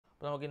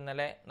അപ്പോൾ നമുക്ക്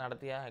ഇന്നലെ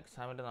നടത്തിയ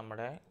എക്സാമിൻ്റെ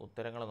നമ്മുടെ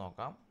ഉത്തരങ്ങൾ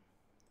നോക്കാം.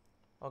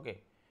 ഓക്കെ,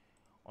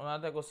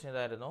 ഒന്നാമത്തെ ക്വസ്റ്റ്യൻ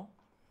ഇതായിരുന്നു.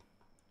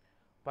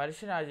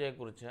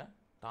 പഴശ്ശിരാജയെക്കുറിച്ച്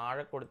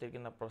താഴെ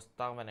കൊടുത്തിരിക്കുന്ന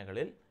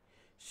പ്രസ്താവനകളിൽ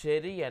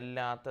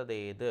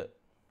ശരിയല്ലാത്തതേത്?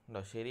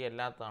 ഉണ്ടോ?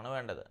 ശരിയല്ലാത്തതാണ്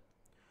വേണ്ടത്.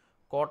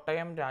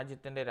 കോട്ടയം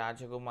രാജ്യത്തിൻ്റെ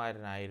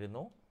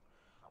രാജകുമാരനായിരുന്നു.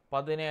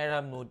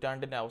 17-ാം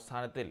നൂറ്റാണ്ടിൻ്റെ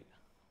അവസാനത്തിൽ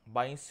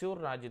മൈസൂർ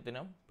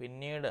രാജ്യത്തിനും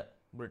പിന്നീട്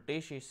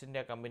ബ്രിട്ടീഷ് ഈസ്റ്റ്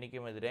ഇന്ത്യ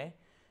കമ്പനിക്കുമെതിരെ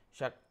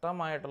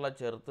ശക്തമായിട്ടുള്ള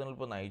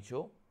ചെറുത്തുനിൽപ്പ്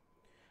നയിച്ചു.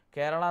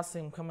 കേരള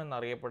സിംഹം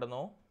എന്നറിയപ്പെടുന്നു.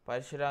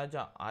 പഴശ്ശിരാജ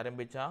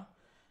ആരംഭിച്ച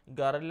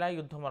ഗറില്ല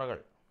യുദ്ധമുറകൾ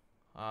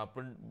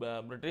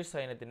ബ്രിട്ടീഷ്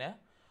സൈന്യത്തിന്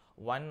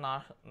വൻ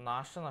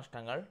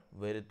നാശനഷ്ടങ്ങൾ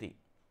വരുത്തി.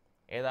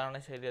 ഏതാണ്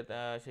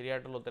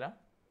ശരിയായിട്ടുള്ള ഉത്തരം?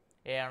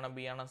 എ ആണോ,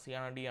 ബി ആണോ, സി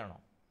ആണോ, ഡി ആണോ?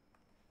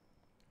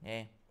 എ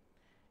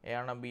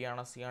ആണോ, ബി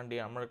ആണോ, സി ആണോ, ഡി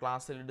ആണോ? നമ്മൾ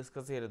ക്ലാസ്സിൽ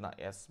ഡിസ്കസ് ചെയ്തിരുന്ന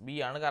ബി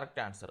ആണ്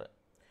കറക്റ്റ് ആൻസർ.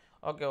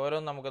 ഓക്കെ,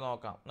 ഓരോന്ന് നമുക്ക്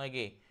നോക്കാം.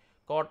 നോക്കി,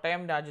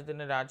 കോട്ടയം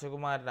രാജ്യത്തിൻ്റെ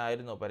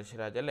രാജകുമാരനായിരുന്നു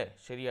പഴശ്ശിരാജ, അല്ലേ?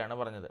 ശരിയാണ്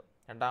പറഞ്ഞത്.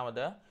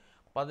 രണ്ടാമത്,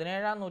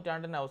 17-ാം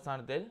നൂറ്റാണ്ടിൻ്റെ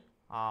അവസാനത്തിൽ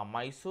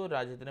മൈസൂർ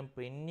രാജ്യത്തിനും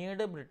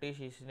പിന്നീട്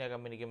ബ്രിട്ടീഷ് ഈസ്റ്റ് ഇന്ത്യ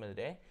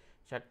കമ്പനിക്കുമെതിരെ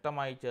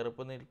ശക്തമായി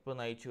ചെറുത്തുനിൽപ്പ്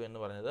നയിച്ചു എന്ന്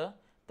പറഞ്ഞത്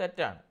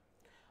തെറ്റാണ്.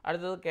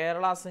 അടുത്തത്,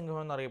 കേരള സിംഹം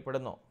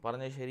എന്നറിയപ്പെടുന്നു,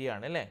 പറഞ്ഞത്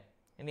ശരിയാണ്, അല്ലേ?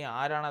 ഇനി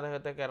ആരാണ്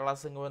അദ്ദേഹത്തെ കേരള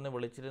സിംഹം എന്ന്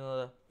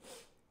വിളിച്ചിരുന്നത്?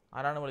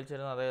 ആരാണ്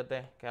വിളിച്ചിരുന്നത് അദ്ദേഹത്തെ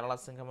കേരള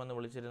സിംഹം എന്ന്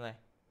വിളിച്ചിരുന്നത്?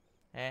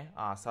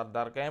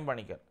 സർദാർ കെ.എം.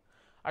 പണിക്കർ.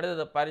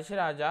 അടുത്തത്,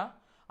 പഴശ്ശിരാജ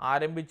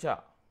ആരംഭിച്ച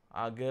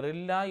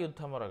ഗറില്ല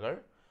യുദ്ധമുറകൾ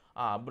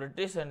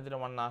ബ്രിട്ടീഷ് സൈന്യത്തിന്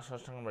വൻ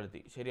നാശനഷ്ടങ്ങൾ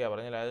വരുത്തി. ശരിയാണ്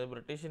പറഞ്ഞില്ല. അതായത്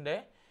ബ്രിട്ടീഷിൻ്റെ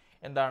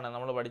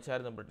നമ്മൾ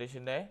പഠിച്ചായിരുന്നു,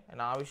 ബ്രിട്ടീഷിൻ്റെ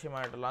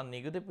ആവശ്യമായിട്ടുള്ള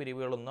നികുതി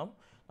പിരിവുകളൊന്നും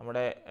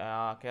നമ്മുടെ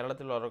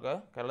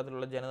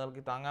കേരളത്തിലുള്ള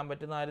ജനതകൾക്ക് താങ്ങാൻ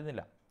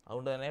പറ്റുന്നതായിരുന്നില്ല.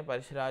 അതുകൊണ്ട് തന്നെ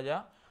പഴശ്ശിരാജ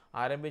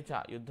ആരംഭിച്ച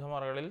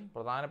യുദ്ധമുറകളിൽ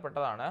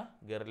പ്രധാനപ്പെട്ടതാണ്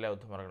ഗറില്ല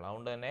യുദ്ധമുറകൾ.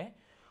 അതുകൊണ്ട് തന്നെ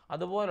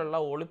അതുപോലുള്ള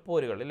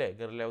ഒളിപ്പോരുകൾ, ഇല്ലേ?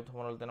 ഗറില്ല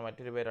യുദ്ധമുറകളിൽ തന്നെ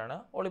മറ്റൊരു പേരാണ്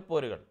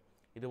ഒളിപ്പോരുകൾ.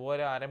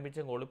 ഇതുപോലെ ആരംഭിച്ച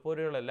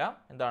ഒളിപ്പോരുകളെല്ലാം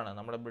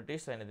നമ്മുടെ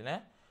ബ്രിട്ടീഷ് സൈന്യത്തിന്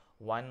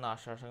വൻ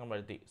നാശനഷ്ടങ്ങൾ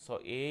വരുത്തി. സോ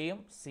എയും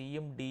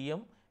സിയും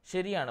ഡിയും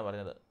ശരിയാണ്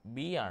പറഞ്ഞത്.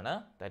 ബി ആണ്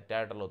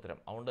തെറ്റായിട്ടുള്ള ഉത്തരം.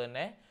 അതുകൊണ്ട്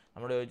തന്നെ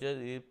നമ്മൾ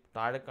ചോദിച്ചത് ഈ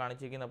താഴെ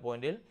കാണിച്ചിരിക്കുന്ന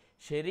പോയിന്റിൽ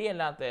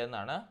ശരിയല്ലാത്ത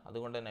എന്നാണ്.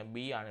 അതുകൊണ്ട് തന്നെ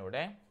ബി ആണ്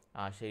ഇവിടെ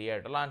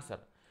ശരിയായിട്ടുള്ള ആൻസർ.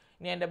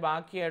 ഇനി എൻ്റെ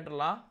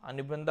ബാക്കിയായിട്ടുള്ള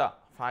അനുബന്ധ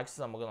ഫാക്ട്സ്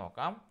നമുക്ക്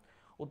നോക്കാം.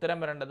 ഉത്തരം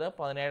വരേണ്ടത്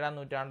 17-ാം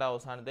നൂറ്റാണ്ട്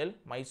അവസാനത്തിൽ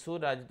മൈസൂർ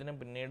രാജ്യത്തിനും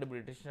പിന്നീട്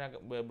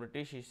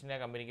ബ്രിട്ടീഷ് ഈസ്റ്റ് ഇന്ത്യ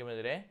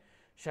കമ്പനിക്കുമെതിരെ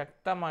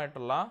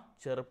ശക്തമായിട്ടുള്ള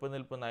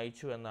ചെറുത്തുനിൽപ്പ്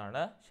നയിച്ചു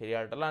എന്നാണ്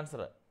ശരിയായിട്ടുള്ള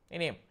ആൻസർ.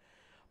 ഇനിയും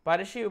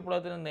പഴശ്ശി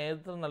വിപ്ലവത്തിന്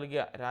നേതൃത്വം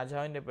നൽകിയ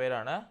രാജാവിൻ്റെ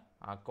പേരാണ്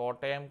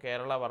കോട്ടയം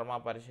കേരള വർമ്മ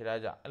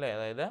പഴശ്ശിരാജ, അല്ലേ?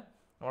 അതായത്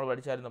നമ്മൾ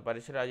പഠിച്ചായിരുന്നു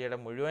പഴശ്ശിരാജയുടെ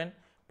മുഴുവൻ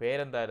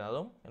പേരെന്തായിരുന്നു?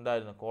 അതും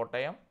എന്തായിരുന്നു?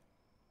 കോട്ടയം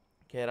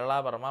കേരള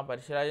വർമ്മ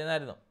പഴശ്ശിരാജ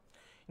എന്നായിരുന്നു.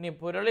 ഇനി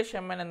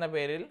പുരളിശെമ്മൻ എന്ന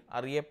പേരിൽ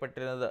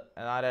അറിയപ്പെട്ടിരുന്നത്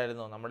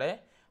ആരായിരുന്നു? നമ്മുടെ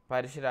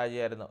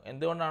പഴശ്ശിരാജയായിരുന്നു.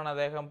 എന്തുകൊണ്ടാണ്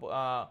അദ്ദേഹം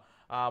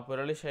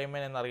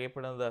പുരളിശെമ്മൻ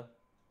എന്നറിയപ്പെടുന്നത്?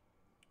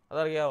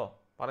 അതറിയാവോ?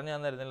 പറഞ്ഞു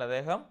തന്നിരുന്നില്ല.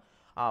 അദ്ദേഹം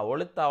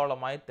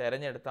ഒളിത്താവളമായി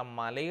തിരഞ്ഞെടുത്ത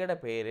മലയുടെ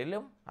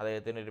പേരിലും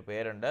അദ്ദേഹത്തിനൊരു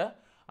പേരുണ്ട്,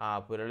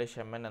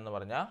 പുരളിശെമ്മൻ എന്ന്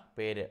പറഞ്ഞ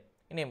പേര്.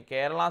 ഇനിയും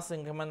കേരള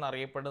സിംഹം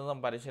എന്നറിയപ്പെടുന്നതും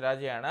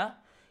പഴശ്ശിരാജയാണ്.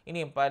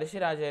 ഇനിയും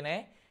പഴശ്ശിരാജനെ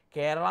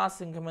കേരള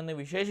സിംഹം എന്ന്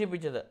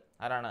വിശേഷിപ്പിച്ചത്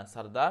ആരാണ്?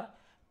 സർദാർ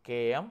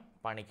കെ.എം.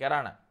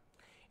 പണിക്കറാണ്.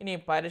 ഇനി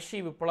പഴശ്ശി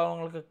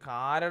വിപ്ലവങ്ങൾക്ക്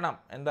കാരണം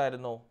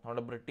എന്തായിരുന്നു?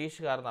 നമ്മുടെ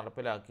ബ്രിട്ടീഷുകാർ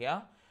നടപ്പിലാക്കിയ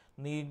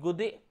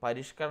നികുതി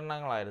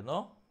പരിഷ്കരണങ്ങളായിരുന്നു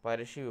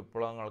പഴശ്ശി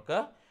വിപ്ലവങ്ങൾക്ക്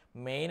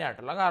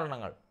മെയിനായിട്ടുള്ള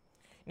കാരണങ്ങൾ.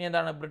 ഇനി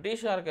എന്താണ്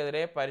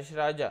ബ്രിട്ടീഷുകാർക്കെതിരെ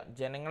പഴശ്ശിരാജ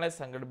ജനങ്ങളെ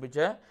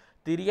സംഘടിപ്പിച്ച്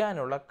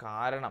തിരിയാനുള്ള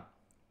കാരണം?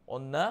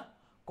 ഒന്ന്,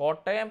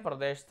 കോട്ടയം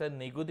പ്രദേശത്തെ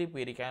നികുതി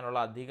പിരിക്കാനുള്ള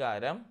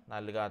അധികാരം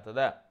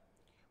നൽകാത്തത്.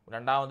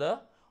 രണ്ടാമത്,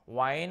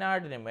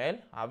 വയനാടിന് മേൽ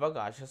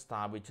അവകാശം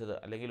സ്ഥാപിച്ചത്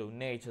അല്ലെങ്കിൽ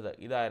ഉന്നയിച്ചത്.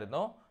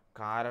 ഇതായിരുന്നു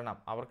കാരണം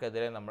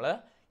അവർക്കെതിരെ നമ്മൾ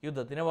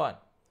യുദ്ധത്തിന് പോകാൻ.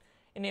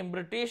 ഇനി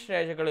ബ്രിട്ടീഷ്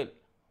രേഖകളിൽ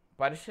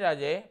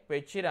പഴശ്ശിരാജയെ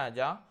പെച്ചിരാജ,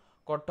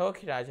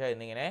 കൊട്ടോക്കി രാജ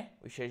എന്നിങ്ങനെ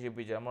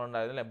വിശേഷിപ്പിച്ചു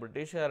നമ്മളുണ്ടായിരുന്നില്ല.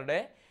 ബ്രിട്ടീഷുകാരുടെ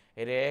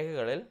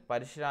രേഖകളിൽ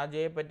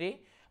പഴശ്ശിരാജയെ പറ്റി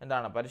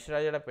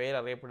പഴശ്ശിരാജയുടെ പേര്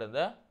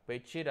അറിയപ്പെടുന്നത്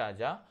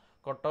പെച്ചിരാജ,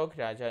 കൊട്ടോക്കി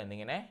രാജ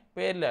എന്നിങ്ങനെ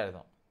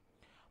പേരിലായിരുന്നു.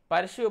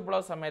 പഴശ്ശി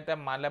വിപ്ലവ സമയത്തെ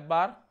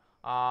മലബാർ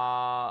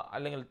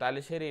അല്ലെങ്കിൽ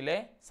തലശ്ശേരിയിലെ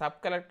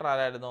സബ് കളക്ടർ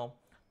ആരായിരുന്നു?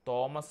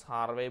 തോമസ്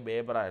ഹാർവേ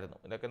ബേബർ ആയിരുന്നു.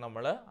 ഇതൊക്കെ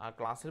നമ്മൾ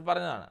ക്ലാസ്സിൽ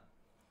പറഞ്ഞതാണ്.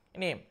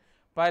 ഇനിയും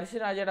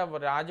പഴശ്ശിരാജയുടെ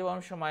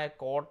രാജവംശമായ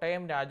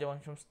കോട്ടയം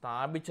രാജവംശം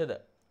സ്ഥാപിച്ചത്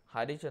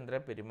ഹരിചന്ദ്ര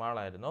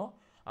പെരുമാളായിരുന്നു.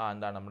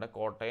 നമ്മുടെ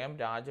കോട്ടയം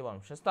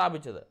രാജവംശം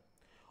സ്ഥാപിച്ചത്.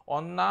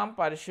 ഒന്നാം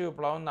പഴശ്ശി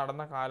വിപ്ലവം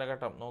നടന്ന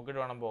കാലഘട്ടം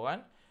നോക്കിയിട്ട് വേണം പോകാൻ.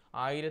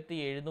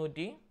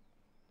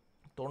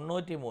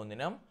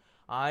 1793-നും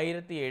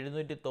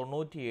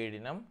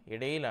 1797-നും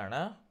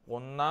ഇടയിലാണ്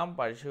ഒന്നാം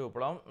പഴശ്ശി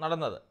വിപ്ലവം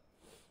നടന്നത്.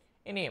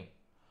 ഇനിയും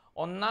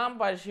ഒന്നാം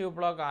പഴശ്ശി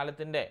വിപ്ലവ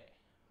കാലത്തിൻ്റെ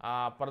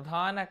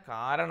പ്രധാന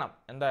കാരണം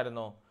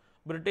എന്തായിരുന്നു?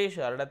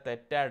 ബ്രിട്ടീഷുകാരുടെ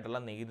തെറ്റായിട്ടുള്ള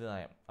നികുതി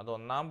നയം. അത്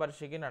ഒന്നാം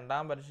പഴശ്ശിക്കും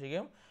രണ്ടാം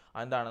പഴശ്ശിക്കും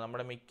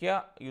നമ്മുടെ മിക്ക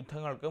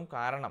യുദ്ധങ്ങൾക്കും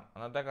കാരണം,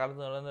 അന്നത്തെ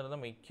കാലത്ത് നിലനിന്നിരുന്ന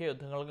മിക്ക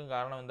യുദ്ധങ്ങൾക്കും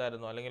കാരണം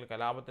എന്തായിരുന്നു? അല്ലെങ്കിൽ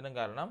കലാപത്തിനും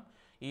കാരണം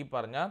ഈ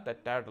പറഞ്ഞ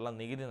തെറ്റായിട്ടുള്ള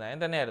നികുതി നയം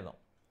തന്നെയായിരുന്നു.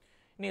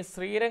 ഇനി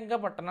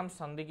ശ്രീരംഗപട്ടണം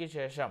സന്ധിക്ക്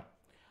ശേഷം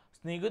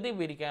നികുതി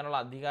പിരിക്കാനുള്ള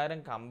അധികാരം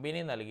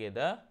കമ്പനി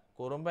നൽകിയത്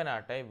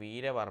കുറുമ്പനാട്ടെ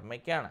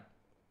വീരവർമ്മയ്ക്കാണ്.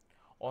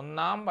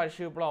 ഒന്നാം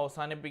പഴശ്ശി വിപ്ലവം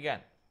അവസാനിപ്പിക്കാൻ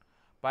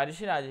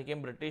പഴശ്ശിരാജയ്ക്കും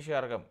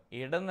ബ്രിട്ടീഷുകാർക്കും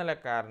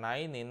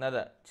ഇടനിലക്കാരനായി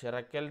നിന്നത്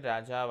ചിറക്കൽ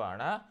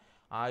രാജാവാണ്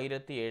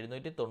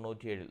 1797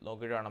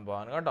 നോക്കിയിട്ട് വേണം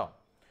പോകാൻ കേട്ടോ.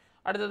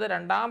 അടുത്തത്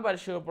രണ്ടാം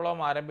പരുഷ്യ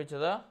വിപ്ലവം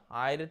ആരംഭിച്ചത്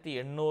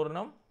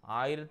 1800-നും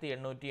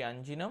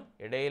 1805-നും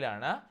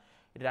ഇടയിലാണ്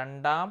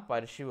രണ്ടാം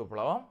പരുഷ്യ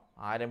വിപ്ലവം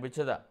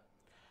ആരംഭിച്ചത്.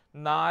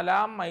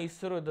 നാലാം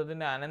മൈസൂർ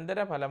യുദ്ധത്തിൻ്റെ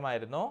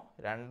അനന്തരഫലമായിരുന്നു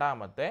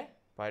രണ്ടാമത്തെ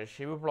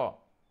പരുഷ്യ വിപ്ലവം.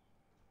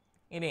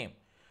 ഇനിയും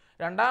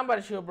രണ്ടാം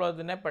പരുഷ്യ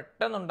വിപ്ലവത്തിന്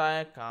പെട്ടെന്നുണ്ടായ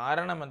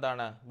കാരണം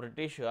എന്താണ്?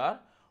 ബ്രിട്ടീഷുകാർ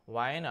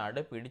വയനാട്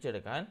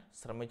പിടിച്ചെടുക്കാൻ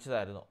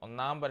ശ്രമിച്ചതായിരുന്നു.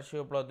 ഒന്നാം പരുഷ്യ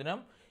വിപ്ലവത്തിനും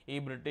ഈ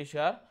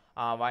ബ്രിട്ടീഷുകാർ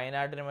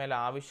വയനാട്ടിന് മേൽ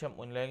ആവശ്യം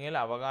അല്ലെങ്കിൽ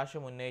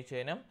അവകാശം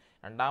ഉന്നയിച്ചതിനും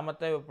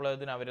രണ്ടാമത്തെ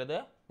വിപ്ലവത്തിന് അവരത്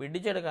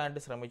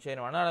പിടിച്ചെടുക്കാനായിട്ട്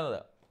ശ്രമിച്ചതിനുമാണ്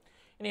നടന്നത്.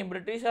 ഇനി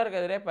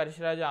ബ്രിട്ടീഷുകാർക്കെതിരെ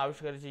പരശുരാജ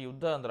ആവിഷ്കരിച്ച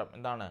യുദ്ധതന്ത്രം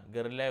എന്താണ്?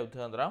 ഗറില്ല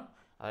യുദ്ധതന്ത്രം,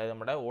 അതായത്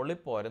നമ്മുടെ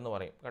ഒളിപ്പോരെന്ന്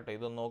പറയും കേട്ടോ.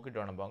 ഇതൊന്ന് നോക്കിയിട്ട്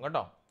വേണം പോകാം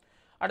കേട്ടോ.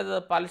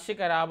 അടുത്തത് പൽശി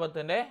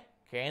കലാപത്തിൻ്റെ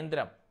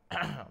കേന്ദ്രം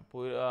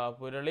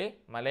പുരളി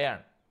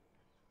മലയാണ്.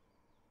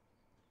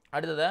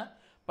 അടുത്തത്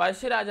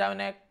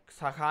പഴശ്ശിരാജാവിനെ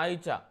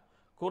സഹായിച്ച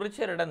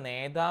കുറിച്യരുടെ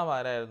നേതാവ്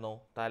ആരായിരുന്നു?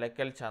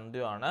 തലക്കൽ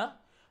ചന്തു ആണ്.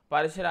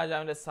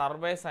 പഴശ്ശിരാജാവിൻ്റെ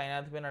സർവേ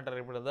സൈന്യാധിപനായിട്ട്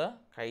അറിയപ്പെടുന്നത്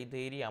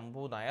കൈതേരി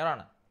അമ്പു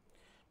നായരാണ്.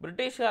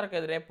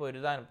 ബ്രിട്ടീഷുകാർക്കെതിരെ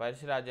പൊരുതാൻ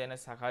പഴശ്ശിരാജാവിനെ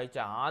സഹായിച്ച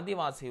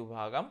ആദിവാസി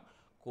വിഭാഗം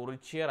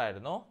കുറിച്യർ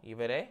ആയിരുന്നു.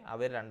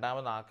 അവർ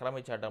രണ്ടാമത്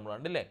ആക്രമിച്ചായിട്ട് നമ്മൾ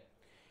കണ്ടില്ലേ.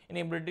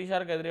 ഇനി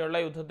ബ്രിട്ടീഷുകാർക്കെതിരെയുള്ള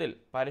യുദ്ധത്തിൽ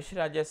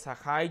പഴശ്ശിരാജയെ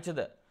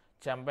സഹായിച്ചത്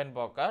ചെമ്പൻ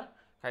പോക്കർ,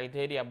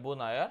 കൈതേരി അമ്പു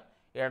നായർ,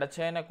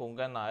 എടച്ചേന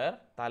കുങ്കൻ നായർ,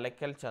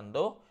 തലക്കൽ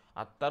ചന്തു,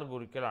 അത്തർ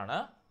ഗുരുക്കളാണ്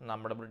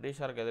നമ്മുടെ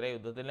ബ്രിട്ടീഷുകാർക്കെതിരെ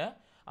യുദ്ധത്തിന്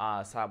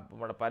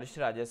നമ്മുടെ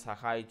പഴശ്ശിരാജയെ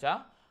സഹായിച്ച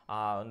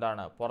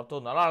പുറത്തു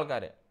നിന്നുള്ള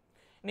ആൾക്കാർ.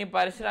 ഇനി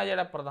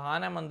പഴശ്ശിരാജയുടെ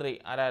പ്രധാനമന്ത്രി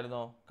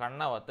ആരായിരുന്നു?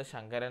 കണ്ണവത്ത്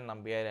ശങ്കരൻ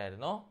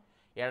നമ്പ്യാരായിരുന്നു.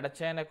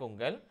 എടച്ചേന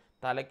കുങ്കൽ,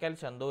 തലക്കൽ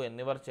ചന്തു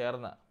എന്നിവർ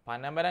ചേർന്ന്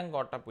പനമരം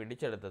കോട്ട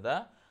പിടിച്ചെടുത്തത്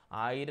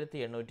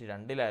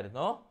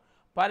 1802-ലായിരുന്നു.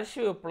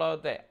 പരുഷ്യ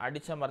വിപ്ലവത്തെ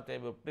അടിച്ചമർത്തിയ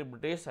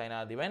ബ്രിട്ടീഷ്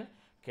സൈനാധിപൻ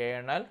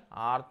കേണൽ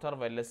ആർത്തർ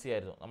വെല്ലസി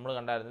ആയിരുന്നു. നമ്മൾ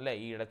കണ്ടായിരുന്നില്ലേ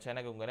ഈ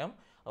ഇടച്ചേന കുങ്കനും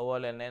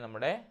അതുപോലെ തന്നെ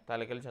നമ്മുടെ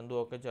തലക്കൽ ചന്തു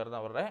ഒക്കെ ചേർന്ന്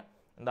അവരുടെ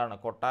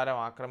കൊട്ടാരം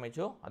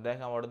ആക്രമിച്ചു.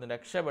 അദ്ദേഹം അവിടെ നിന്ന്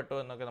രക്ഷപ്പെട്ടു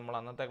എന്നൊക്കെ നമ്മൾ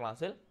അന്നത്തെ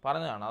ക്ലാസ്സിൽ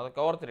പറഞ്ഞതാണ്.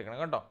 അതൊക്കെ ഓർത്തിരിക്കണം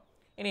കേട്ടോ.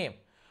 ഇനിയും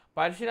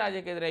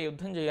പഴശ്ശിരാജയ്ക്കെതിരെ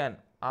യുദ്ധം ചെയ്യാൻ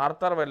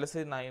ആർത്തർ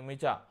വെല്ലസി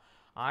നിയമിച്ച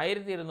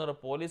 1200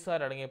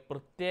 പോലീസുകാരടങ്ങിയ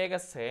പ്രത്യേക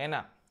സേന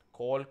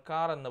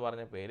കോൽക്കാർ എന്ന്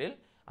പറഞ്ഞ പേരിൽ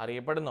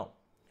അറിയപ്പെടുന്നു.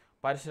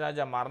 പഴശ്ശിരാജ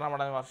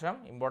മരണമടഞ്ഞ വർഷം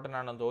ഇമ്പോർട്ടൻ്റ്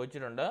ആണെന്ന്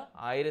ചോദിച്ചിട്ടുണ്ട്.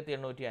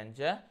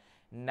 1805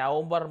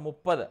 നവംബർ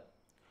 30.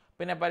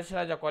 പിന്നെ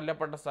പഴശ്ശിരാജ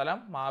കൊല്ലപ്പെട്ട സ്ഥലം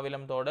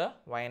മാവിലം തോട്,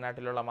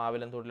 വയനാട്ടിലുള്ള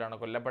മാവിലം തോടിലാണ്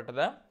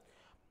കൊല്ലപ്പെട്ടത്.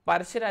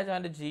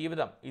 പഴശ്ശിരാജാവിൻ്റെ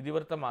ജീവിതം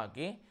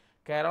ഇതിവൃത്തമാക്കി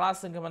കേരള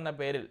സിംഹം എന്ന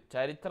പേരിൽ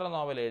ചരിത്ര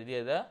നോവൽ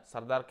എഴുതിയത്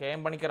സർദാർ കെ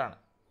എം പണിക്കറാണ്.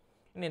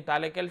 ഇനി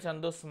തലക്കൽ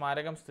ചന്തു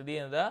സ്മാരകം സ്ഥിതി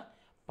ചെയ്യുന്നത്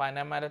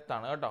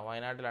പനമരത്താണ് കേട്ടോ.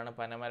 വയനാട്ടിലാണ്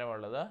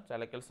പനമരമുള്ളത്.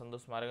 തലക്കൽ ചന്തു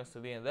സ്മാരകം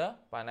സ്ഥിതി ചെയ്യുന്നത്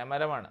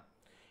പനമരമാണ്.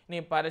 ഇനി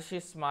പഴശ്ശി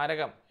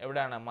സ്മാരകം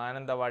എവിടെയാണ്?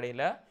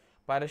 മാനന്തവാടിയിൽ.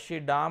 പഴശ്ശി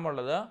ഡാം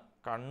ഉള്ളത്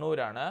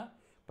കണ്ണൂരാണ്.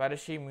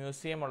 പഴശ്ശി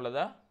മ്യൂസിയം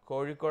ഉള്ളത്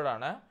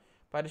കോഴിക്കോടാണ്.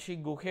 പഴശ്ശി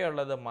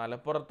ഗുഹയുള്ളത്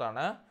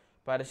മലപ്പുറത്താണ്.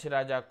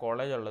 പഴശ്ശിരാജ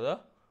കോളേജ് ഉള്ളത്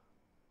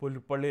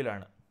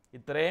പുൽപ്പള്ളിയിലാണ്.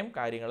 ഇത്രയും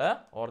കാര്യങ്ങൾ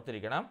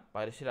ഓർത്തിരിക്കണം.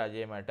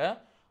 പഴശ്ശിരാജയുമായിട്ട്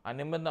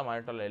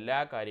അനുബന്ധമായിട്ടുള്ള എല്ലാ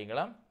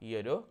കാര്യങ്ങളും ഈ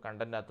ഒരു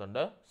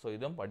കണ്ടൻറ്റിനകത്തുണ്ട്. സോ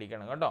ഇതും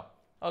പഠിക്കണം കേട്ടോ.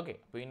 ഓക്കെ,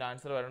 അപ്പോൾ ഇതിൻ്റെ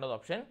ആൻസർ വരേണ്ടത്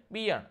ഓപ്ഷൻ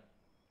ബി ആണ്.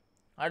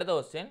 അടുത്ത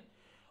ക്വസ്റ്റ്യൻ,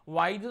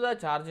 വൈദ്യുത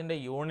ചാർജിൻ്റെ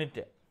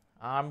യൂണിറ്റ്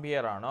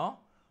ആംബിയർ ആണോ,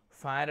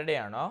 ഫാരഡേ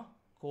ആണോ,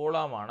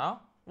 കൂളോം ആണോ,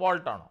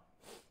 വോൾട്ട് ആണോ?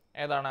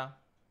 ഏതാണ്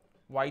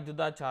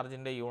വൈദ്യുത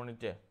ചാർജിൻ്റെ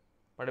യൂണിറ്റ്?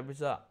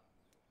 പഠിപ്പിച്ചതാ.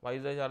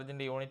 വൈദ്യുത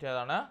ചാർജിൻ്റെ യൂണിറ്റ്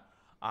ഏതാണ്?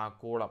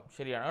 കൂളം.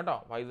 ശരിയാണ് കേട്ടോ.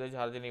 വൈദ്യുത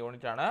ചാർജിൻ്റെ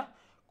യൂണിറ്റാണ്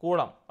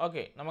കൂളം.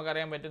 ഓക്കെ,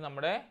 നമുക്കറിയാൻ പറ്റും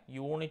നമ്മുടെ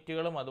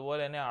യൂണിറ്റുകളും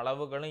അതുപോലെ തന്നെ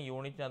അളവുകളും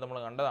യൂണിറ്റിനകത്ത് നമ്മൾ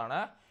കണ്ടതാണ്.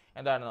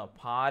 എന്താണെന്നോ?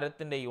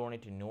 ഭാരത്തിൻ്റെ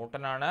യൂണിറ്റ്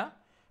ന്യൂട്ടനാണ്.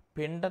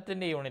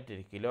 പിണ്ഡത്തിൻ്റെ യൂണിറ്റ്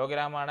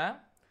കിലോഗ്രാമാണ്.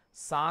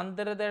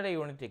 സാന്ദ്രതയുടെ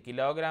unit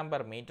kilogram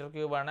per metre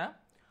ക്യൂബാണ്.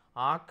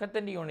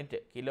 ആക്കത്തിൻ്റെ unit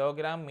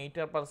kilogram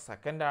metre per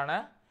സെക്കൻഡാണ്.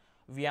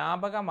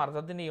 വ്യാപക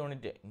മർദ്ദത്തിൻ്റെ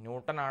യൂണിറ്റ്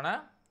ന്യൂട്ടനാണ്.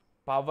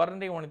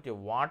 പവറിൻ്റെ യൂണിറ്റ്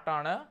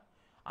വാട്ടാണ്.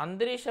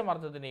 അന്തരീക്ഷ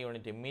മർദ്ദത്തിൻ്റെ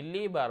unit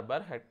milli bar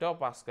per hecto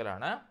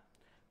പാസ്കലാണ്.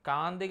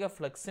 കാന്തിക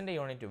ഫ്ലക്സിൻ്റെ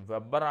unit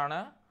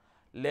വെബറാണ്.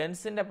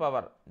 ലെൻസിൻ്റെ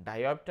power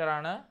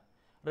ഡയോപ്റ്ററാണ്.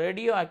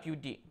 Radio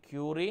activity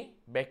curiae,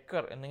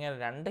 Baker എന്നിങ്ങനെ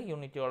 2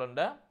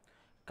 യൂണിറ്റുകളുണ്ട്.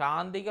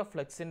 കാന്തിക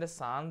ഫ്ലക്സിൻ്റെ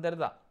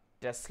സാന്ദ്രത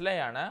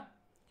ടെസ്ലയാണ്.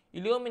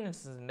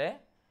 ഇലൂമിനൻസിൻ്റെ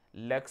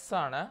ലക്സ്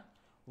ആണ്.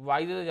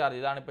 വൈദ്യുത ചാർജ്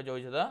ഇതാണ് ഇപ്പോൾ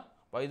ചോദിച്ചത്.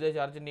 വൈദ്യുത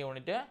ചാർജിൻ്റെ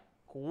യൂണിറ്റ്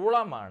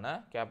കൂളമാണ്,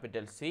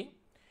 ക്യാപിറ്റൽ സി.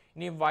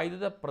 ഇനി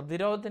വൈദ്യുത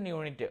പ്രതിരോധത്തിൻ്റെ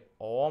യൂണിറ്റ്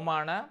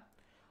ഓമാണ്.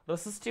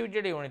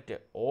 റെസിസ്റ്റിവിറ്റിയുടെ യൂണിറ്റ്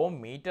ഓം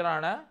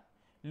മീറ്ററാണ്.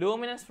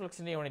 Luminance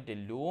ഫ്ലക്സിൻ്റെ unit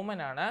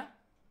ലൂമനാണ്.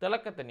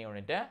 തിളക്കത്തിൻ്റെ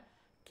unit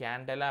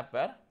ക്യാൻഡല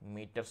per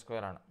metre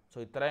square ആണ്. സോ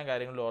ഇത്രയും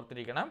കാര്യങ്ങൾ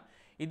ഓർത്തിരിക്കണം.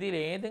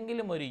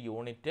 ഇതിലേതെങ്കിലും ഒരു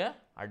യൂണിറ്റ്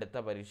അടുത്ത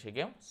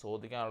പരീക്ഷയ്ക്കും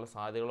ചോദിക്കാനുള്ള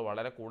സാധ്യതകൾ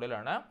വളരെ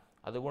കൂടുതലാണ്.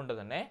 അതുകൊണ്ട്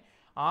തന്നെ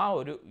ആ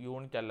ഒരു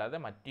യൂണിറ്റ് അല്ലാതെ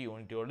മറ്റ്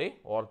യൂണിറ്റ് കൂടി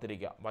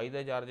ഓർത്തിരിക്കുക.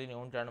 വൈദ്യുത ചാർജിൻ്റെ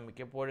യൂണിറ്റാണ്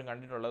മിക്കപ്പോഴും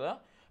കണ്ടിട്ടുള്ളത്.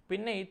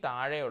 പിന്നെ ഈ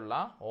താഴെയുള്ള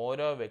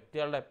ഓരോ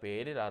വ്യക്തികളുടെ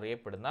പേരിൽ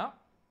അറിയപ്പെടുന്ന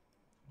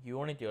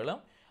യൂണിറ്റുകളും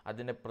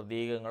അതിൻ്റെ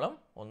പ്രതീകങ്ങളും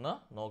ഒന്ന്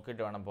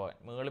നോക്കിയിട്ട് വേണം പോകാൻ.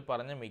 മുകളിൽ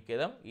പറഞ്ഞ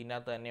മിക്കതും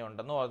ഇതിനകത്ത് തന്നെ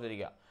ഉണ്ടെന്ന്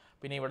ഓർത്തിരിക്കുക.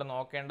 പിന്നെ ഇവിടെ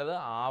നോക്കേണ്ടത്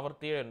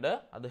ആവൃത്തിയുണ്ട്,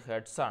 അത്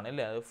ഹെഡ്സ് ആണ്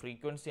അല്ലേ, അത്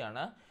ഫ്രീക്വൻസി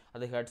ആണ്,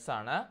 അത് ഹെഡ്സ്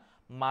ആണ്.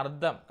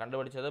 മർദ്ദം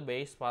കണ്ടുപിടിച്ചത്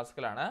ബേസ്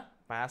പാസ്കലാണ്,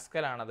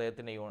 പാസ്കലാണ്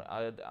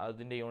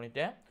അതിൻ്റെ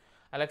യൂണിറ്റ്.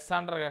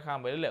 അലക്സാണ്ടർ ഗ്രഹാം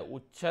ബെൽ അല്ലേ,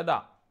 ഉച്ചത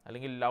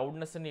അല്ലെങ്കിൽ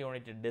ലൗഡ്നെസ്സിൻ്റെ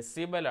യൂണിറ്റ്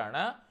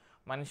ഡെസിബലാണ്.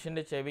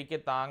 മനുഷ്യൻ്റെ ചെവിക്ക്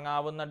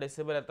താങ്ങാവുന്ന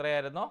ഡെസിബൽ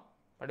എത്രയായിരുന്നു?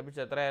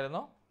 പഠിപ്പിച്ച്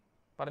എത്രയായിരുന്നു?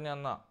 പറഞ്ഞു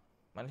തന്നാ.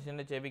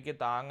 മനുഷ്യൻ്റെ ചെവിക്ക്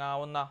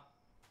താങ്ങാവുന്ന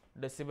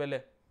ഡെസിബൽ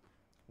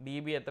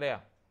dB എത്രയാ?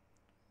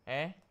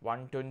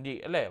 120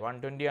 അല്ലേ,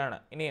 120 ആണ്.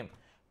 ഇനിയും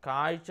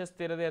കാഴ്ച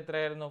സ്ഥിരത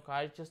എത്രയായിരുന്നു?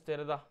 കാഴ്ച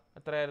സ്ഥിരത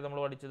എത്രയായിരുന്നു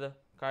നമ്മൾ പഠിച്ചത്?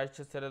 കാഴ്ച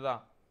സ്ഥിരത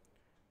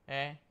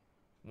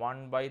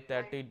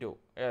 1/32.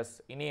 യെസ്.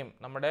 ഇനിയും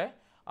നമ്മുടെ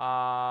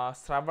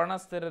ശ്രവണ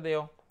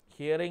സ്ഥിരതയോ,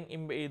 ഹിയറിംഗ്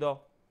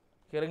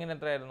ഹിയറിങ്ങിന്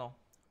എത്രയായിരുന്നു?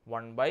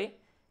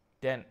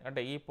 1/10.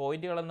 കേട്ടോ, ഈ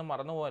പോയിന്റുകളൊന്നും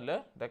മറന്നുപോകല്,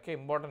 ഇതൊക്കെ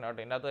ഇമ്പോർട്ടൻ്റ് കേട്ടോ,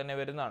 ഇതിൻ്റെ അകത്ത് തന്നെ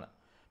വരുന്നതാണ്.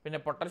 പിന്നെ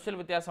പൊട്ടൻഷ്യൽ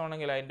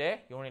വ്യത്യാസമാണെങ്കിൽ അതിൻ്റെ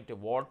യൂണിറ്റ്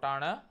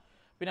വോട്ടാണ്.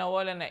 പിന്നെ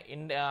അതുപോലെ തന്നെ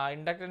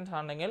ഇൻഡക്റ്റൻസ്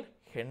ആണെങ്കിൽ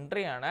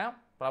ഹെൻറി ആണ്.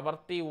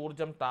 പ്രവൃത്തി,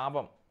 ഊർജം,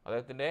 താപം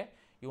അദ്ദേഹത്തിൻ്റെ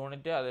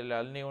യൂണിറ്റ്,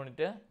 അതിൻ്റെ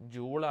യൂണിറ്റ്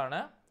ജൂളാണ്.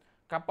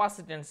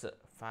 കപ്പാസിറ്റൻസ്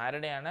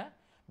ഫാരഡേ ആണ്.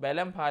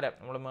 ബലം, ഭാരം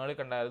നമ്മൾ മേളിൽ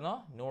കണ്ടായിരുന്നു,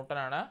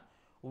 ന്യൂട്ടനാണ്.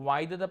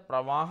 വൈദ്യുത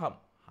പ്രവാഹം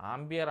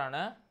ആംബിയർ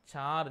ആണ്.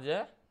 ചാർജ്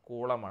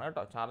കൂളമാണ്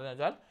കേട്ടോ. ചാർജ് എന്ന്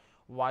വെച്ചാൽ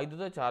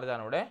വൈദ്യുത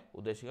ചാർജാണ് ഇവിടെ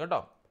ഉദ്ദേശിക്കുക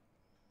കേട്ടോ.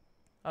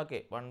 ഓക്കെ,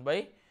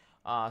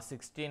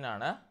 1/16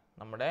 ആണ്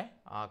നമ്മുടെ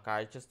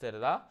കാഴ്ച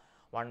സ്ഥിരത.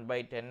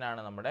 1/10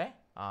 ആണ് നമ്മുടെ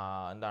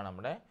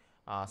നമ്മുടെ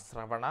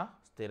ശ്രവണ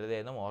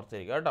സ്ഥിരതയെന്നും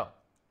ഓർത്തിരിക്കുക കേട്ടോ.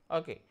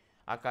 ഓക്കെ,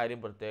 ആ കാര്യം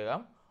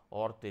പ്രത്യേകം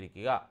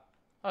ഓർത്തിരിക്കുക.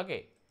 ഓക്കെ,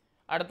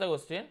 അടുത്ത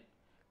ക്വസ്റ്റ്യൻ.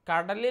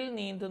 കടലിൽ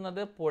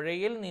നീന്തുന്നത്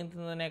പുഴയിൽ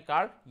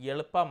നീന്തുന്നതിനേക്കാൾ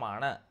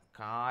എളുപ്പമാണ്.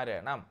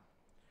 കാരണം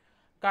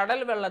കടൽ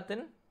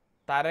വെള്ളത്തിന്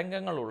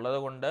തരംഗങ്ങൾ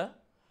ഉള്ളതുകൊണ്ട്.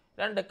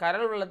 2,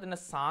 കടൽ വെള്ളത്തിൻ്റെ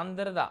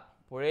സാന്ദ്രത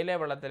പുഴയിലെ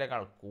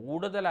വെള്ളത്തിനേക്കാൾ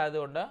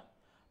കൂടുതലായതുകൊണ്ട്.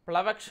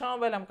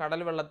 പ്ലവക്ഷമബലം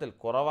കടൽ വെള്ളത്തിൽ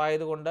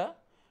കുറവായതുകൊണ്ട്.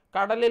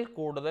 കടലിൽ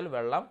കൂടുതൽ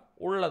വെള്ളം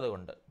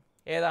ഉള്ളതുകൊണ്ട്.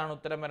 ഏതാണ്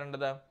ഉത്തരം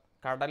വരേണ്ടത്?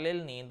 കടലിൽ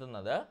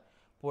നീന്തുന്നത്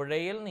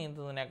പുഴയിൽ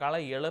നീന്തുന്നതിനേക്കാൾ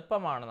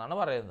എളുപ്പമാണെന്നാണ്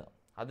പറയുന്നത്.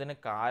 അതിന്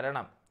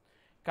കാരണം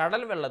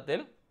കടൽ വെള്ളത്തിൽ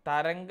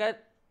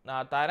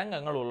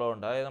തരംഗങ്ങൾ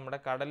ഉള്ളതുകൊണ്ട്. അതായത് നമ്മുടെ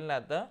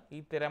കടലിനകത്ത് ഈ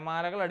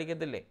തിരമാലകൾ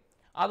അടിക്കത്തില്ലേ,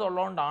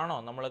 അതുള്ളതുകൊണ്ടാണോ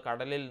നമ്മൾ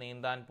കടലിൽ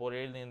നീന്താൻ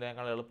പുഴയിൽ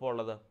നീന്താനേക്കാൾ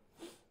എളുപ്പമുള്ളത്?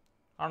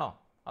 ആണോ?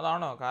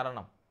 അതാണോ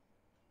കാരണം?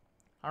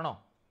 ആണോ?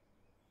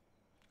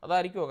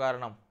 അതായിരിക്കുമോ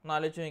കാരണം? ഒന്ന്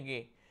ആലോചിച്ച് നോക്കി.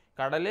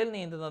 കടലിൽ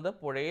നീന്തുന്നത്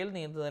പുഴയിൽ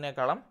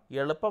നീന്തുന്നതിനേക്കാളും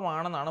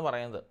എളുപ്പമാണെന്നാണ്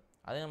പറയുന്നത്.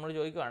 അത് നമ്മൾ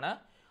ചോദിക്കുകയാണ്,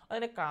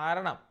 അതിന്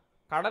കാരണം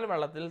കടൽ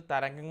വെള്ളത്തിൽ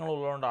തരംഗങ്ങൾ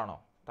ഉള്ളതുകൊണ്ടാണോ?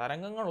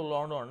 തരംഗങ്ങൾ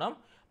ഉള്ളതുകൊണ്ടും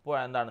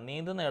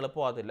നീന്തുന്ന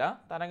എളുപ്പമാകത്തില്ല.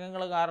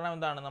 തരംഗങ്ങൾ കാരണം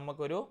എന്താണ്?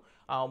 നമുക്കൊരു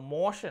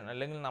മോഷൻ,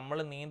 അല്ലെങ്കിൽ നമ്മൾ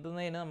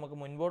നീന്തുന്നതിന് നമുക്ക്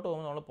മുൻപോട്ട്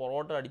പോകുമ്പോൾ നമ്മൾ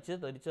പുറകോട്ട് അടിച്ച്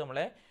തിരിച്ച്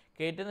നമ്മളെ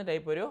കയറ്റുന്ന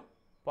ടൈപ്പ് ഒരു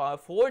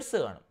ഫോഴ്സ്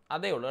കാണും.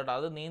 അതേ ഉള്ളൂ കേട്ടോ.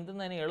 അത്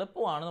നീന്തുന്നതിന്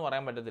എളുപ്പമാണെന്ന്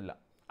പറയാൻ പറ്റത്തില്ല.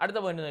 അടുത്ത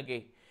പോയിന്റ് നോക്കി.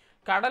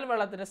 കടൽ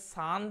വെള്ളത്തിൻ്റെ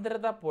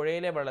സാന്ദ്രത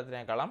പുഴയിലെ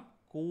വെള്ളത്തിനേക്കാളും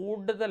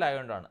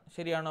കൂടുതലായതുകൊണ്ടാണ്.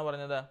 ശരിയാണോ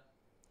പറഞ്ഞത്?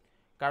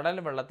 കടൽ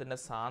വെള്ളത്തിൻ്റെ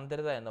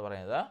സാന്ദ്രത എന്ന്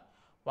പറയുന്നത്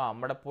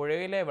നമ്മുടെ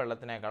പുഴയിലെ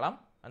വെള്ളത്തിനേക്കാളും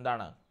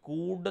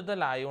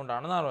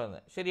കൂടുതലായതുകൊണ്ടാണെന്നാണ്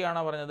പറയുന്നത്.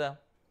 ശരിയാണോ പറഞ്ഞത്?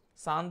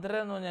 സാന്ദ്രത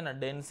എന്ന് പറഞ്ഞാൽ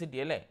ഡെൻസിറ്റി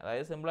അല്ലേ.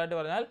 അതായത് സിമ്പിളായിട്ട്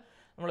പറഞ്ഞാൽ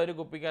നമ്മളൊരു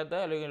കുപ്പിക്കകത്ത്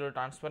അല്ലെങ്കിൽ ഒരു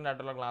ട്രാൻസ്പെറൻ്റ്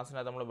ആയിട്ടുള്ള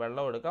ഗ്ലാസ്സിനകത്ത് നമ്മൾ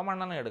വെള്ളം എടുക്കുക,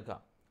 മണ്ണെണ്ണ എടുക്കുക.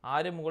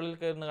 ആര് മുകളിൽ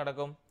കയറുന്ന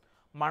കിടക്കും?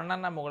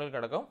 മണ്ണെണ്ണ മുകളിൽ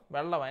കിടക്കും,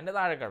 വെള്ളം അതിൻ്റെ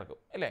താഴെ കിടക്കും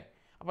അല്ലേ.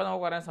 അപ്പോൾ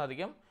നമുക്ക് പറയാൻ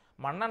സാധിക്കും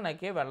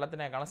മണ്ണെണ്ണയ്ക്ക്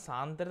വെള്ളത്തിനേക്കാളും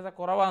സാന്ദ്രത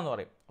കുറവാന്ന്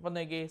പറയും. അപ്പം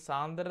നോക്കി,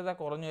 സാന്ദ്രത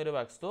കുറഞ്ഞൊരു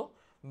വസ്തു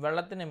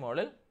വെള്ളത്തിന്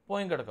മുകളിൽ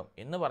പോയി കിടക്കും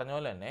എന്ന് പറഞ്ഞ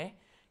പോലെ തന്നെ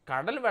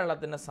കടൽ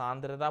വെള്ളത്തിൻ്റെ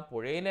സാന്ദ്രത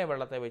പുഴയിലെ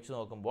വെള്ളത്തെ വെച്ച്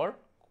നോക്കുമ്പോൾ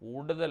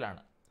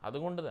കൂടുതലാണ്.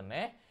 അതുകൊണ്ട്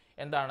തന്നെ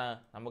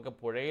നമുക്ക്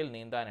പുഴയിൽ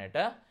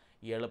നീന്താനായിട്ട്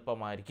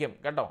എളുപ്പമായിരിക്കും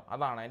കേട്ടോ.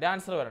 അതാണ് അതിൻ്റെ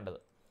ആൻസർ വരേണ്ടത്.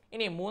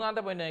 ഇനി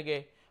മൂന്നാമത്തെ പോയിന്റ് നോക്കിയേ.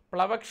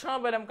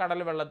 പ്ലവക്ഷമബലം കടൽ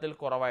വെള്ളത്തിൽ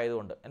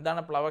കുറവായതുകൊണ്ട്.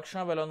 എന്താണ്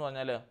പ്ലവക്ഷമബലം എന്ന്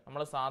പറഞ്ഞാൽ?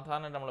 നമ്മൾ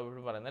സാധാരണ നമ്മൾ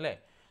എപ്പോഴും പറയുന്നത് അല്ലേ,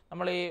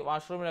 നമ്മൾ ഈ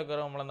വാഷ്റൂമിലൊക്കെ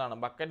നമ്മൾ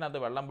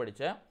ബക്കറ്റിനകത്ത് വെള്ളം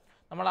പിടിച്ച്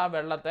നമ്മൾ ആ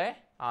വെള്ളത്തെ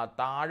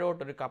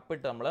താഴോട്ടൊരു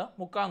കപ്പിട്ട് നമ്മൾ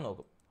മുക്കാൻ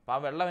നോക്കും. അപ്പോൾ ആ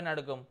വെള്ളം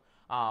എന്നെടുക്കും,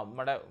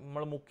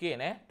 നമ്മൾ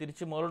മുക്കിയതിനെ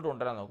തിരിച്ച് മുകളിലോട്ട്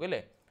കൊണ്ടുവരാൻ നോക്കും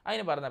അല്ലേ.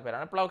 അതിന് പറയുന്ന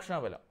പേരാണ്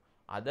പ്ലവക്ഷമബലം.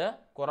 അത്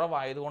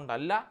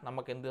കുറവായതുകൊണ്ടല്ല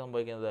നമുക്ക് എന്ത്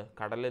സംഭവിക്കുന്നത്?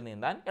 കടലിൽ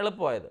നീന്താൻ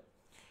എളുപ്പമായത്.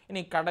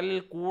 ഇനി കടലിൽ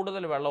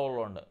കൂടുതൽ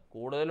വെള്ളമുള്ളതുകൊണ്ട്,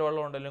 കൂടുതൽ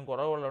വെള്ളമുണ്ടെങ്കിലും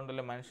കുറവ്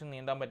വെള്ളമുണ്ടെങ്കിലും മനുഷ്യൻ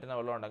നീന്താൻ പറ്റുന്ന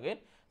വെള്ളമുണ്ടെങ്കിൽ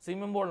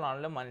സ്വിമ്മിംഗ്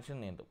പൂളിലാണെങ്കിലും മനുഷ്യൻ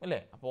നീന്തും അല്ലേ.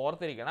 അപ്പോൾ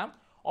ഓർത്തിരിക്കണം,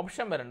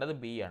 ഓപ്ഷൻ വരേണ്ടത്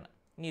ബി ആണ്.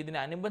 ഇനി ഇതിന്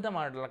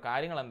അനുബന്ധമായിട്ടുള്ള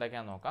കാര്യങ്ങൾ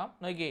എന്തൊക്കെയാണെന്ന് നോക്കാം.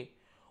 നോക്കി,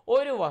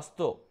 ഒരു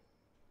വസ്തു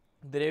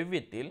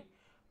ദ്രവ്യത്തിൽ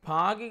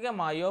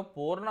ഭാഗികമായോ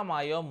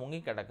പൂർണ്ണമായോ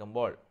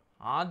മുങ്ങിക്കിടക്കുമ്പോൾ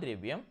ആ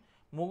ദ്രവ്യം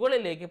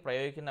മുകളിലേക്ക്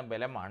പ്രയോഗിക്കുന്ന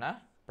ബലമാണ്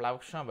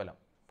പ്ലവക്ഷമബലം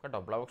കേട്ടോ.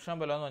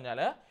 പ്ലവക്ഷമബലം എന്ന്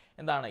പറഞ്ഞാൽ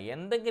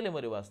എന്തെങ്കിലും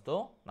ഒരു വസ്തു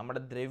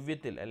നമ്മുടെ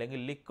ദ്രവ്യത്തിൽ അല്ലെങ്കിൽ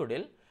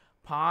ലിക്വിഡിൽ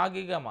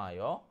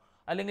ഭാഗികമായോ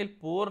അല്ലെങ്കിൽ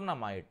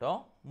പൂർണ്ണമായിട്ടോ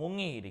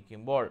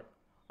മുങ്ങിയിരിക്കുമ്പോൾ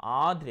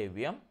ആ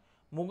ദ്രവ്യം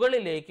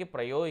മുകളിലേക്ക്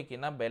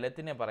പ്രയോഗിക്കുന്ന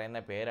ബലത്തിന് പറയുന്ന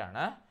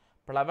പേരാണ്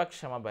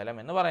പ്ലവക്ഷമ ബലം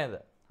എന്ന്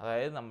പറയുന്നത്.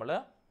 അതായത് നമ്മൾ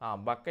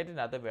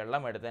ബക്കറ്റിനകത്ത്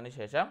വെള്ളം എടുത്തതിന്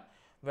ശേഷം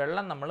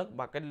വെള്ളം നമ്മൾ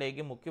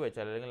ബക്കറ്റിലേക്ക് മുക്കി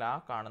വെച്ചാൽ, അല്ലെങ്കിൽ ആ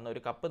കാണുന്ന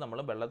ഒരു കപ്പ് നമ്മൾ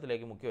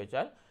വെള്ളത്തിലേക്ക് മുക്കി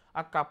വെച്ചാൽ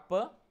ആ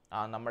കപ്പ്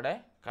നമ്മുടെ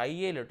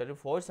കയ്യിലിട്ടൊരു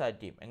ഫോഴ്സ്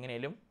ആക്ട് ചെയ്യും,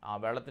 എങ്ങനെയും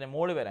വെള്ളത്തിന്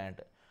മുകളിൽ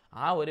വരാനായിട്ട്.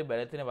 ആ ഒരു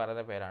ബലത്തിന്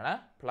പറയുന്ന പേരാണ്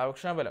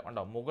പ്ലവക്ഷമബലം.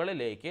 ഉണ്ടോ,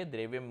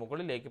 ദ്രവ്യം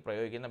മുകളിലേക്ക്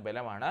പ്രയോഗിക്കുന്ന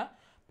ബലമാണ്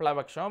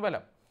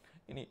പ്ലവക്ഷമബലം.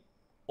 ഇനി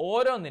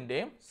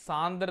ഓരോന്നിൻ്റെയും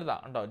സാന്ദ്രത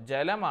ഉണ്ടോ,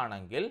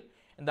 ജലമാണെങ്കിൽ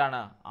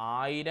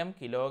 1000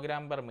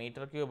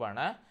 kg/m³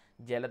 ആണ്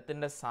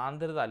ജലത്തിൻ്റെ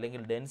സാന്ദ്രത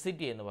അല്ലെങ്കിൽ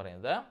ഡെൻസിറ്റി എന്ന്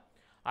പറയുന്നത്.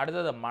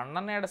 അടുത്തത്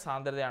മണ്ണെണ്ണയുടെ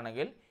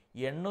സാന്ദ്രതയാണെങ്കിൽ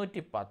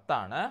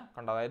 810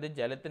 കണ്ടോ, അതായത്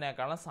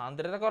ജലത്തിനേക്കാളും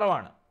സാന്ദ്രത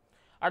കുറവാണ്.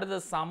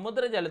 അടുത്തത്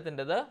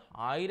സമുദ്രജലത്തിൻ്റെത്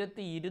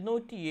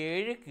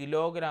 1207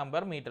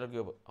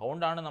 kg/m³.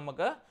 അതുകൊണ്ടാണ്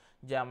നമുക്ക്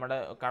നമ്മുടെ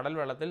കടൽ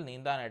വെള്ളത്തിൽ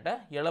നീന്താനായിട്ട്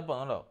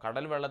എളുപ്പമുണ്ടോ.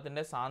 കടൽ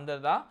വെള്ളത്തിൻ്റെ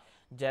സാന്ദ്രത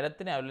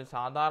ജലത്തിനെ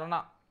സാധാരണ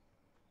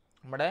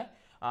നമ്മുടെ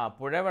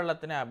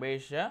പുഴവെള്ളത്തിനെ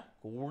അപേക്ഷിച്ച്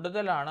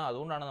കൂടുതലാണ്.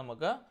 അതുകൊണ്ടാണ്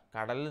നമുക്ക്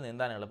കടലിൽ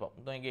നീന്താൻ എളുപ്പം.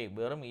 നോക്കിയേ,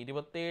 വെറും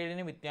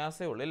 27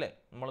 വ്യത്യാസമേ ഉള്ളൂ അല്ലേ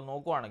നമ്മൾ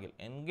നോക്കുവാണെങ്കിൽ.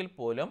 എങ്കിൽ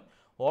പോലും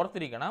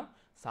ഓർത്തിരിക്കണം,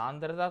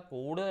 സാന്ദ്രത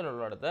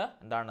കൂടുതലുള്ളിടത്ത്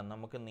എന്താണ്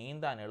നമുക്ക്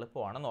നീന്താൻ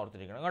എളുപ്പമാണെന്ന്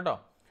ഓർത്തിരിക്കണം കേട്ടോ.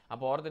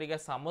 അപ്പോൾ ഓർത്തിരിക്കുക,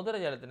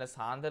 സമുദ്രജലത്തിൻ്റെ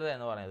സാന്ദ്രത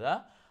എന്ന് പറയുന്നത്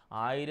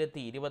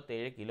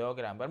 1027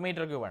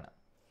 kg/m³.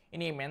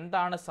 ഇനിയും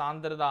എന്താണ്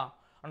സാന്ദ്രത?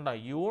 ഉണ്ടോ,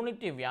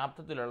 യൂണിറ്റ്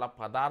വ്യാപ്തത്തിലുള്ള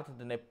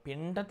പദാർത്ഥത്തിൻ്റെ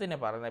പിണ്ഡത്തിന്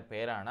പറയുന്ന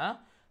പേരാണ്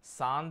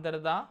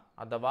സാന്ദ്രത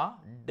അഥവാ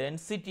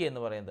ഡെൻസിറ്റി എന്ന്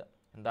പറയുന്നത്.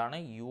 എന്താണ്?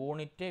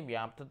 യൂണിറ്റ്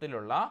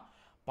വ്യാപ്തത്തിലുള്ള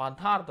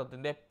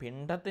പദാർത്ഥത്തിൻ്റെ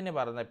പിണ്ഡത്തിന്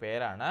പറയുന്ന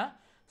പേരാണ്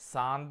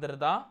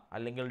സാന്ദ്രത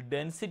അല്ലെങ്കിൽ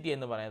ഡെൻസിറ്റി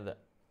എന്ന് പറയുന്നത്.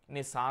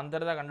 ഇനി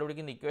സാന്ദ്രത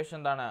കണ്ടുപിടിക്കുന്ന ഇക്വേഷൻ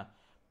എന്താണ്?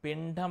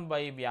 പിണ്ഡം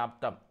ബൈ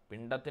വ്യാപ്തം.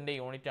 പിണ്ഡത്തിൻ്റെ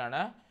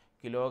യൂണിറ്റാണ്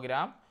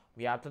കിലോഗ്രാം,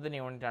 വ്യാപ്തത്തിൻ്റെ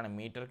യൂണിറ്റാണ്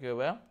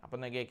m³. അപ്പം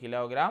നോക്കിയാൽ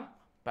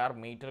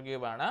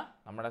kg/m³ ആണ്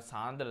നമ്മുടെ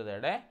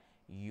സാന്ദ്രതയുടെ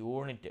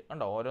യൂണിറ്റ്.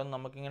 കണ്ടോ, ഓരോന്നും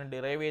നമുക്കിങ്ങനെ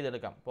ഡിറൈവ്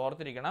ചെയ്തെടുക്കാം.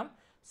 ഓർത്തിരിക്കണം,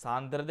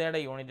 സാന്ദ്രതയുടെ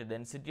യൂണിറ്റ്,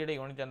 ഡെൻസിറ്റിയുടെ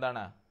യൂണിറ്റ്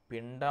എന്താണ്?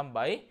 പിണ്ഡം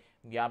ബൈ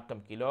വ്യാപ്തം.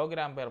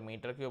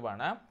 kg/m³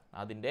 ആണ്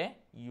അതിൻ്റെ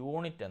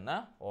യൂണിറ്റ് എന്ന്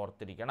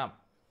ഓർത്തിരിക്കണം.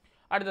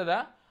 അടുത്തത്,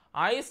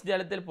 ഐസ്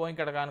ജലത്തിൽ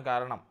പൊങ്ങിക്കിടക്കാൻ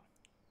കാരണം.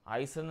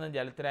 ഐസിൽ നിന്ന്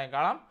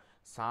ജലത്തിനേക്കാളും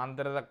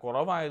സാന്ദ്രത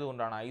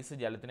കുറവായതുകൊണ്ടാണ് ഐസ്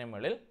ജലത്തിന്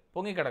മുകളിൽ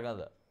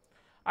പൊങ്ങിക്കിടക്കുന്നത്.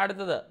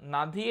 അടുത്തത്,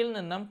 നദിയിൽ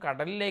നിന്നും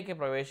കടലിലേക്ക്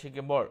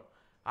പ്രവേശിക്കുമ്പോൾ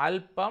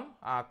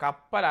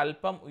കപ്പൽ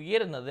അല്പം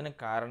ഉയരുന്നതിന്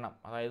കാരണം.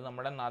 അതായത്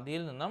നമ്മുടെ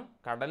നദിയിൽ നിന്നും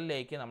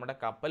കടലിലേക്ക് നമ്മുടെ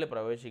കപ്പൽ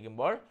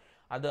പ്രവേശിക്കുമ്പോൾ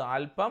അത്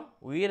അല്പം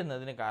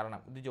ഉയരുന്നതിന്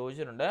കാരണം. ഇത്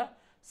ചോദിച്ചിട്ടുണ്ട്.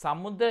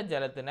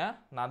 സമുദ്രജലത്തിന്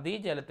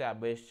നദീജലത്തെ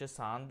അപേക്ഷിച്ച്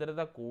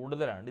സാന്ദ്രത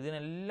കൂടുതലാണ്.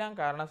 ഇതിനെല്ലാം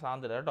കാരണം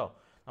സാന്ദ്രത കേട്ടോ.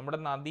 നമ്മുടെ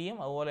നദിയും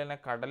അതുപോലെ തന്നെ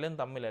കടലും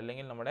തമ്മിൽ,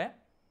 അല്ലെങ്കിൽ നമ്മുടെ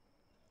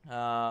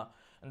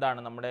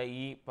നമ്മുടെ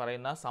ഈ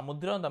പറയുന്ന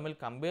സമുദ്രവും തമ്മിൽ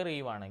കമ്പയർ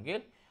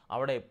ചെയ്യുവാണെങ്കിൽ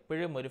അവിടെ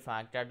എപ്പോഴും ഒരു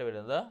ഫാക്റ്റായിട്ട്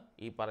വരുന്നത്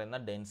ഈ പറയുന്ന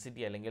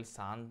ഡെൻസിറ്റി അല്ലെങ്കിൽ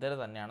സാന്ദ്രത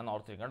തന്നെയാണെന്ന്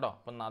ഓർത്തിരിക്കണം കേട്ടോ.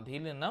 അപ്പം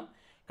നദിയിൽ നിന്നും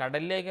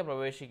കടലിലേക്ക്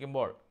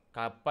പ്രവേശിക്കുമ്പോൾ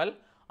കപ്പൽ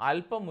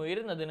അല്പം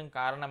ഉയരുന്നതിനും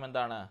കാരണം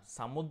എന്താണ്?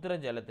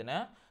 സമുദ്രജലത്തിന്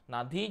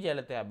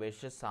നദീജലത്തെ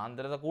അപേക്ഷിച്ച്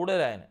സാന്ദ്രത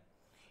കൂടുതലായതിന്.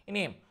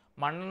 ഇനിയും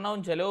മണ്ണെണ്ണവും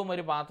ജലവും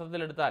ഒരു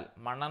പാത്രത്തിലെടുത്താൽ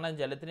മണ്ണെണ്ണ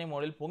ജലത്തിന്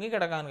മുകളിൽ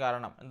പൊങ്ങിക്കിടക്കാൻ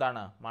കാരണം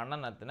എന്താണ്?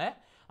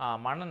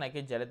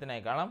 മണ്ണെണ്ണയ്ക്ക്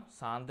ജലത്തിനേക്കാളും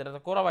സാന്ദ്രത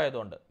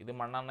കുറവായതുകൊണ്ട്. ഇത്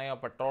മണ്ണെണ്ണയോ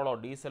പെട്രോളോ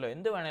ഡീസലോ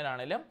എന്ത്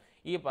വേണേലാണെങ്കിലും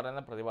ഈ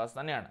പറയുന്ന പ്രതിഭാസം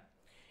തന്നെയാണ്.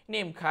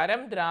 ഇനിയും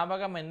ഖരം,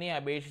 ദ്രാവകം എന്നിവയെ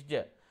അപേക്ഷിച്ച്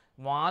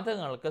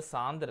വാതകങ്ങൾക്ക്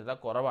സാന്ദ്രത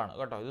കുറവാണ്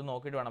കേട്ടോ. ഇത്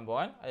നോക്കിയിട്ട് വേണം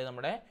പോകാൻ. അത്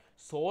നമ്മുടെ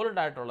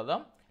സോളിഡ്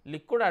ആയിട്ടുള്ളതും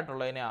ലിക്വിഡ്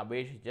ആയിട്ടുള്ളതിനെ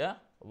അപേക്ഷിച്ച്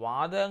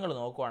വാതകങ്ങൾ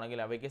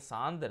നോക്കുവാണെങ്കിൽ അവയ്ക്ക്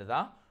സാന്ദ്രത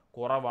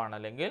കുറവാണ്,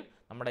 അല്ലെങ്കിൽ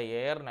നമ്മുടെ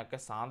എയറിനൊക്കെ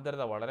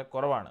സാന്ദ്രത വളരെ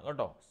കുറവാണ്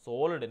കേട്ടോ.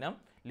 സോളിഡിനും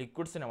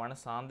ലിക്വിഡ്സിനുമാണ്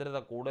സാന്ദ്രത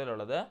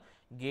കൂടുതലുള്ളത്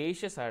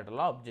ഗേഷ്യസ്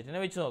ആയിട്ടുള്ള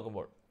ഒബ്ജക്റ്റിനെ വെച്ച്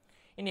നോക്കുമ്പോൾ.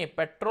 ഇനി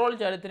പെട്രോൾ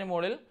ജലത്തിന്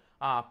മുകളിൽ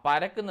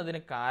പരക്കുന്നതിന്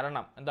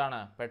കാരണം എന്താണ്?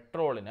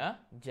 പെട്രോളിന്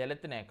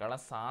ജലത്തിനേക്കാളും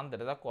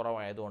സാന്ദ്രത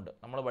കുറവായതുകൊണ്ട്.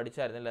 നമ്മൾ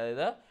പഠിച്ചായിരുന്നില്ല,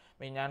 അതായത്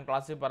ഞാൻ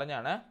ക്ലാസ്സിൽ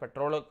പറഞ്ഞാണ്,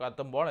 പെട്രോൾ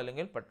കത്തുമ്പോൾ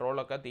അല്ലെങ്കിൽ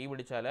പെട്രോളൊക്കെ തീ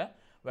പിടിച്ചാൽ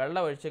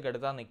വെള്ളം ഒഴിച്ച്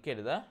കെടുത്താൻ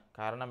നിൽക്കരുത്.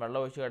 കാരണം വെള്ളം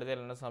ഒഴിച്ച്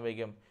കെടുത്തിയാൽ എന്താ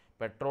സംഭവിക്കും?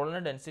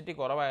 പെട്രോളിന് ഡെൻസിറ്റി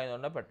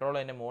കുറവായതുകൊണ്ട് പെട്രോൾ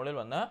അതിൻ്റെ മുകളിൽ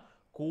വന്ന്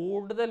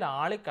കൂടുതൽ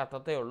ആളി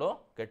കത്തത്തേ ഉള്ളൂ,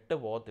 കെട്ട്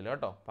പോകത്തില്ല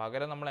കേട്ടോ.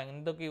 പകരം നമ്മൾ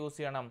എന്തൊക്കെ യൂസ്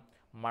ചെയ്യണം?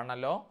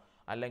 മണലോ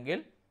അല്ലെങ്കിൽ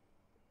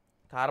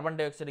കാർബൺ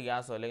ഡൈ ഓക്സൈഡ്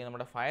ഗ്യാസോ അല്ലെങ്കിൽ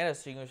നമ്മുടെ ഫയർ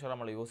എക്സ്റ്റിങ്വിഷർ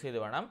നമ്മൾ യൂസ് ചെയ്ത്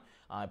വേണം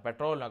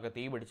പെട്രോളിനൊക്കെ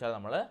തീ പിടിച്ചാൽ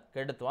നമ്മൾ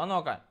കെടുത്തുവാൻ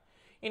നോക്കാൻ.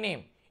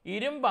 ഇനിയും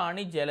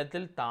ഇരുമ്പാണി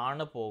ജലത്തിൽ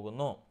താണു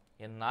പോകുന്നു,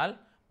 എന്നാൽ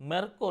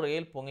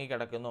മെർക്കുറിയിൽ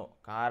പൊങ്ങിക്കിടക്കുന്നു.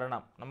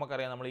 കാരണം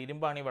നമുക്കറിയാം, നമ്മൾ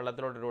ഇരുമ്പാണി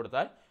വെള്ളത്തിലോട്ട്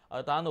കൊടുത്താൽ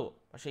അത് താന്നു പോകും.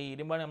 പക്ഷേ ഈ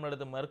ഇരുമ്പാണി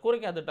നമ്മളെടുത്ത്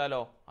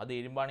മെർക്കുറിക്കകത്തിട്ടാലോ അത്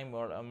ഇരുമ്പാണി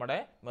നമ്മുടെ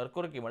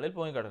മെർക്കുറിക്ക് മുകളിൽ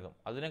പൊങ്ങിക്കിടക്കും.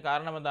 അതിന്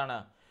കാരണം എന്താണ്?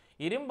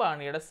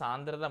 ഇരുമ്പാണിയുടെ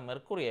സാന്ദ്രത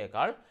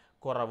മെർക്കുറിയേക്കാൾ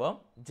കുറവും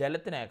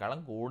ജലത്തിനേക്കാളും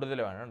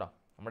കൂടുതലുമാണ് കേട്ടോ.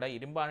 നമ്മുടെ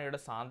ഇരുമ്പാണിയുടെ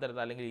സാന്ദ്രത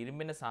അല്ലെങ്കിൽ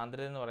ഇരുമ്പിൻ്റെ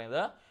സാന്ദ്രത എന്ന്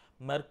പറയുന്നത്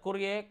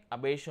മെർക്കുറിയെ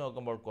അപേക്ഷിച്ച്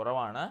നോക്കുമ്പോൾ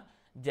കുറവാണ്,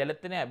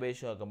 ജലത്തിനെ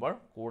അപേക്ഷിച്ച് നോക്കുമ്പോൾ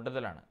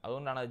കൂടുതലാണ്.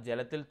 അതുകൊണ്ടാണ്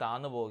ജലത്തിൽ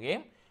താന്നു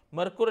പോവുകയും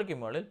മെർക്കുറിക്ക്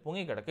മുകളിൽ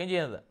പൊങ്ങിക്കിടക്കുകയും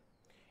ചെയ്യുന്നത്.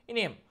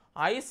 ഇനിയും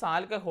ഐസ്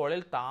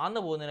ആൽക്കഹോളിൽ താന്നു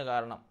പോകുന്നതിന്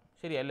കാരണം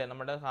ശരിയല്ലേ?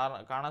 നമ്മുടെ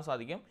കാണാൻ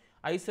സാധിക്കും,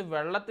 ഐസ്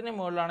വെള്ളത്തിന്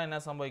മുകളിലാണ്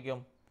എന്നാ സംഭവിക്കും?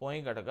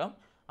 പൊങ്ങിക്കിടക്കും.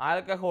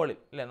 ആൽക്കഹോളിൽ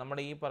അല്ലേ,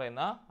 നമ്മുടെ ഈ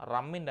പറയുന്ന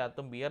റമ്മിൻ്റെ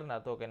അകത്തും ബിയറിൻ്റെ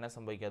അകത്തും ഒക്കെ എന്നാ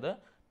സംഭവിക്കും? അത്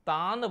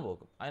താന്നു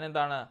പോകും.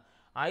 അതിനെന്താണ്?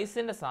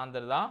 ഐസിൻ്റെ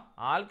സാന്ദ്രത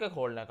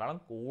ആൽക്കഹോളിനേക്കാളും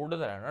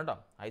കൂടുതലാണ് കേട്ടോ.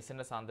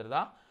 ഐസിൻ്റെ സാന്ദ്രത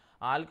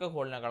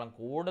ആൽക്കഹോളിനേക്കാളും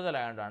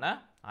കൂടുതലായതുകൊണ്ടാണ്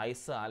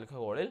ഐസ്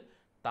ആൽക്കഹോളിൽ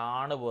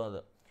താണു പോകുന്നത്.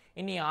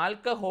 ഇനി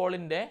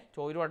ആൽക്കഹോളിൻ്റെ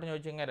ഒരു വട്ടം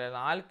ചോദിച്ചു കഴിഞ്ഞാൽ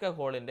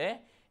ആൽക്കഹോളിൻ്റെ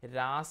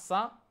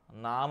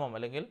രാസനാമം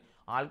അല്ലെങ്കിൽ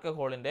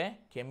ആൽക്കഹോളിൻ്റെ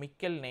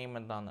കെമിക്കൽ നെയിം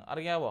എന്താണെന്ന്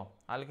അറിയാവോ?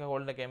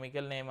 ആൽക്കഹോളിൻ്റെ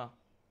കെമിക്കൽ നെയിം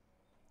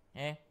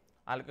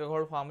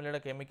ആൽക്കഹോൾ ഫാമിലിയുടെ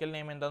കെമിക്കൽ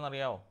നെയിം എന്താണെന്ന്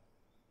അറിയാവോ?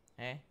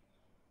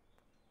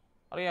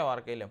 അറിയാവോ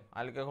ആർക്കെങ്കിലും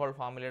ആൽക്കഹോൾ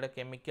ഫാമിലിയുടെ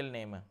കെമിക്കൽ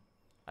നെയിം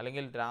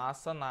അല്ലെങ്കിൽ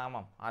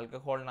രാസനാമം?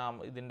 ആൽക്കഹോൾ നാമം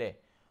ഇതിൻ്റെ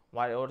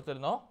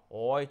ഓർത്തിരുന്നോ?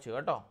 OH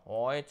കേട്ടോ.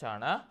 OH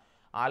ആണ്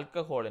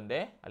ആൽക്കഹോളിൻ്റെ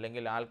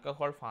അല്ലെങ്കിൽ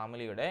ആൽക്കഹോൾ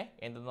ഫാമിലിയുടെ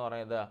എന്തെന്ന്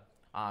പറയുന്നത്?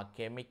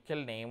 കെമിക്കൽ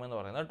നെയിം എന്ന്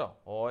പറയുന്നത് കേട്ടോ.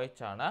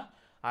 OH ആണ്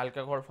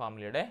ആൽക്കഹോൾ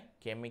ഫാമിലിയുടെ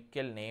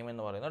കെമിക്കൽ നെയിം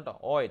എന്ന് പറയുന്നത് കേട്ടോ,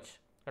 OH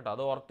കേട്ടോ.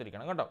 അത്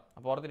ഓർത്തിരിക്കണം കേട്ടോ.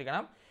 അപ്പോൾ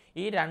ഓർത്തിരിക്കണം,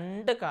 ഈ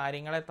രണ്ട്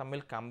കാര്യങ്ങളെ തമ്മിൽ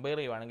കമ്പയർ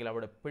ചെയ്യുവാണെങ്കിൽ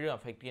അവിടെ എപ്പോഴും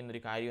അഫക്റ്റ്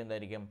ചെയ്യുന്നൊരു കാര്യം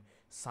എന്തായിരിക്കും?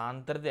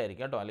 സാന്ദ്രത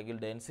ആയിരിക്കും കേട്ടോ, അല്ലെങ്കിൽ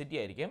ഡെൻസിറ്റി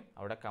ആയിരിക്കും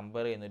അവിടെ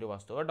കമ്പയർ ചെയ്യുന്നൊരു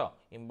വസ്തു കേട്ടോ.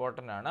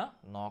 ഇമ്പോർട്ടൻ്റ് ആണ്,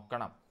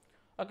 നോക്കണം.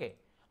 ഓക്കെ,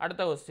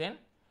 അടുത്ത ക്വസ്റ്റ്യൻ.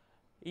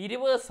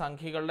 20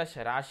 സംഖ്യകളുടെ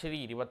ശരാശരി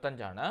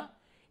 25ആണ്.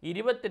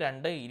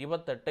 22,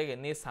 28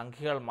 എന്നീ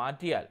സംഖ്യകൾ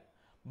മാറ്റിയാൽ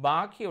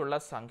ബാക്കിയുള്ള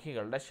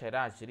സംഖ്യകളുടെ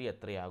ശരാശരി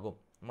എത്രയാകും?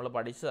 നമ്മൾ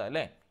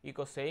പഠിച്ചതല്ലേ, ഈ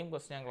സെയിം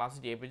ക്വസ്റ്റ്യൻ ഞാൻ ക്ലാസ്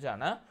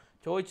ചെയ്യിപ്പിച്ചാണ്,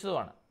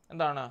 ചോദിച്ചതുമാണ്.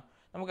 എന്താണ്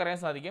നമുക്കറിയാൻ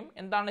സാധിക്കും?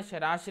 എന്താണ്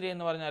ശരാശരി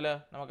എന്ന് പറഞ്ഞാൽ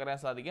നമുക്കറിയാൻ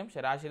സാധിക്കും,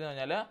 ശരാശരി എന്ന്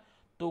പറഞ്ഞാൽ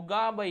തുക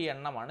ബൈ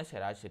എണ്ണമാണ്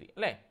ശരാശരി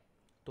അല്ലേ.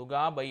 തുക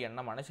ബൈ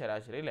എണ്ണമാണ്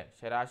ശരാശരി അല്ലേ.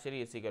 ശരാശരി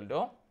ഈസിക്കൽ ടു,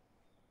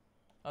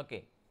 ഓക്കെ,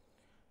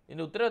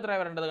 ഇതിൻ്റെ ഉത്തരം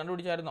എത്രയാണ് വരേണ്ടത്?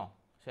 കണ്ടുപിടിച്ചായിരുന്നോ?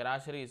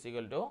 ശരാശരി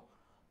ഈസിക്കൽ ടു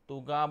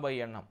തുക ബൈ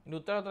എണ്ണം. ഇതിൻ്റെ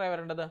ഉത്തരം എത്രയാണ്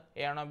വരേണ്ടത്?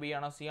 എ ആണോ, ബി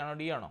ആണോ, സി ആണോ,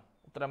 ഡി ആണോ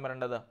ഉത്തരം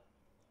വരേണ്ടത്?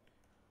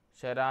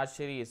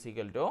 ശരാശരി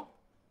ഈസിക്കൽ ടു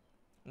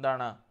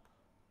എന്താണ്?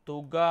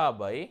 തുക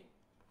ബൈ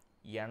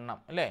എണ്ണം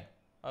അല്ലേ.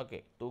 ഓക്കെ,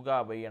 തുക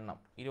ബൈ എണ്ണം.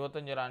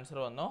 25 ഒരു ആൻസർ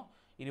വന്നു.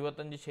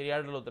 25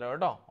 ശരിയായിട്ടുള്ള ഉത്തരം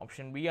കേട്ടോ.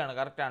 ഓപ്ഷൻ ബി ആണ്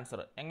കറക്റ്റ് ആൻസർ.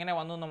 എങ്ങനെ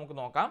വന്നു നമുക്ക്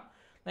നോക്കാം.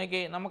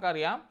 നോക്കി,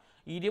 നമുക്കറിയാം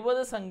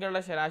 20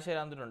 സംഖ്യകളുടെ ശരാശരി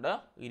തന്നിട്ടുണ്ട്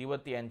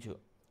 25.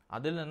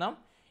 അതിൽ നിന്നും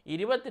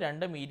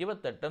 22ഉം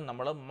 28ഉം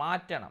നമ്മൾ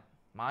മാറ്റണം.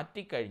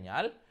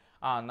 മാറ്റിക്കഴിഞ്ഞാൽ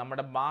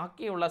നമ്മുടെ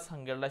ബാക്കിയുള്ള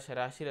സംഖ്യകളുടെ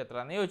ശരാശരി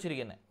എത്രയാണെന്ന്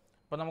ചോദിച്ചിരിക്കുന്നത്.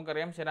 അപ്പോൾ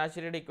നമുക്കറിയാം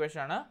ശരാശരിയുടെ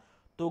ഇക്വേഷനാണ്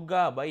തുക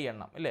ബൈ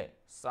എണ്ണം അല്ലേ.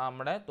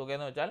 നമ്മുടെ തുക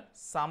എന്ന് വെച്ചാൽ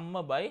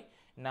sum by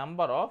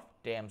number of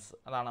terms,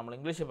 അതാണ് നമ്മൾ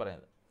ഇംഗ്ലീഷിൽ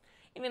പറയുന്നത്.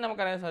 ഇനി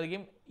നമുക്കറിയാൻ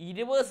സാധിക്കും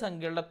 20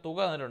 സംഖ്യകളുടെ തുക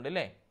തന്നിട്ടുണ്ട്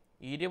അല്ലേ.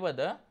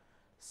 20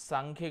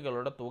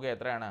 സംഖ്യകളുടെ തുക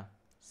എത്രയാണ്?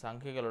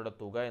 സംഖ്യകളുടെ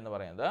തുക എന്ന്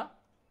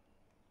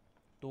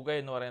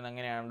പറയുന്നത്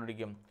എങ്ങനെയാണ്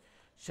കണ്ടുപിടിക്കും?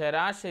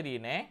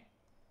 ശരാശരിനെ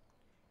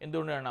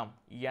എന്തുകൊണ്ട് വേണം?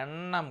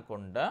 എണ്ണം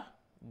കൊണ്ട്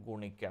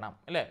ഗുണിക്കണം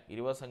അല്ലേ.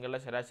 20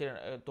 സംഖ്യകളുടെ ശരാശരി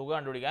തുക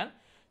കണ്ടുപിടിക്കാൻ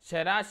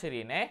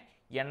ശരാശരിനെ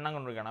എണ്ണം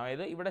കൊണ്ട് ഗുണിക്കണം.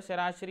 അതായത് ഇവിടെ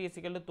ശരാശരി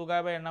ഈസിക്കൽ ടു തുക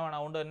ബൈ എണ്ണമാണ്.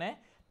 അതുകൊണ്ട് തന്നെ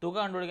തുക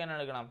കണ്ടുപിടിക്കാൻ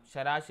എടുക്കണം,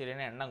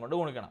 ശരാശരിനെ എണ്ണം കൊണ്ട്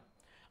ഗുണിക്കണം.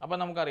 അപ്പോൾ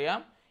നമുക്കറിയാം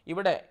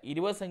ഇവിടെ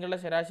 20 സംഖ്യകളുടെ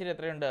ശരാശരി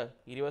എത്രയുണ്ട്?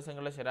 20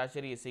 സംഖ്യകളുടെ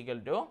ശരാശരി ഈസിക്കൽ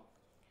ടു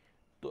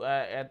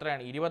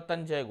എത്രയാണ്?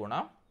 25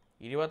 ഗുണം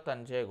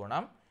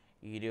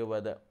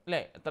 20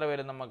 അല്ലേ. എത്ര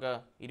വരും നമുക്ക്?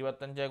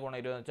 25 ഗുണം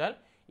 20 എന്ന് വെച്ചാൽ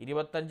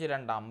 25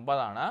 2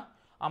 50 ആണ്.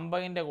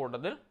 50ൻ്റെ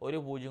കൂട്ടത്തിൽ ഒരു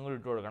 0 കൂടി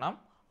ഇട്ട് കൊടുക്കണം,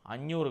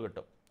 500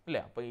 കിട്ടും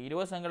അല്ലേ. അപ്പോൾ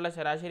 20 സംഖ്യകളുടെ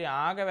ശരാശരി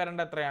ആകെ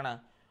വരേണ്ട എത്രയാണ്?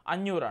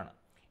 500 ആണ്.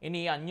 ഇനി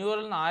ഈ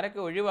 500ൽ നിന്ന്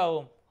ആരൊക്കെ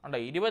ഒഴിവാകും? ഉണ്ടോ,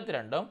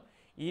 22ഉം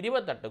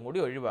 28ഉം കൂടി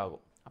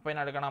ഒഴിവാകും. അപ്പോൾ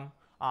ഇതിനെടുക്കണം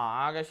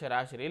ആകെ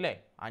ശരാശരി അല്ലേ.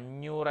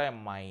 500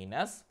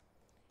 മൈനസ്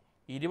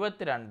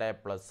 22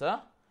 പ്ലസ്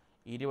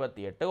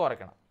 28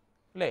 കുറയ്ക്കണം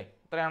അല്ലേ.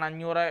 എത്രയാണ്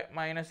 500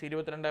 മൈനസ്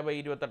 22 ബൈ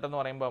 28 എന്ന്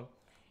പറയുമ്പം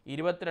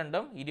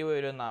 22ഉം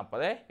 20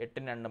 40,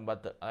 8ഉം 2ഉം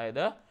 10.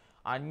 അതായത്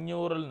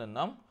 500ൽ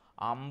നിന്നും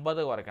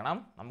 50 കുറയ്ക്കണം,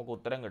 നമുക്ക്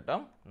ഉത്തരം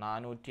കിട്ടും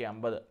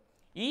 450.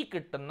 ഈ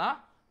കിട്ടുന്ന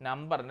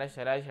നമ്പറിൻ്റെ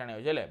ശരാശരിയാണ്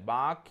ചോദിച്ചത് അല്ലേ.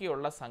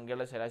 ബാക്കിയുള്ള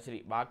സംഖ്യകളുടെ ശരാശരി,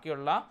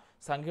 ബാക്കിയുള്ള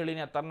സംഖ്യകൾ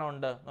ഇനി എത്ര എണ്ണം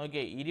ഉണ്ട്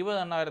നോക്കിയേ. 20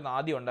 എണ്ണമായിരുന്നു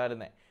ആദ്യം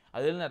ഉണ്ടായിരുന്നത്.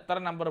 അതിൽ നിന്ന് എത്ര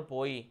നമ്പർ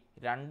പോയി?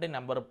 2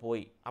 നമ്പർ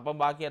പോയി. അപ്പം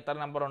ബാക്കി എത്ര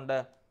നമ്പർ ഉണ്ട്?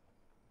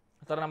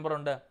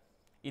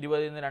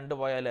 20ൽ നിന്ന് 2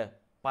 പോയാൽ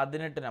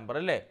 18 നമ്പർ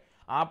അല്ലേ.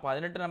 ആ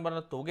 18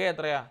 നമ്പറിൻ്റെ തുക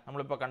എത്രയാണ്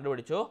നമ്മളിപ്പോൾ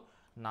കണ്ടുപിടിച്ചു?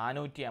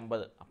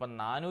 450. അപ്പം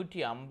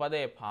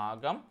 450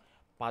 ഭാഗം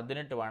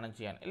 18 വേണം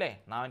ചെയ്യാൻ അല്ലേ.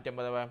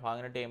 450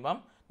 18 ചെയ്യുമ്പം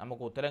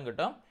നമുക്ക് ഉത്തരം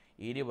കിട്ടും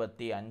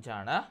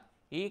 25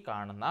 ഈ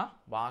കാണുന്ന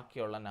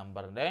ബാക്കിയുള്ള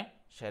നമ്പറിൻ്റെ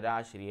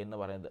ശരാശരി എന്ന്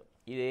പറയുന്നത്.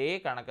 ഇതേ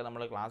കണക്ക്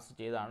നമ്മൾ ക്ലാസ്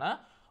ചെയ്താണ്,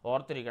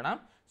 ഓർത്തിരിക്കണം.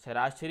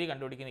 ശരാശരി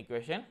കണ്ടുപിടിക്കുന്ന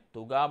ഇക്വേഷൻ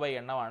തുക ബൈ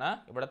എണ്ണമാണ്.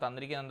 ഇവിടെ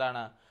തന്നിരിക്കുന്നത്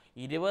എന്താണ്?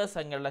 20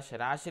 സംഖ്യകളുടെ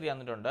ശരാശരി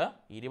തന്നിട്ടുണ്ട്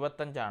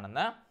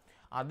 25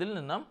 അതിൽ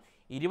നിന്നും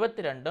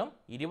 22ഉം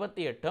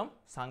 28ഉം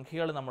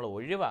സംഖ്യകൾ നമ്മൾ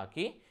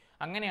ഒഴിവാക്കി.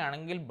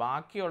 അങ്ങനെയാണെങ്കിൽ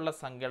ബാക്കിയുള്ള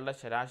സംഖ്യകളുടെ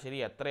ശരാശരി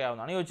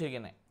എത്രയാവുമെന്നാണ്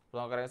ചോദിച്ചിരിക്കുന്നത്. അപ്പോൾ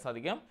നമുക്കറിയാൻ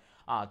സാധിക്കും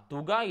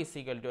തുക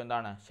ഈസിക്കൽ ടു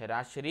എന്താണ്?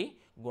 ശരാശരി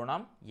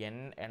ഗുണം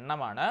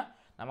എണ്ണമാണ്.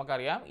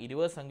 നമുക്കറിയാം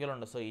 20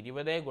 സംഖ്യകളുണ്ട്. സോ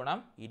 20 ഗുണം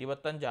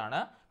 25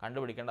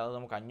 കണ്ടുപിടിക്കേണ്ടത്. അത്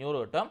നമുക്ക് 500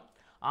 കിട്ടും.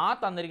 ആ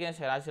തന്നിരിക്കുന്ന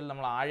ശരാശരി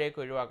നമ്മൾ ആഴേക്ക്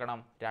ഒഴിവാക്കണം,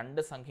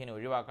 2 സംഖ്യനെ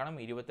ഒഴിവാക്കണം.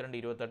 22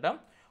 28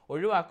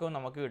 ഒഴിവാക്കുമ്പോൾ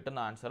നമുക്ക് കിട്ടുന്ന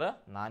ആൻസർ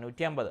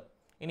 450.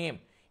 ഇനിയും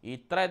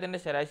ഇത്രയത്തിൻ്റെ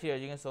ശരാശരി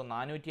ചോദിക്കും. സോ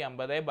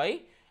 450 ബൈ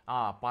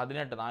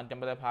 18,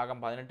 450 ഭാഗം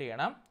 18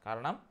 ചെയ്യണം.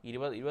 കാരണം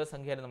 20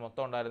 സംഖ്യയായിരുന്നു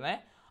മൊത്തം ഉണ്ടായിരുന്നത്.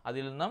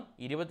 അതിൽ നിന്നും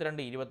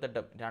 22 28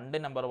 2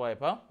 നമ്പർ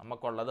പോയപ്പോൾ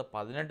നമുക്കുള്ളത്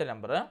 18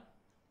 നമ്പർ.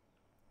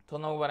 സോ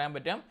നമുക്ക് പറയാൻ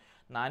പറ്റും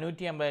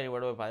 450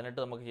 ഇവിടെ 18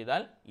 നമുക്ക്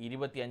ചെയ്താൽ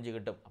 25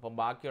 കിട്ടും. അപ്പം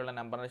ബാക്കിയുള്ള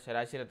നമ്പറിൻ്റെ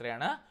ശരാശരി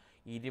എത്രയാണ്?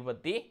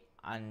 25.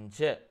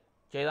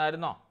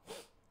 ചെയ്തായിരുന്നോ?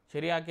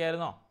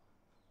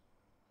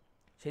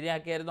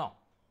 ശരിയാക്കിയായിരുന്നോ?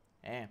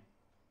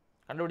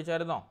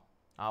 കണ്ടുപിടിച്ചായിരുന്നോ?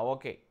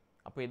 ഓക്കെ.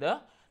 അപ്പോൾ ഇത്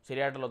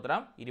ശരിയായിട്ടുള്ള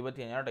ഉത്തരം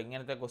 25 കേട്ടോ.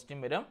 ഇങ്ങനത്തെ ക്വസ്റ്റ്യൻ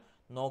വരും,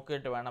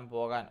 നോക്കിയിട്ട് വേണം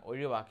പോകാൻ,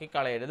 ഒഴിവാക്കി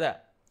കളയരുത്.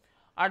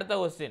 അടുത്ത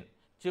ക്വസ്റ്റ്യൻ.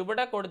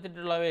 ചുവടെ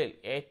കൊടുത്തിട്ടുള്ളവയിൽ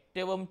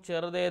ഏറ്റവും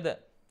ചെറുതേത്?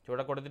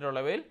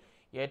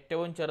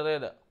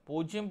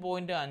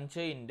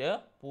 0.5 ഇൻറ്റ്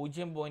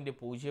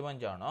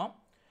 0.05 ആണോ?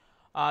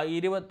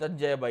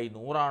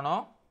 25/100 ആണോ?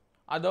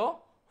 അതോ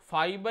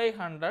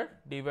 5/100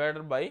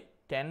 ഡിവൈഡഡ് ബൈ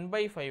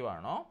 10/5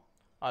 ആണോ?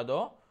 അതോ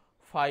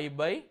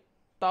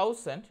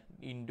 5/1000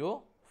 ഇൻറ്റു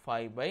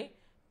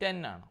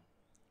 5/10 ആണ്.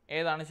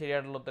 ഏതാണ്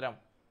ശരിയായിട്ടുള്ള ഉത്തരം?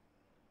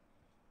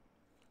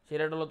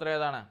 ശരിയായിട്ടുള്ള ഉത്തരം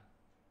ഏതാണ്?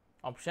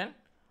 ഓപ്ഷൻ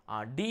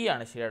ഡി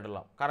ആണ് ശരിയായിട്ടുള്ള,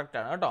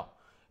 കറക്റ്റാണ് കേട്ടോ.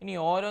 ഇനി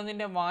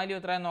ഓരോന്നിൻ്റെ വാല്യൂ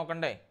എത്രയാണെന്ന്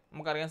നോക്കണ്ടേ?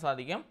 നമുക്കറിയാൻ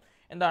സാധിക്കും.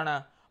 എന്താണ്?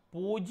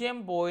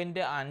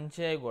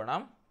 0.5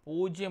 ഗുണം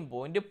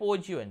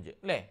 0.05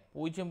 അല്ലേ?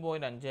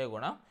 0.5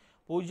 ഗുണം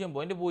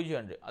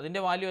 0.05. അതിൻ്റെ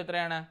വാല്യൂ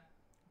എത്രയാണ്?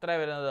 എത്ര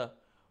വരുന്നത്?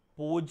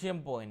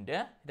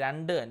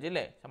 0.25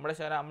 അല്ലേ? നമ്മുടെ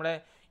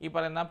ഈ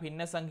പറയുന്ന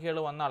ഭിന്നസംഖ്യകൾ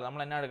വന്നാൽ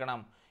നമ്മൾ എന്നാ എടുക്കണം?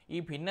 ഈ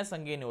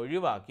ഭിന്നസംഖ്യനെ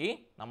ഒഴിവാക്കി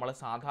നമ്മൾ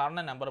സാധാരണ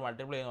നമ്പർ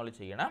മൾട്ടിപ്ലൈ ചെയ്യുന്ന പോലെ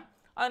ചെയ്യണം.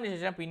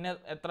 അതിനുശേഷം പിന്നെ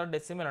എത്ര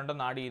ഡെസിമൽ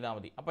ഉണ്ടെന്ന് ആഡ് ചെയ്താൽ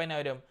മതി. അപ്പോൾ എന്നാ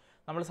വരും?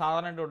 നമ്മൾ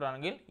സാധാരണയായിട്ട്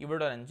വിടുകയാണെങ്കിൽ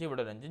ഇവിടെ ഒരു 5,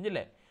 ഇവിടെ ഒരു 5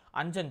 അല്ലേ?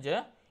 5×5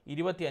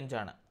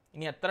 25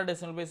 ഇനി എത്ര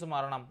ഡെസിമൽ പ്ലേസ്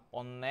മാറണം?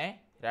 1,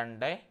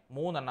 2,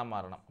 3 എണ്ണം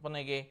മാറണം. അപ്പോൾ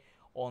നോക്കിയേ,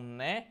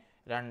 1,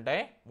 2,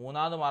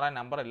 മൂന്നാമത് മാറാൻ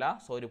നമ്പറില്ല,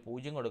 സോ ഒരു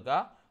 0 കൊടുക്കുക,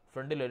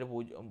 ഫ്രണ്ടിലൊരു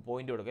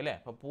പോയിന്റ് കൊടുക്കുക അല്ലേ?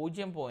 അപ്പോൾ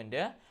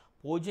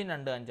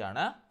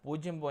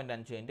 0.025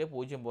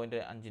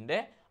 0.5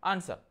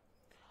 ആൻസർ.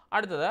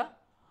 അടുത്തത്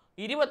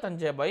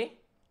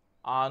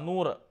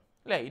 25/100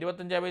 അല്ലേ?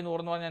 25/100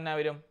 എന്ന് പറഞ്ഞാൽ എന്നാ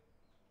വരും?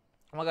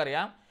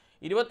 നമുക്കറിയാം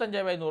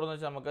 25/100 എന്ന്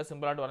വെച്ചാൽ നമുക്ക്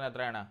സിമ്പിളായിട്ട് പറഞ്ഞാൽ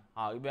എത്രയാണ്?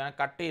 ഇത്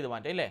കട്ട് ചെയ്ത്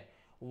മാറ്റാം അല്ലേ?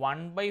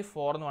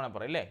 1/4 എന്ന് വേണമെങ്കിൽ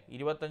പറയാം അല്ലേ?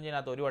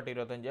 25-നകത്ത് 1 വട്ടം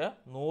 25,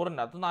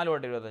 100-നകത്ത് 4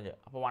 വട്ടം 25.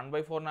 അപ്പോൾ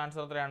 1/4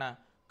 ആൻസർ എത്രയാണ്?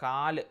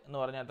 4 എന്ന്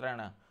പറഞ്ഞാൽ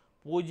എത്രയാണ്?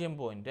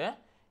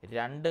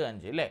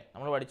 0.25 അല്ലേ?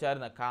 നമ്മൾ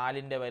പഠിച്ചായിരുന്നു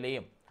കാലിൻ്റെ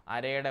വിലയും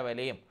അരയുടെ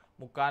വിലയും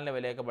മുക്കാലിൻ്റെ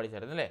വിലയൊക്കെ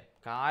പഠിച്ചായിരുന്നു അല്ലേ?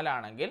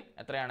 കാലാണെങ്കിൽ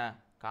എത്രയാണ്?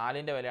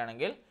 കാലിൻ്റെ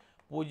വിലയാണെങ്കിൽ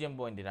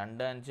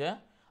 0.25,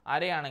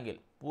 അരയാണെങ്കിൽ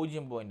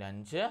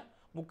 0.5,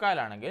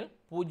 മുക്കാലാണെങ്കിൽ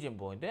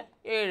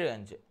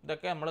 0.75.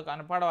 ഇതൊക്കെ നമ്മൾ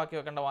കനപ്പാടമാക്കി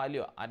വെക്കേണ്ട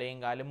വാല്യൂ, അരയും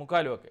കാലും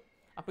മുക്കാലും ഒക്കെ.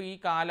 അപ്പോൾ ഈ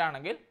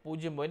കാലാണെങ്കിൽ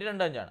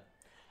 0.25.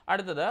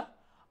 അടുത്തത്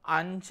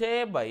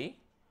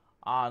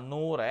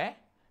 5/100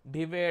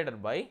 ഡിവൈഡഡ്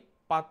ബൈ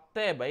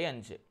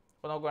 10/5.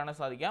 അപ്പോൾ നമുക്ക്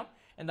വേണമെങ്കിൽ സാധിക്കാം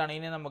എന്താണ്?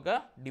 ഇനി നമുക്ക്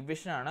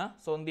ഡിവിഷനാണ്,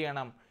 സോ എന്ത്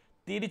ചെയ്യണം?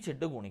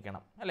 തിരിച്ചിട്ട്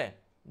ഗുണിക്കണം അല്ലേ?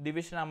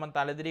 ഡിവിഷൻ ആകുമ്പോൾ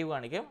തലതിരിവ്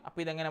കാണിക്കും. അപ്പോൾ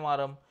ഇതെങ്ങനെ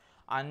മാറും?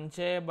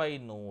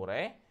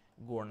 5/100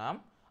 ഗുണം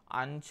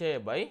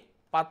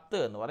 5/10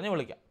 എന്ന് പറഞ്ഞ്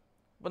വിളിക്കാം.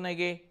 അപ്പോൾ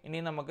നോക്കി, ഇനി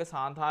നമുക്ക്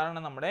സാധാരണ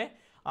നമ്മുടെ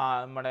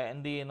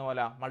എന്ത് ചെയ്യുന്ന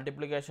പോലെ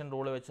മൾട്ടിപ്ലിക്കേഷൻ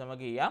റൂൾ വെച്ച്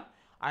നമുക്ക് ചെയ്യാം.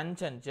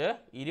 5×5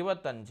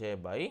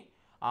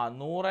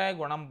 25/100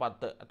 ഗുണം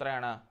 10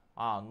 എത്രയാണ്?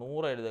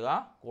 100 എഴുതുക,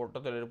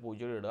 കൂട്ടത്തിലൊരു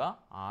 0 ഇടുക,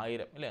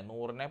 1000 അല്ലേ?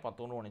 100നെ 10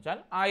 കൊണ്ട് ഗുണിച്ചാൽ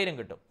 1000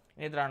 കിട്ടും.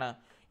 ഇനി എത്രയാണ്?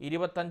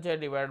 25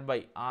 ഡിവൈഡ് ബൈ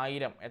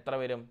 1000 എത്ര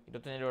വരും?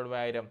 25 ഡിവൈഡ്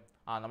ബൈ 1000.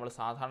 നമ്മൾ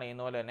സാധാരണ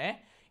ചെയ്യുന്ന പോലെ തന്നെ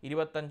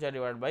 25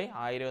 ഡിവൈഡ് ബൈ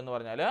 1000 എന്ന്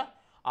പറഞ്ഞാൽ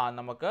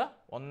നമുക്ക്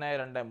 1,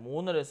 2,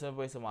 3 ഡെസിമൽ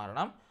പ്ലേസ്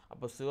മാറണം.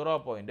 അപ്പോൾ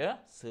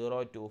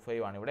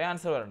 0.025 ആണ് ഇവിടെ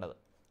ആൻസർ വരേണ്ടത്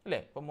അല്ലേ?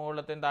 ഇപ്പോൾ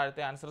മുകളിലത്തെയും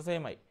താഴത്തെ ആൻസർ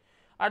സെയിം ആയി.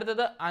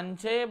 അടുത്തത്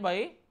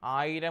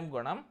 5/1000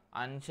 ഗുണം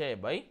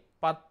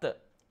 5/10.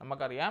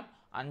 നമുക്കറിയാം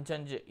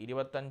 5×5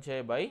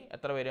 25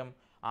 എത്ര വരും?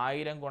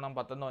 1000 ഗുണം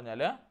 10 എന്ന്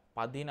പറഞ്ഞാൽ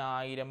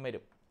 10000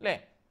 വരും അല്ലേ?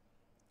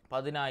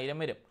 10000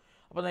 വരും.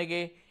 അപ്പോൾ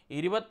നോക്കി,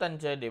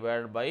 25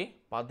 ഡിവൈഡ് ബൈ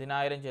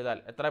 10000 ചെയ്താൽ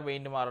എത്ര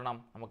പെയിൻറ്റ് മാറണം?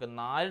 നമുക്ക്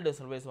 4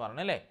 ഡെസിമൽ പ്ലേസ്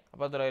മാറണം അല്ലേ?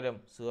 അപ്പോൾ എത്ര വരും?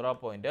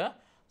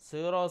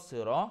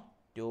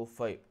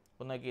 0.0025.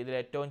 അപ്പോൾ നോക്കി, ഇതിൽ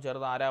ഏറ്റവും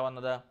ചെറുത് ആരാ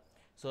വന്നത്?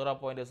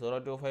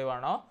 0.025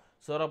 ആണോ?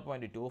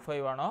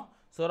 0.25 ആണോ?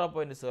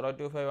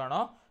 0.025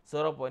 ആണോ?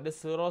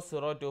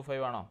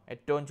 0.0025 ആണോ?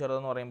 ഏറ്റവും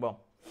ചെറുതെന്ന് പറയുമ്പോൾ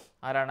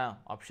ആരാണ്?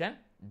 ഓപ്ഷൻ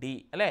ഡി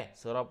അല്ലേ?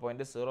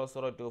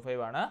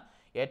 0.0025 ആണ്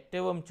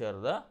ഏറ്റവും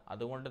ചെറുത്.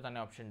 അതുകൊണ്ട് തന്നെ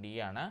ഓപ്ഷൻ ഡി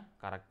ആണ്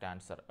കറക്റ്റ്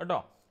ആൻസർ കേട്ടോ.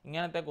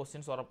 ഇങ്ങനത്തെ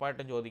ക്വസ്റ്റ്യൻസ്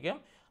ഉറപ്പായിട്ടും ചോദിക്കും.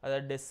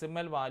 അതായത്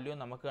ഡെസിമൽ വാല്യൂ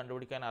നമുക്ക്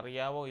കണ്ടുപിടിക്കാൻ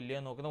അറിയാവോ ഇല്ലയോ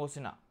നോക്കുന്ന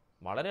ക്വസ്റ്റ്യനാണ്.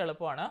 വളരെ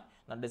എളുപ്പമാണ്.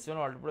 ഡെസിമൽ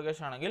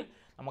മൾട്ടിപ്ലിക്കേഷൻ ആണെങ്കിൽ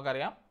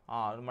നമുക്കറിയാം,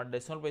 നമ്മൾ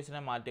ഡെസിമൽ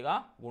പ്ലേസിനെ മാറ്റുക,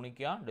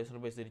 ഗുണിക്കുക, ഡെസിമൽ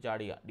പ്ലേസ്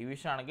തിരിച്ചാടുക.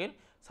 ഡിവിഷൻ ആണെങ്കിൽ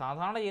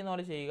സാധാരണ ചെയ്യുന്ന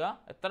പോലെ ചെയ്യുക,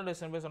 എത്ര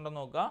ഡെസിമൽ പ്ലേസ് ഉണ്ടെന്ന്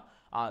നോക്കുക,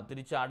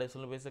 തിരിച്ച് ആ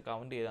ഡെസിമൽ പ്ലേസ്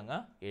കൗണ്ട് ചെയ്ത് അങ്ങ്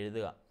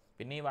എഴുതുക.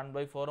 പിന്നെ ഈ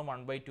 1/4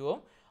 1/2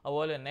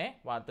 അതുപോലെ തന്നെ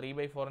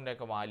 3/4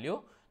 ഒക്കെ വാല്യൂ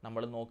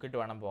നമ്മൾ നോക്കിയിട്ട്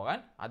വേണം പോകാൻ.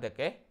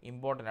 അതൊക്കെ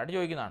ഇമ്പോർട്ടൻ്റ് ആയിട്ട്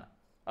ചോദിക്കുന്നതാണ്.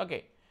 ഓക്കെ,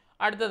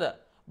 അടുത്തത്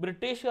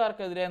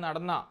ബ്രിട്ടീഷുകാർക്കെതിരെ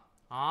നടന്ന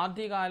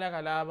ആദ്യകാല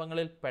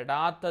കലാപങ്ങളിൽ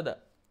പെടാത്തത്,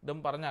 ഇതും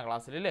പറഞ്ഞ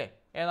ക്ലാസ്സിൽ അല്ലേ?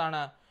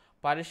 ഏതാണ്?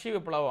 പഴശ്ശി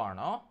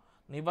വിപ്ലവമാണോ,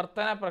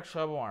 നിവർത്തന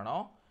പ്രക്ഷോഭമാണോ,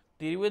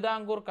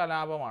 തിരുവിതാംകൂർ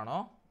കലാപമാണോ,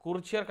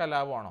 കുറിച്യർ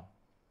കലാപമാണോ?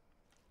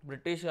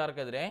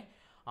 ബ്രിട്ടീഷുകാർക്കെതിരെ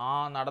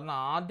നടന്ന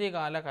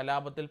ആദ്യകാല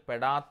കലാപത്തിൽ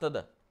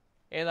പെടാത്തത്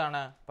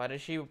ഏതാണ്?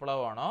 പഴശ്ശി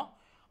വിപ്ലവമാണോ,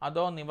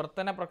 അതോ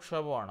നിവർത്തന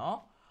പ്രക്ഷോഭമാണോ,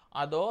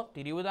 അതോ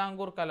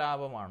തിരുവിതാംകൂർ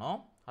കലാപമാണോ,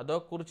 അതോ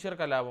കുറിച്യർ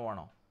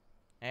കലാപമാണോ?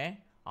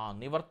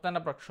 നിവർത്തന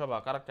പ്രക്ഷോഭ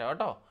കറക്റ്റാണ്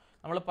കേട്ടോ.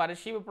 നമ്മൾ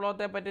പഴശ്ശി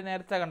വിപ്ലവത്തെ പറ്റി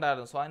നേരത്തെ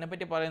കണ്ടായിരുന്നു, സോ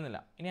അതിനെപ്പറ്റി പറയുന്നില്ല.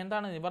 ഇനി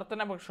എന്താണ്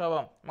നിവർത്തന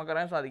പ്രക്ഷോഭം?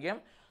 നമുക്കറിയാൻ സാധിക്കും.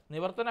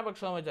 നിവർത്തന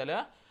പ്രക്ഷോഭം വെച്ചാൽ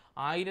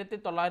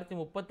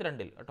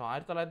 1932 കേട്ടോ,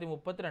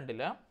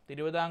 1932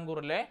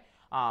 തിരുവിതാംകൂറിലെ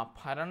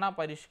ഭരണ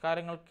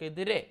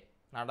പരിഷ്കാരങ്ങൾക്കെതിരെ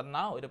നടന്ന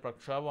ഒരു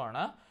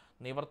പ്രക്ഷോഭമാണ്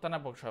നിവർത്തന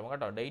പ്രക്ഷോഭം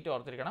കേട്ടോ. ഡേറ്റ്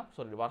ഓർത്തിരിക്കണം,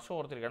 വർഷം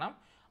ഓർത്തിരിക്കണം.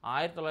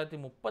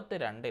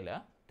 1932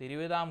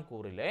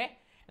 തിരുവിതാംകൂറിലെ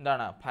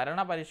എന്താണ് ഭരണ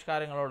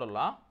പരിഷ്കാരങ്ങളോടുള്ള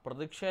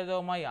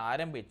പ്രതിഷേധവുമായി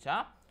ആരംഭിച്ച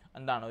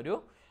ഒരു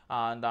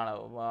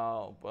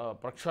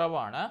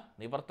പ്രക്ഷോഭമാണ്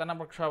നിവർത്തന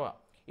പ്രക്ഷോഭം.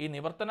 ഈ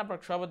നിവർത്തന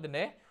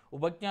പ്രക്ഷോഭത്തിൻ്റെ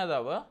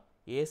ഉപജ്ഞാതാവ്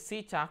AC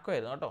ചാക്കോ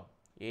ആയിരുന്നു കേട്ടോ.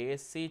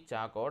 AC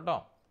ചാക്കോ കേട്ടോ.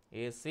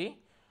 AC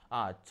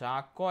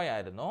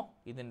ചാക്കോയായിരുന്നു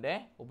ഇതിൻ്റെ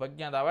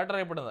ഉപജ്ഞാതാവായിട്ട്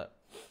അറിയപ്പെടുന്നത്.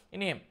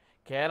 ഇനിയും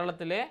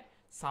കേരളത്തിലെ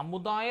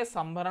സമുദായ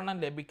സംവരണം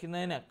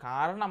ലഭിക്കുന്നതിന്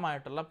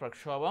കാരണമായിട്ടുള്ള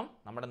പ്രക്ഷോഭം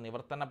നമ്മുടെ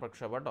നിവർത്തന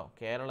പ്രക്ഷോഭം കേട്ടോ.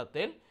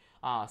 കേരളത്തിൽ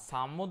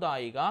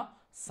സാമുദായിക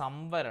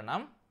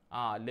സംവരണം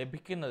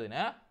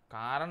ലഭിക്കുന്നതിന്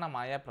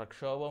കാരണമായ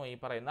പ്രക്ഷോഭം ഈ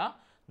പറയുന്ന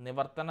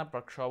നിവർത്തന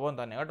പ്രക്ഷോഭം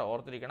തന്നെ കേട്ടോ.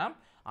 ഓർത്തിരിക്കണം,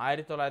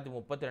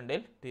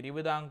 1932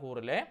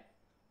 തിരുവിതാംകൂറിലെ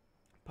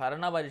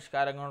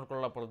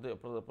ഭരണപരിഷ്കാരങ്ങൾക്കുള്ള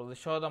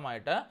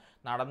പ്രതിഷേധമായിട്ട്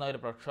നടന്ന ഒരു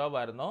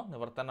പ്രക്ഷോഭമായിരുന്നു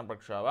നിവർത്തന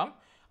പ്രക്ഷോഭം.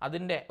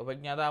 അതിൻ്റെ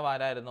ഉപജ്ഞാതാവ്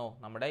ആരായിരുന്നു?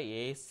 നമ്മുടെ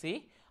AC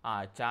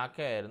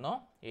ചാക്കോയായിരുന്നു.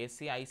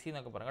 ACIC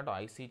എന്നൊക്കെ പറയും കേട്ടോ.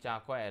 IC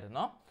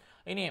ചാക്കോയായിരുന്നു.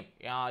 ഇനിയും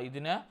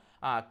ഇതിന്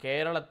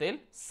കേരളത്തിൽ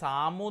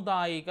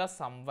സാമുദായിക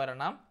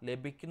സംവരണം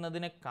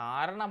ലഭിക്കുന്നതിന്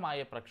കാരണമായ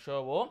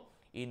പ്രക്ഷോഭവും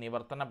ഈ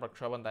നിവർത്തന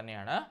പ്രക്ഷോഭം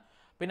തന്നെയാണ്.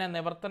 പിന്നെ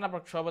നിവർത്തന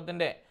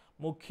പ്രക്ഷോഭത്തിൻ്റെ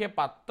മുഖ്യ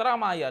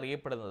പത്രമായി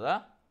അറിയപ്പെടുന്നത്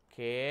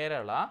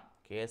കേരള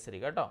കേസരി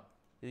കേട്ടോ.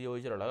 ഇത്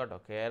ചോദിച്ചിട്ടുള്ളത് കേട്ടോ.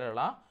 കേരള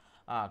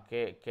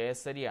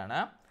കേസരിയാണ്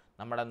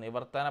നമ്മുടെ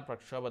നിവർത്തന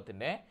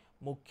പ്രക്ഷോഭത്തിൻ്റെ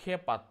മുഖ്യ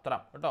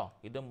പത്രം കേട്ടോ.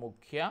 ഇത്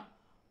മുഖ്യ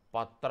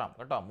പത്രം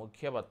കേട്ടോ.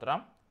 മുഖ്യപത്രം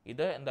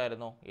ഇത്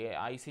എന്തായിരുന്നു?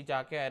 IC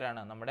ചാക്ക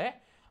ആരാണ്? നമ്മുടെ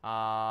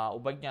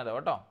ഉപജ്ഞാതാവ്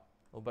കേട്ടോ.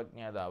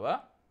 ഉപജ്ഞാതാവ്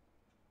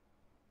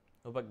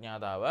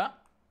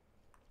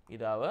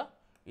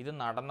ഇത്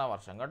നടന്ന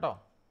വർഷം കേട്ടോ.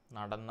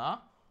 നടന്ന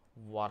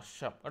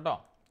വർഷം കേട്ടോ.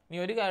 ഇനി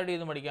ഒരു കാര്യം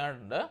ഇത്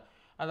പഠിക്കാനുണ്ട്.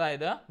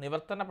 അതായത്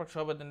നിവർത്തന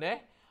പ്രക്ഷോഭത്തിൻ്റെ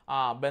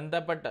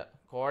ബന്ധപ്പെട്ട്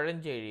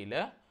കോഴഞ്ചേരിയിൽ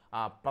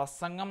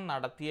പ്രസംഗം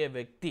നടത്തിയ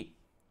വ്യക്തി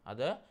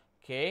അത്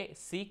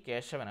C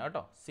കേശവനാണ്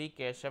കേട്ടോ. C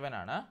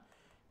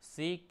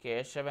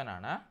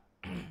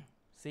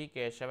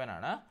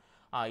കേശവനാണ്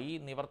ഈ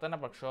നിവർത്തന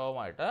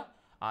പ്രക്ഷോഭമായിട്ട്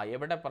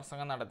എവിടെ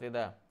പ്രസംഗം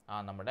നടത്തിയത്?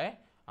 നമ്മുടെ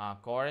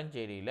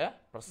കോഴഞ്ചേരിയിൽ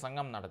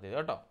പ്രസംഗം നടത്തിയത്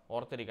കേട്ടോ.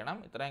 ഓർത്തിരിക്കണം,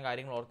 ഇത്രയും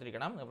കാര്യങ്ങൾ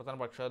ഓർത്തിരിക്കണം. നിവർത്തന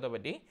പ്രക്ഷോഭത്തെ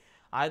പറ്റി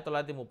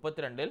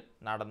 1932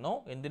 നടന്നു.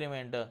 എന്തിനു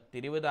വേണ്ടി?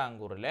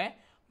 തിരുവിതാംകൂറിലെ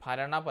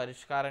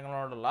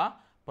ഭരണപരിഷ്കാരങ്ങളോടുള്ള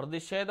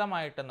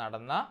പ്രതിഷേധമായിട്ട്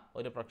നടന്ന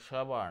ഒരു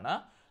പ്രക്ഷോഭമാണ്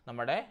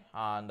നമ്മുടെ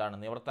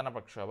നിവർത്തന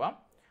പ്രക്ഷോഭം.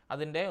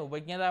 അതിൻ്റെ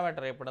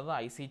ഉപജ്ഞാതാവായിട്ട് അറിയപ്പെടുന്നത്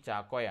IC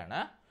ചാക്കോയാണ്.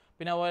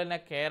 പിന്നെ അതുപോലെ തന്നെ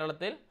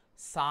കേരളത്തിൽ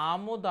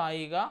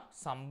സാമുദായിക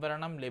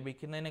സംവരണം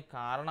ലഭിക്കുന്നതിന്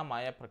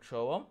കാരണമായ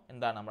പ്രക്ഷോഭം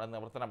എന്താണ്? നമ്മുടെ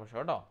നിവർത്തന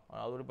പ്രക്ഷോഭം കേട്ടോ.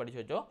 അതുകൂടി പഠിച്ചു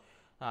വെച്ചോ.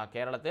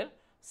 കേരളത്തിൽ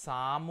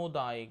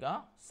സാമുദായിക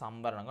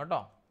സംവരണം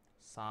കേട്ടോ.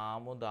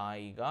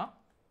 സാമുദായിക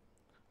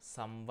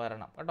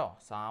സംവരണം കേട്ടോ.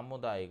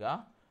 സാമുദായിക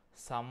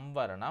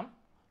സംവരണം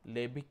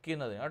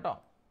ലഭിക്കുന്നതിന് കേട്ടോ.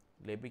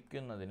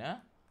 ലഭിക്കുന്നതിന്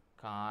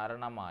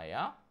കാരണമായ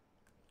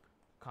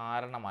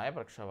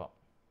പ്രക്ഷോഭം.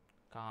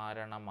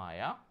 കാരണമായ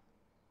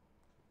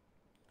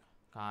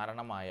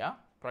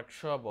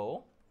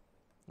പ്രക്ഷോഭവും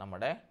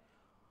നമ്മുടെ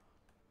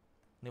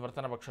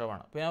നിവർത്തന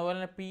പ്രക്ഷോഭമാണ്. പിന്നെ അതുപോലെ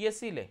തന്നെ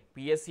PSC ഇല്ലേ,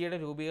 PSCയുടെ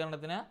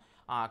രൂപീകരണത്തിന്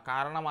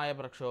കാരണമായ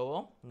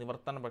പ്രക്ഷോഭവും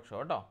നിവർത്തന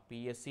പ്രക്ഷോഭം കേട്ടോ.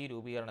 PSC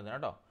രൂപീകരണത്തിന്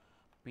കേട്ടോ.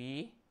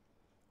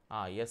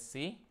 PSC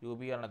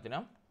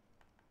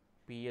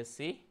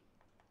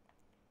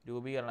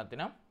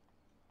രൂപീകരണത്തിനും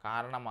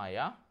കാരണമായ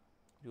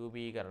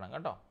രൂപീകരണത്തിന്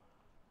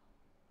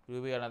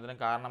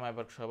കാരണമായ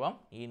പ്രക്ഷോഭം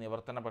ഈ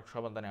നിവർത്തന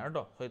പ്രക്ഷോഭം തന്നെയാണ്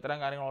കേട്ടോ. സോ ഇത്തരം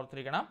കാര്യങ്ങൾ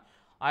ഓർത്തിരിക്കണം.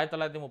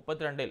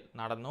 1932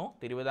 നടന്നു.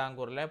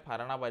 തിരുവിതാംകൂറിലെ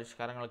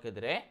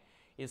ഭരണപരിഷ്കാരങ്ങൾക്കെതിരെ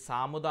ഈ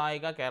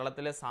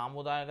കേരളത്തിലെ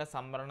സാമുദായിക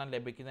സംവരണം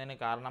ലഭിക്കുന്നതിന്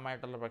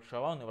കാരണമായിട്ടുള്ള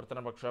പ്രക്ഷോഭം നിവർത്തന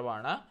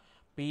പ്രക്ഷോഭമാണ്.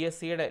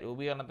 PSCയുടെ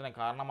രൂപീകരണത്തിന്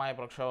കാരണമായ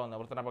പ്രക്ഷോഭം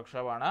നിവർത്തന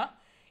പ്രക്ഷോഭമാണ്.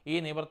 ഈ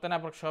നിവർത്തന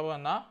പ്രക്ഷോഭം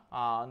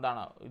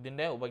എന്താണ്?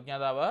 ഇതിൻ്റെ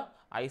ഉപജ്ഞാതാവ്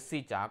IC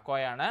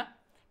ചാക്കോയാണ്.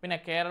 പിന്നെ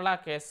കേരള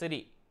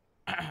കേസരി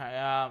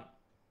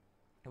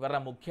ഇവരുടെ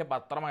മുഖ്യ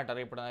പത്രമായിട്ട്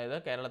അറിയപ്പെടുന്നത്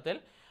കേരളത്തിൽ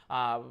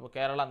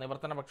കേരള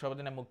നിവർത്തന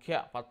പ്രക്ഷോഭത്തിൻ്റെ മുഖ്യ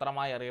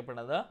പത്രമായി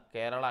അറിയപ്പെടുന്നത്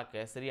കേരള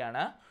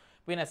കേസരിയാണ്.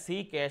 പിന്നെ C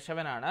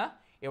കേശവനാണ്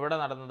ഇവിടെ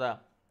നടന്നത്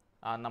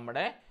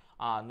നമ്മുടെ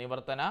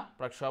നിവർത്തന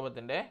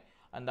പ്രക്ഷോഭത്തിൻ്റെ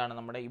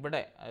നമ്മുടെ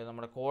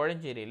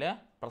കോഴഞ്ചേരിയിൽ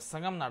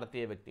പ്രസംഗം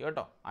നടത്തിയ വ്യക്തി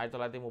കേട്ടോ.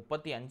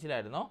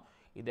 1935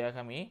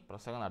 ഇദ്ദേഹം ഈ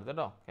പ്രസംഗം നടത്തി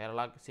കേട്ടോ. കേരള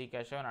C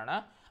കേശവനാണ്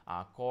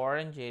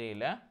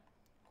കോഴഞ്ചേരിയിൽ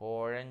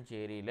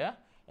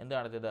എന്ത്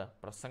നടത്തിയത്?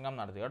 പ്രസംഗം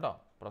നടത്തി കേട്ടോ.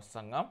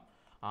 പ്രസംഗം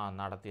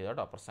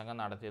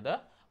നടത്തിയത്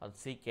അത്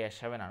C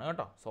കേശവനാണ്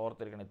കേട്ടോ. സോ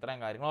ഓർത്തിരിക്കണം, ഇത്രയും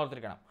കാര്യങ്ങൾ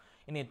ഓർത്തിരിക്കണം.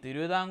 ഇനി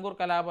തിരുവിതാംകൂർ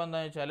കലാപം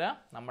എന്താണെന്ന് വെച്ചാൽ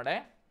നമ്മുടെ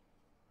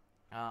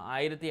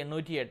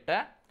 1808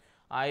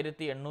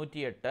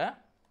 1809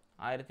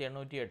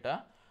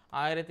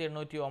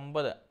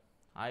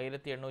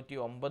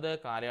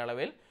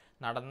 കാലയളവിൽ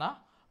നടന്ന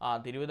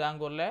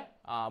തിരുവിതാംകൂറിലെ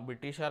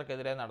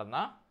ബ്രിട്ടീഷുകാർക്കെതിരെ നടന്ന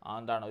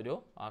ഒരു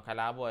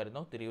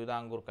കലാപമായിരുന്നു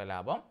തിരുവിതാംകൂർ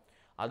കലാപം.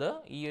 അത്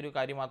ഈ ഒരു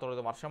കാര്യം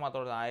മാത്രം വർഷം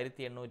മാത്രം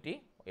 1808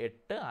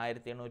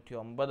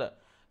 1809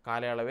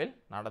 കാലയളവിൽ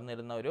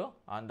നടന്നിരുന്ന ഒരു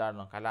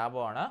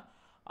കലാപമാണ്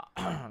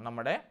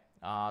നമ്മുടെ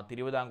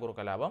തിരുവിതാംകൂർ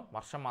കലാപം.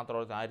 വർഷം മാത്രം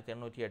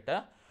 1808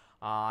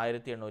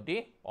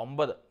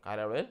 1809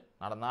 കാലയളവിൽ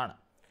നടന്നതാണ്.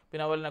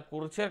 പിന്നെ അതുപോലെ തന്നെ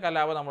കുറിച്യർ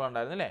കലാപം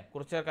നമ്മളുണ്ടായിരുന്നില്ലേ.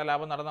 കുറിച്യർ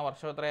കലാപം നടന്ന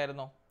വർഷം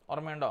എത്രയായിരുന്നു?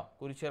 ഓർമ്മയുണ്ടോ?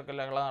 കുറിച്യർ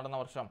ലഹള നടന്ന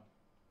വർഷം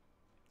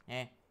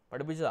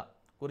പഠിപ്പിച്ചതാ.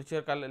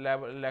 കുറിച്യർ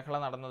ലഹള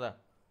നടന്നത്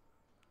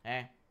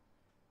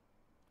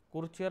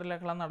കുറിച്യർ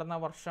ലഹള നടന്ന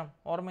വർഷം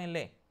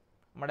ഓർമ്മയില്ലേ?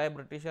 നമ്മുടെ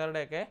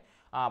ബ്രിട്ടീഷുകാരുടെയൊക്കെ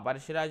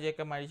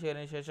പരശുരാജയൊക്കെ മരിച്ചു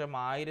കഴിഞ്ഞ ശേഷം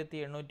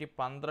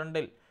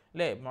 1812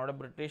 അല്ലേ നമ്മുടെ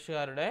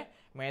ബ്രിട്ടീഷുകാരുടെ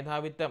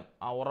മേധാവിത്വം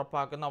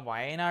ഉറപ്പാക്കുന്ന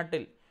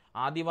വയനാട്ടിൽ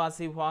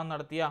ആദിവാസി വിഭാഗം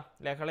നടത്തിയ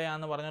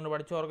ലഹളയാണെന്ന് പറഞ്ഞുകൊണ്ട്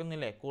പഠിച്ചു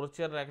ഓർക്കുന്നില്ലേ?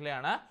 കുറിച്യർ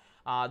ലഹളയാണ്.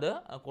 അത്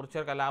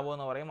കുറിച്യർ കലാപം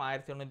എന്ന് പറയും.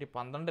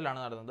 1812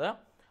 നടന്നത്.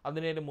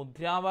 അതിൻ്റെ ഒരു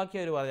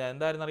മുദ്രാവാക്യം ഒരു പറഞ്ഞത്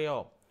എന്തായിരുന്നറിയോ?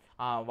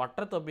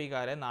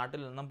 വട്ടത്തൊപ്പിക്കാരെ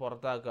നാട്ടിൽ നിന്നും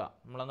പുറത്താക്കുക.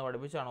 നമ്മളന്ന്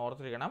പഠിപ്പിച്ചാണ്,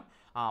 ഓർത്തിരിക്കണം.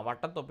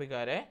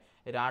 വട്ടത്തൊപ്പിക്കാരെ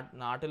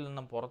നാട്ടിൽ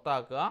നിന്നും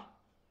പുറത്താക്കുക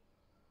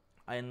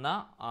എന്ന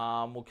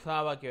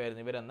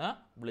മുദ്രാവാക്യമായിരുന്നു ഇവരെന്ന്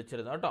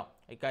വിളിച്ചിരുന്നു കേട്ടോ.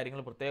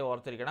 ഇക്കാര്യങ്ങൾ പ്രത്യേകം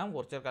ഓർത്തിരിക്കണം.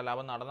 കുറിച്യർ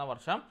കലാപം നടന്ന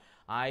വർഷം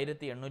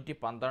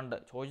 1812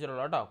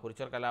 ചോദിച്ചിട്ടുള്ളൂ കേട്ടോ.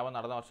 കുറിച്യർ കലാപം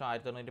നടന്ന വർഷം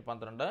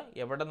 1812.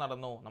 എവിടെ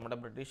നടന്നു? നമ്മുടെ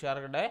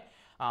ബ്രിട്ടീഷുകാരുടെ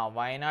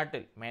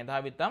വയനാട്ടിൽ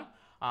മേധാവിത്വം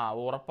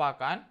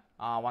ഉറപ്പാക്കാൻ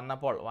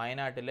വന്നപ്പോൾ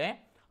വയനാട്ടിലെ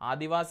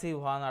ആദിവാസി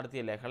വിഭാഗം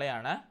നടത്തിയ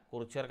ലഹളയാണ്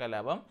കുറിച്യർ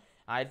കലാപം.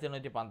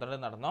 1812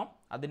 നടന്നു.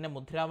 അതിൻ്റെ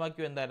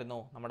മുദ്രാവാക്യം എന്തായിരുന്നു?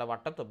 നമ്മുടെ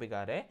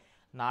വട്ടത്തൊപ്പിക്കാരെ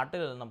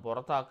നാട്ടിൽ നിന്നും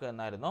പുറത്താക്കുക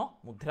എന്നായിരുന്നു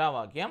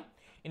മുദ്രാവാക്യം.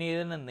 ഇനി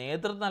ഇതിന്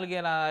നേതൃത്വം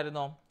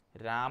നൽകിയാലായിരുന്നു?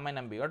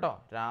 രാമനമ്പി കേട്ടോ.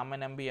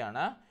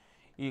 രാമനമ്പിയാണ്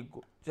ഈ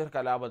കുറിച്യർ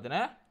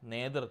കലാപത്തിന്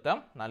നേതൃത്വം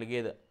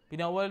നൽകിയത്.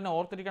 പിന്നെ അതുപോലെ തന്നെ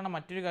ഓർത്തിരിക്കേണ്ട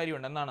മറ്റൊരു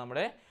കാര്യമുണ്ട്. എന്താണ്?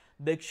 നമ്മുടെ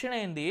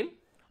ദക്ഷിണേന്ത്യയിൽ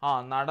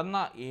നടന്ന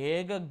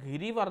ഏക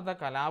ഗിരിവർദ്ധ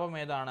കലാപം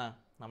ഏതാണ്?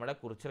 നമ്മുടെ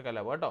കുറിച്യർ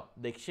കലാപം കേട്ടോ.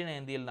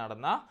 ദക്ഷിണേന്ത്യയിൽ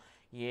നടന്ന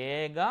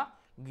ഏക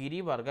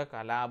ഗിരിവർഗ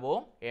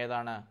കലാപവും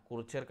ഏതാണ്?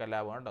 കുറിച്യർ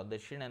കലാപം കേട്ടോ.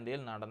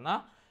 ദക്ഷിണേന്ത്യയിൽ നടന്ന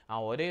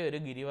ഒരേ ഒരു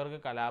ഗിരിവർഗ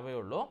കലാപമേ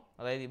ഉള്ളൂ.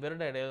 അതായത്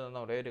ഇവരുടെ ഇടയിൽ നിന്ന്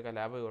ഒരേ ഒരു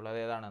കലാപമേ ഉള്ളൂ.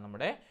 അതേതാണ്?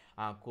 നമ്മുടെ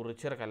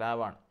കുറിച്യർ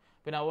കലാപമാണ്.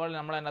 പിന്നെ അതുപോലെ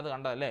നമ്മൾ അതിനകത്ത്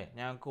കണ്ടതല്ലേ,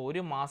 ഞങ്ങൾക്ക്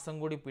 1 മാസം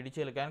കൂടി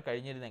പിടിച്ചെടുക്കാൻ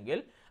കഴിഞ്ഞിരുന്നെങ്കിൽ,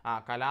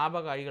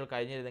 കലാപകാരികൾ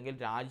കഴിഞ്ഞിരുന്നെങ്കിൽ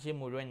രാജ്യം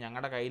മുഴുവൻ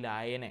ഞങ്ങളുടെ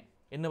കയ്യിലായേനെ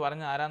എന്ന്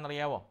പറഞ്ഞ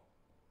ആരാന്നറിയാവോ?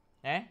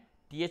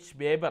 TH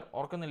ബേബർ.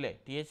 ഓർക്കുന്നില്ലേ?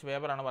 TH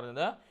ബേബറാണ്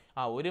പറഞ്ഞത്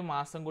 1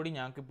 മാസം കൂടി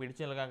ഞങ്ങൾക്ക്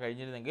പിടിച്ചു നിൽക്കാൻ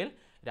കഴിഞ്ഞിരുന്നെങ്കിൽ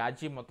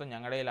രാജ്യം മൊത്തം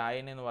ഞങ്ങളുടെ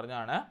കയ്യിലായേനെ എന്ന്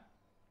പറഞ്ഞാണ്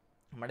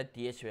നമ്മുടെ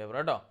TH ബേബർ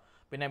കേട്ടോ.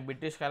 പിന്നെ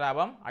ബ്രിട്ടീഷ്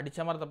കലാപം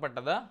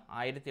അടിച്ചമർത്തപ്പെട്ടത്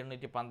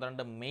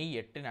 1812 മെയ്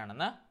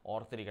 8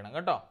 ഓർത്തിരിക്കണം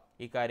കേട്ടോ.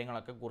 ഈ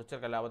കാര്യങ്ങളൊക്കെ കുറിച്യർ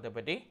കലാപത്തെ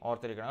പറ്റി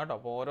ഓർത്തിരിക്കണം കേട്ടോ.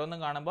 അപ്പോൾ ഓരോന്നും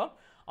കാണുമ്പോൾ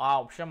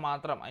ഓപ്ഷൻ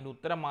മാത്രം, അതിൻ്റെ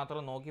ഉത്തരം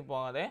മാത്രം നോക്കി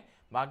പോകാതെ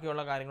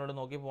ബാക്കിയുള്ള കാര്യങ്ങളോട്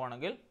നോക്കി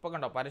പോവുകയാണെങ്കിൽ, ഇപ്പോൾ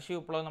കണ്ടോ പരശ്ശി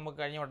വിപ്ലവം നമുക്ക്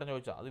കഴിഞ്ഞ വട്ടം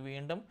ചോദിച്ചാൽ അത്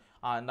വീണ്ടും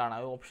എന്താണ്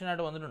അത്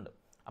ഓപ്ഷനായിട്ട് വന്നിട്ടുണ്ട്.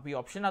 അപ്പോൾ ഈ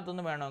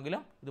ഓപ്ഷനകത്തുനിന്ന്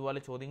വേണമെങ്കിലും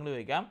ഇതുപോലെ ചോദ്യങ്ങൾ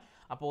ചോദിക്കാം.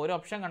 അപ്പോൾ ഒരു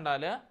ഓപ്ഷൻ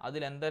കണ്ടാൽ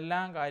അതിൽ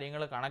എന്തെല്ലാം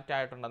കാര്യങ്ങൾ കണക്റ്റ്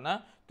ആയിട്ടുണ്ടെന്ന്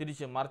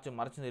തിരിച്ചും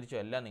മറിച്ചും തിരിച്ചും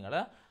എല്ലാം നിങ്ങൾ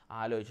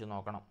ആലോചിച്ച്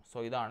നോക്കണം. സോ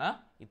ഇതാണ്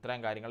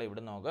ഇത്രയും കാര്യങ്ങൾ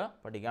ഇവിടെ നമുക്ക്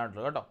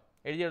പഠിക്കാനുള്ളത് കേട്ടോ.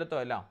 എഴുതിയെടുത്തോ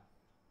എല്ലാം.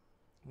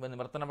 ഇപ്പോൾ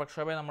നിവർത്തന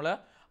പ്രക്ഷോഭം നമ്മൾ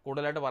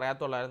കൂടുതലായിട്ട്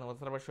പറയാത്തുള്ളായിരുന്നു.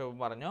 നിവർത്തന പ്രക്ഷോഭം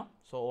പറഞ്ഞു.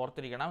 സോ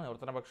ഓർത്തിരിക്കണം.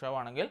 നിവർത്തന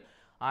പ്രക്ഷോഭമാണെങ്കിൽ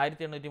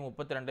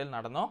 1832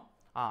 നടന്നു.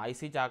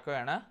 IC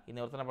ചാക്കോയാണ് ഈ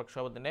നിവർത്തന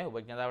പ്രക്ഷോഭത്തിൻ്റെ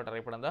ഉപജ്ഞാതാവായിട്ട്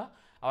അറിയപ്പെടുന്നത്.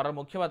 അവരുടെ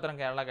മുഖ്യപത്രം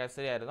കേരള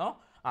കേസരി ആയിരുന്നു.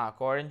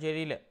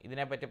 കോഴഞ്ചേരിയിൽ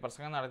ഇതിനെപ്പറ്റി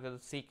പ്രസംഗം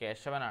നടത്തിയത് C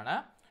കേശവനാണ്.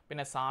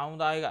 പിന്നെ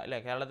സാമുദായിക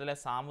കേരളത്തിലെ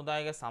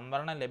സാമുദായിക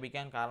സംവരണം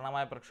ലഭിക്കാൻ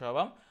കാരണമായ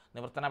പ്രക്ഷോഭം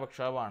നിവർത്തന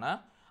പ്രക്ഷോഭമാണ്.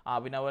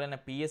 പിന്നെ അതുപോലെ തന്നെ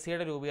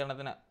PSCയുടെ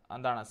രൂപീകരണത്തിന്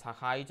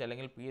സഹായിച്ച്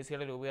അല്ലെങ്കിൽ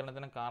PSCയുടെ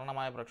രൂപീകരണത്തിന്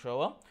കാരണമായ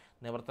പ്രക്ഷോഭം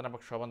നിവർത്തന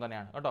പ്രക്ഷോഭം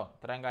തന്നെയാണ് കേട്ടോ.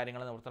 ഇത്തരം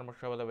കാര്യങ്ങൾ നിവർത്തന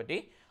പ്രക്ഷോഭത്തെ പറ്റി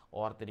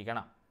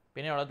ഓർത്തിരിക്കണം.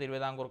 പിന്നെയുള്ള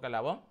തിരുവിതാംകൂർ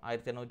കലാപം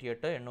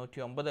 1808,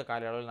 1809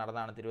 കാലയളവിൽ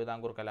നടന്നതാണ്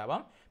തിരുവിതാംകൂർ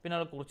കലാപം.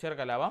 പിന്നെയുള്ള കുറിച്യർ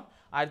കലാപം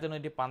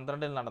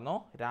 1812 നടന്നു.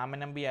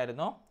 രാമനമ്പി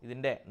ആയിരുന്നു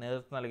ഇതിൻ്റെ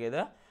നേതൃത്വം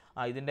നൽകിയത്.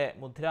 ഇതിൻ്റെ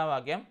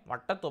മുദ്രാവാക്യം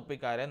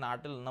വട്ടത്തൊപ്പിക്കാരെ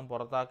നാട്ടിൽ നിന്നും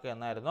പുറത്താക്കുക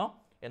എന്നായിരുന്നു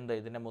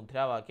ഇതിൻ്റെ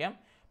മുദ്രാവാക്യം.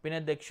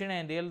 പിന്നെ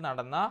ദക്ഷിണേന്ത്യയിൽ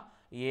നടന്ന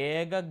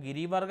ഏക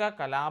ഗിരിവർഗ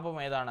കലാപം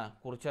ഏതാണ്?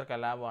 കുറിച്യർ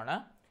കലാപമാണ്.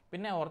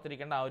 പിന്നെ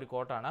ഓർത്തിരിക്കേണ്ട ഒരു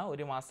കോട്ടാണ്,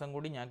 1 മാസം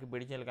കൂടി ഞങ്ങൾക്ക്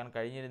പിടിച്ചു നിൽക്കാൻ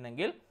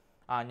കഴിഞ്ഞിരുന്നെങ്കിൽ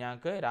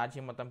ഞങ്ങൾക്ക്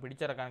രാജ്യം മൊത്തം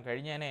പിടിച്ചെടുക്കാൻ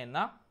കഴിഞ്ഞേനെ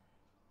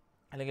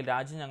അല്ലെങ്കിൽ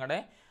രാജ്യം ഞങ്ങളുടെ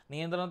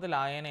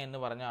നിയന്ത്രണത്തിലായേനെ എന്ന്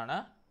പറഞ്ഞാണ്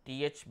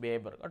TH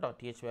ബേബർ കേട്ടോ.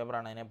 TH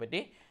ബേബറാണ് അതിനെപ്പറ്റി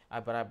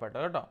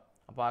അഭിപ്രായപ്പെട്ടത് കേട്ടോ.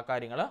 അപ്പോൾ ആ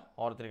കാര്യങ്ങൾ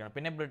ഓർത്തിരിക്കണം.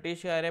 പിന്നെ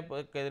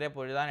ബ്രിട്ടീഷുകാരെക്കെതിരെ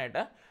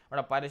പൊരുതാനായിട്ട്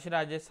നമ്മുടെ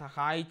പരശുരാജയെ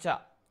സഹായിച്ച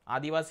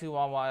ആദിവാസി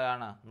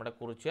വിഭാഗമാണ് നമ്മുടെ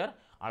കുറിച്യർ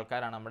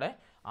ആൾക്കാരാണ് നമ്മുടെ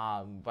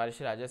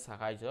പരശുരാജയെ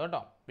സഹായിച്ചത്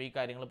കേട്ടോ. അപ്പോൾ ഈ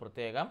കാര്യങ്ങൾ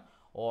പ്രത്യേകം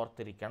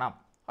ഓർത്തിരിക്കണം.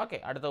 ഓക്കെ,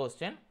 അടുത്ത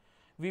ക്വസ്റ്റ്യൻ.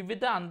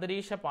 വിവിധ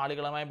അന്തരീക്ഷ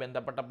പാളികളുമായി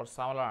ബന്ധപ്പെട്ട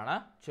പ്രസ്താവനകളാണ്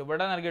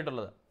ചുവടെ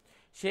നൽകിയിട്ടുള്ളത്.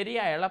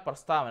 ശരിയായുള്ള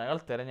പ്രസ്താവനകൾ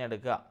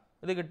തിരഞ്ഞെടുക്കുക.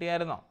 ഇത്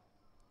കിട്ടിയായിരുന്നോ?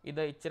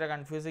 ഇത് ഇച്ചിരി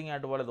കൺഫ്യൂസിങ്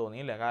ആയിട്ട് പോലെ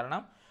തോന്നിയില്ലേ?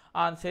 കാരണം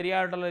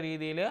ശരിയായിട്ടുള്ള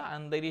രീതിയിൽ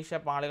അന്തരീക്ഷ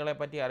പാളികളെ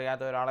പറ്റി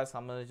അറിയാത്ത ഒരാളെ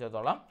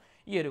സംബന്ധിച്ചിടത്തോളം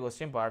ഈ ഒരു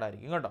ക്വസ്റ്റ്യൻ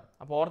പാടായിരിക്കും കേട്ടോ.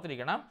 അപ്പോൾ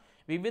ഓർത്തിരിക്കണം,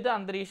 വിവിധ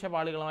അന്തരീക്ഷ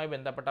പാളികളുമായി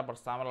ബന്ധപ്പെട്ട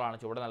പ്രസ്താവനകളാണ്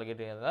ചുവടെ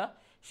നൽകിയിരിക്കുന്നത്.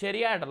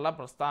 ശരിയായിട്ടുള്ള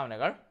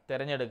പ്രസ്താവനകൾ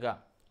തിരഞ്ഞെടുക്കുക.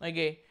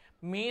 നോക്കിയേ,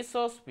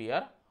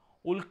 മീസോസ്ഫിയർ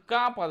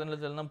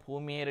ഉൽക്കാപതനത്തിൽ നിന്നും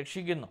ഭൂമിയെ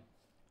രക്ഷിക്കുന്നു.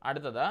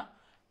 അടുത്തത്,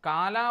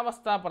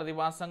 കാലാവസ്ഥാ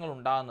പ്രതിഭാസങ്ങൾ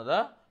ഉണ്ടാകുന്നത്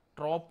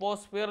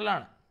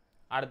ട്രോപ്പോസ്ഫിയറിലാണ്.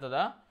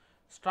 അടുത്തത്,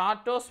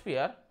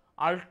 സ്ട്രാറ്റോസ്ഫിയർ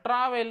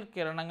അൾട്രാവയലറ്റ്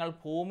കിരണങ്ങൾ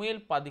ഭൂമിയിൽ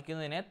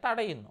പതിക്കുന്നതിനെ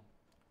തടയുന്നു.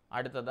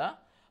 അടുത്തത്,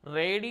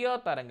 റേഡിയോ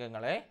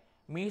തരംഗങ്ങളെ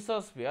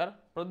മീസോസ്ഫിയർ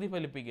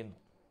പ്രതിഫലിപ്പിക്കുന്നു.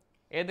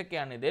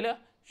 ഏതൊക്കെയാണ് ഇതിൽ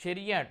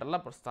ശരിയായിട്ടുള്ള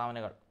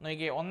പ്രസ്താവനകൾ?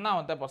 നോക്കിയേ,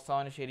 ഒന്നാമത്തെ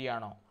പ്രസ്താവന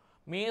ശരിയാണോ?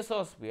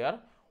 മീസോസ്ഫിയർ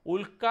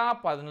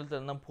ഉൽക്കാപതനത്തിൽ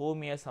നിന്നും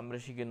ഭൂമിയെ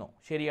സംരക്ഷിക്കുന്നു.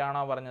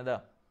 ശരിയാണോ പറഞ്ഞത്?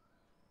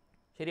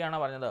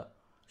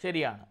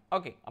 ശരിയാണ്.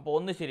 ഓക്കെ, അപ്പോൾ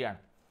 1 ശരിയാണ്.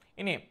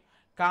 ഇനിയും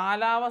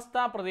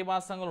കാലാവസ്ഥാ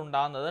പ്രതിഭാസങ്ങൾ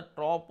ഉണ്ടാകുന്നത്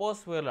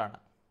ട്രോപ്പോസ്ഫിയറിലാണ്.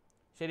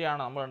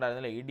 ശരിയാണോ?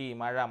 നമ്മളുണ്ടായിരുന്നില്ലേ ഇടി,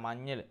 മഴ,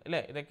 മഞ്ഞൾ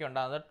അല്ലേ, ഇതൊക്കെ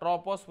ഉണ്ടാകുന്നത്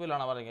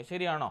ട്രോപ്പോസ്ഫിയറിലാണ് പറയുന്നത്.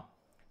 ശരിയാണോ?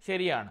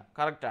 ശരിയാണ്,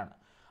 കറക്റ്റാണ്.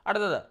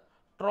 അടുത്തത്,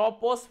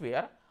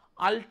 ട്രോപ്പോസ്ഫിയർ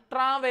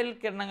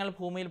അൾട്രാവയലറ്റ് കിരണങ്ങൾ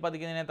ഭൂമിയിൽ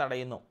പതിക്കുന്നതിനെ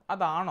തടയുന്നു.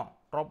 അതാണോ?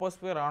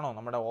 ട്രോപ്പോസ്ഫിയർ ആണോ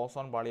നമ്മുടെ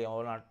ഓസോൺ പാളി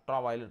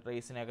അൾട്രാവയലറ്റ്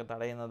റേസിനെയൊക്കെ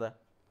തടയുന്നത്?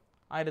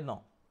 ആയിരുന്നോ?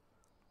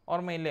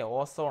 ഓർമ്മയില്ലേ?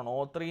 ഓസോൺ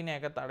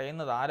O3നെയൊക്കെ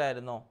തടയുന്നത്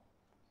ആരായിരുന്നു?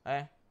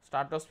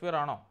 സ്ട്രാറ്റോസ്ഫിയർ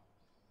ആണോ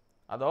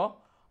അതോ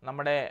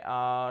നമ്മുടെ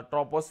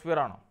ട്രോപ്പോസ്ഫിയർ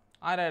ആണോ?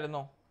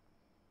 ആരായിരുന്നു?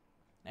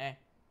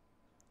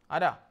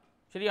 ആരാ?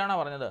 ശരിയാണോ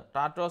പറഞ്ഞത്?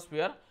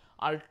 സ്ട്രാറ്റോസ്ഫിയർ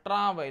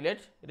അൾട്രാ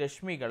വയലറ്റ്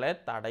രശ്മികളെ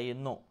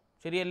തടയുന്നു.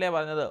 ശരിയല്ലേ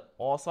പറഞ്ഞത്?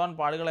 ഓസോൺ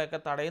പാളികളെയൊക്കെ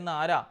തടയുന്ന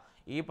ആരാ?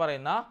 ഈ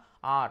പറയുന്ന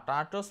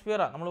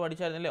സ്ട്രാറ്റോസ്ഫിയർ. നമ്മൾ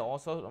പഠിച്ചായിരുന്നില്ലേ?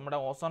 നമ്മുടെ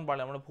ഓസോൺ പാളി,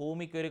 നമ്മൾ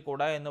ഭൂമിക്ക് ഒരു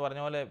കുട എന്ന്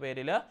പറഞ്ഞ പോലെ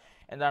പേരിൽ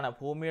എന്താണ്,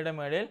 ഭൂമിയുടെ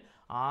മേളിൽ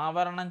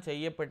ആവരണം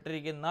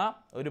ചെയ്യപ്പെട്ടിരിക്കുന്ന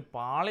ഒരു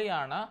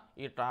പാളിയാണ്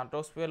ഈ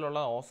സ്ട്രാറ്റോസ്ഫിയറിലുള്ള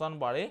ഓസോൺ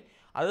പാളി.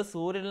 അത്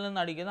സൂര്യനിൽ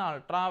നിന്ന് അടിക്കുന്ന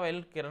അൾട്രാ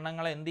വയലറ്റ്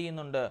കിരണങ്ങളെ എന്ത്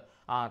ചെയ്യുന്നുണ്ട്?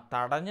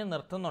 തടഞ്ഞു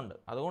നിർത്തുന്നുണ്ട്.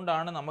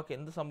 അതുകൊണ്ടാണ് നമുക്ക്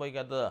എന്ത്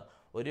സംഭവിക്കാത്തത്?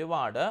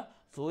 ഒരുപാട്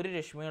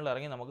സൂര്യരശ്മികൾ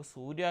ഇറങ്ങി നമുക്ക്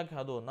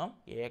സൂര്യാഘാതമൊന്നും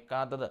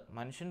ഏൽക്കാത്തത്.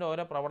 മനുഷ്യൻ്റെ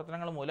ഓരോ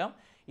പ്രവർത്തനങ്ങൾ മൂലം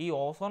ഈ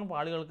ഓസോൺ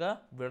പാളികൾക്ക്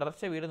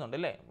വിടർച്ച വീഴുന്നുണ്ട്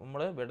അല്ലേ?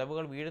 നമ്മൾ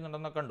വിടവുകൾ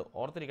വീഴുന്നുണ്ടെന്നൊക്കെ കണ്ടു.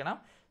 ഓർത്തിരിക്കണം,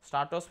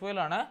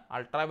 സ്ട്രാറ്റോസ്ഫിയറിലാണ്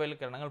അൾട്രാ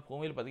വയലറ്റ് കിരണങ്ങൾ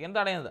ഭൂമിയിൽ പതിക്കാൻ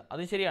തടയുന്നത്.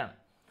 അത് ശരിയാണ്.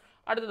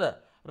 അടുത്തത്,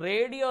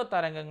 റേഡിയോ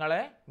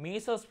തരംഗങ്ങളെ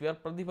മീസോസ്ഫിയർ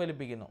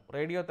പ്രതിഫലിപ്പിക്കുന്നു.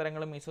 റേഡിയോ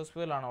തരംഗങ്ങൾ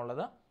മീസോസ്ഫിയറിലാണോ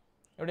ഉള്ളത്?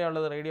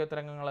 എവിടെയുള്ളത് റേഡിയോ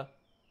തരംഗങ്ങൾ?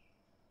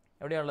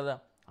 എവിടെയുള്ളത്?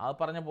 അത്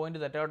പറഞ്ഞ പോയിന്റ്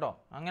തെറ്റാട്ടോ.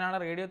 അങ്ങനെയാണ്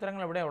റേഡിയോ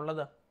തരംഗങ്ങൾ എവിടെയാണ്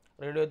ഉള്ളത്?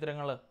 റേഡിയോ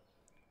തരംഗങ്ങൾ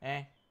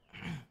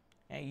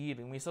ഈ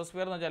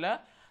മീസോസ്ഫിയർ എന്ന് വെച്ചാൽ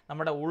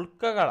നമ്മുടെ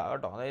ഉൾക്കകളാണ്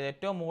കേട്ടോ. അതായത്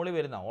ഏറ്റവും മുകളിൽ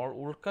വരുന്ന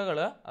ഉൾക്കകൾ,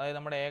 അതായത്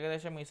നമ്മുടെ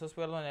ഏകദേശം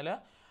മീസോസ്ഫിയർ എന്ന് പറഞ്ഞാൽ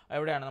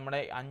എവിടെയാണ്? നമ്മുടെ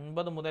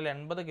 50 മുതൽ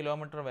 80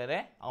 കിലോമീറ്റർ വരെ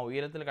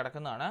ഉയരത്തിൽ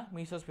കിടക്കുന്നതാണ്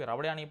മീസോസ്ഫിയർ.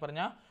 അവിടെയാണ് ഈ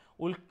പറഞ്ഞ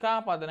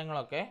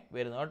ഉൽക്കാപതനങ്ങളൊക്കെ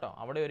വരുന്നത് കേട്ടോ.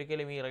 അവിടെ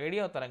ഒരിക്കലും ഈ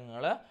റേഡിയോ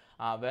തരംഗങ്ങൾ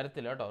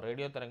വരത്തില്ല കേട്ടോ.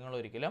 റേഡിയോ തരംഗങ്ങൾ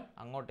ഒരിക്കലും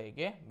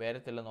അങ്ങോട്ടേക്ക്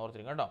വരത്തില്ലെന്ന്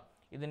ഓർത്തിരിക്കും കേട്ടോ.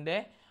 ഇതിൻ്റെ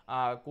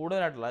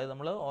കൂടുതലായിട്ടുള്ള, അതായത്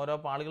നമ്മൾ ഓരോ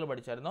പാളികൾ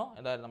പഠിച്ചായിരുന്നു.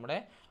 അതായത് നമ്മുടെ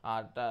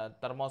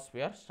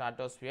തെർമോസ്ഫിയർ,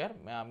 സ്ട്രാറ്റോസ്ഫിയർ,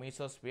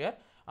 മീസോസ്ഫിയർ,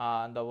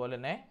 അതുപോലെ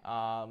തന്നെ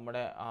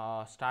നമ്മുടെ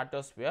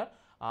സ്ട്രാറ്റോസ്ഫിയർ,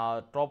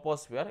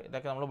 ട്രോപ്പോസ്ഫിയർ,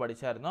 ഇതൊക്കെ നമ്മൾ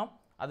പഠിച്ചായിരുന്നു.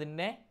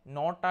 അതിൻ്റെ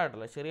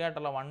നോട്ടായിട്ടുള്ള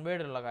ശരിയായിട്ടുള്ള വൺ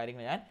വേർഡിലുള്ള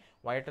കാര്യങ്ങൾ ഞാൻ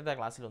വൈകിട്ടത്തെ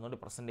ക്ലാസ്സിൽ ഒന്നുകൂടി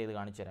പ്രസൻറ്റ് ചെയ്ത്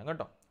കാണിച്ചു തരാം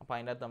കേട്ടോ. അപ്പോൾ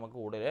അതിൻ്റെ അകത്ത് നമുക്ക്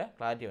കൂടുതൽ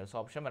ക്ലാരിറ്റി വരും. സോ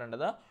ഓപ്ഷൻ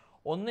വരേണ്ടത്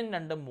 1,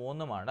 2,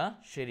 3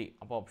 ശരി.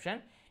 അപ്പോൾ ഓപ്ഷൻ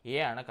എ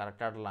ആണ്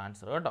കറക്റ്റായിട്ടുള്ള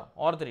ആൻസർ കേട്ടോ.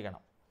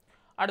 ഓർത്തിരിക്കണം.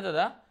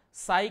 അടുത്തത്,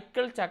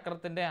 സൈക്കിൾ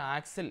ചക്രത്തിൻ്റെ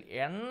ആക്സിൽ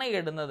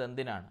എണ്ണയിടുന്നത്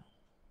എന്തിനാണ്?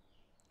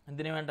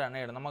 എന്തിനു വേണ്ടി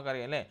എണ്ണയിടും?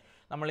 നമുക്കറിയാം അല്ലേ?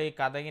 നമ്മൾ ഈ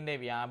കതകിൻ്റെ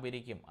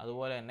വ്യാപരിക്കും,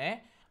 അതുപോലെ തന്നെ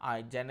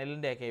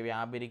ജനലിൻ്റെയൊക്കെ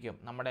വ്യാപരിക്കും,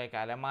 നമ്മുടെയൊക്കെ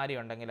അലമാരി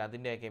ഉണ്ടെങ്കിൽ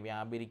അതിൻ്റെയൊക്കെ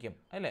വ്യാപരിക്കും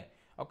അല്ലേ?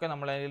 ഒക്കെ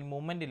നമ്മളതിൽ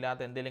മൂവ്മെൻ്റ്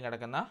ഇല്ലാത്ത എന്തെങ്കിലും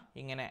കിടക്കുന്ന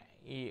ഇങ്ങനെ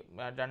ഈ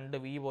 2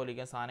 V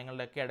പോലിരിക്കുന്ന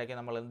സാധനങ്ങളുടെയൊക്കെ ഇടയ്ക്ക്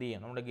നമ്മൾ എന്ത്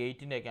ചെയ്യും? നമ്മുടെ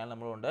ഗേറ്റിൻ്റെയൊക്കെയാണ്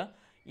നമ്മളുകൊണ്ട്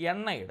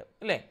എണ്ണയിടും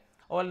അല്ലേ?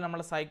 അതുപോലെ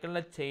നമ്മുടെ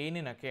സൈക്കിളിൻ്റെ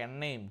ചെയിനിനൊക്കെ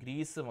എണ്ണയും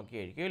ഗ്രീസും ഒക്കെ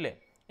ആയിരിക്കും അല്ലേ?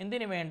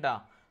 എന്തിനു വേണ്ട?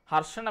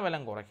 ഹർഷണ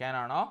ബലം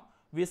കുറയ്ക്കാനാണോ?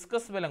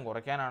 വിസ്കസ് ബലം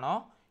കുറയ്ക്കാനാണോ?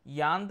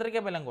 യാന്ത്രിക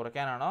ബലം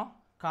കുറയ്ക്കാനാണോ?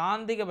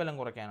 കാന്തിക ബലം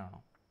കുറയ്ക്കാനാണോ?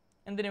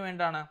 എന്തിനു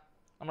വേണ്ടാണ്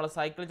നമ്മൾ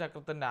സൈക്കിൾ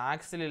ചക്രത്തിൻ്റെ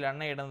ആക്സിലിൽ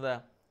എണ്ണയിടുന്നത്?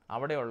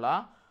 അവിടെയുള്ള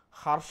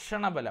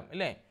ഹർഷണ ബലം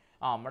അല്ലേ?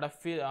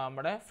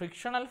 നമ്മുടെ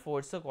ഫ്രിക്ഷണൽ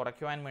ഫോഴ്സ്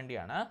കുറയ്ക്കുവാൻ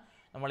വേണ്ടിയാണ്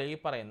നമ്മൾ ഈ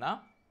പറയുന്ന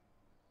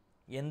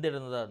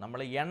എന്തിടുന്നത്? നമ്മൾ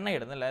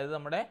എണ്ണയിടുന്നത്. അതായത്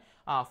നമ്മുടെ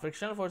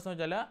ഫ്രിക്ഷണൽ ഫോഴ്സ് എന്ന്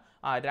വെച്ചാൽ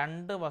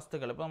 2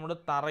 വസ്തുക്കൾ, ഇപ്പോൾ നമ്മുടെ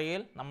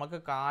തറയിൽ നമുക്ക്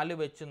കാല്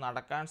വെച്ച്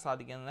നടക്കാൻ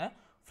സാധിക്കുന്നത്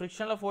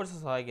ഫ്രിക്ഷണൽ ഫോഴ്സ്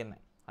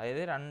സഹായിക്കുന്നത്.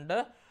 അതായത് 2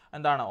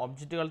 എന്താണ്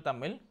ഒബ്ജക്റ്റുകൾ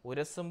തമ്മിൽ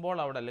ഉരസുമ്പോൾ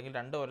അവിടെ, അല്ലെങ്കിൽ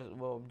 2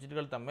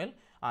 ഒബ്ജക്റ്റുകൾ തമ്മിൽ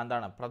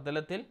എന്താണ്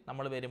പ്രതലത്തിൽ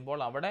നമ്മൾ വരുമ്പോൾ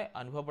അവിടെ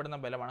അനുഭവപ്പെടുന്ന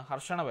ബലമാണ്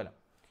ഹർഷണ ബലം.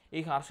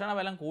 ഈ ഹർഷണ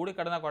ബലം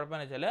കൂടിക്കിടന്ന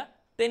കുഴപ്പമെന്ന് വെച്ചാൽ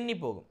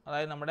തെന്നിപ്പോകും.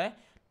 അതായത് നമ്മുടെ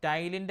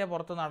ടൈലിൻ്റെ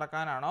പുറത്ത്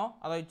നടക്കാനാണോ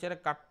അതോ ഇച്ചിരി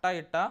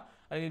കട്ടയിട്ട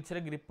അല്ലെങ്കിൽ ഇച്ചിരി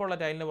ഗ്രിപ്പുള്ള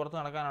ടൈലിൻ്റെ പുറത്ത്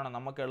നടക്കാനാണോ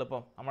നമുക്ക്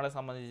എളുപ്പം? നമ്മളെ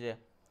സംബന്ധിച്ച്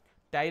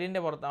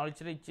ടൈലിൻ്റെ പുറത്ത് നമ്മൾ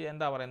ഇച്ചിരി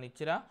എന്താ പറയുന്നത്,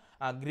 ഇച്ചിരി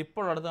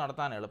ഗ്രിപ്പുള്ളടത്ത്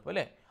നടത്താൻ എളുപ്പം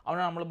അല്ലേ?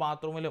 അവിടെ നമ്മൾ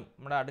ബാത്റൂമിലും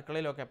നമ്മുടെ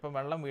അടുക്കളയിലൊക്കെ എപ്പം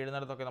വെള്ളം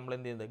വീഴുന്നിടത്തൊക്കെ നമ്മൾ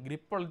എന്ത് ചെയ്യുന്നത്?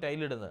 ഗ്രിപ്പുള്ള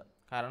ടൈലിടുന്നത്.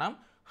 കാരണം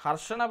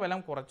ഹർഷണ ബലം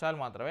കുറച്ചാൽ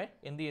മാത്രമേ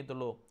എന്ത്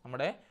ചെയ്യത്തുള്ളൂ?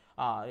 നമ്മുടെ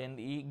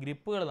ഈ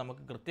ഗ്രിപ്പുകൾ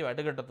നമുക്ക്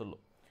കൃത്യമായിട്ട് കിട്ടത്തുള്ളൂ.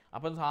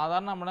 അപ്പം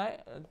സാധാരണ നമ്മുടെ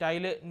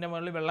ടൈലിൻ്റെ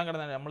മുകളിൽ വെള്ളം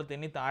കിടന്നാൽ നമ്മൾ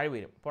തെന്നി താഴെ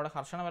വരും. അപ്പോൾ അവിടെ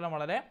ഹർഷണ ബലം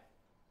വളരെ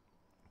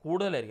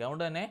കൂടുതലായിരിക്കും.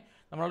 അതുകൊണ്ട് തന്നെ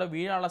നമ്മളുടെ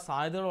വീഴാനുള്ള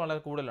സാധ്യതകൾ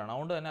വളരെ കൂടുതലാണ്.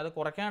 അതുകൊണ്ട് തന്നെ അത്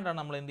കുറയ്ക്കാനായിട്ടാണ്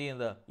നമ്മൾ എന്ത്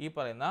ചെയ്യുന്നത്? ഈ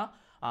പറയുന്ന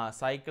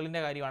സൈക്കിളിൻ്റെ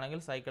കാര്യമാണെങ്കിൽ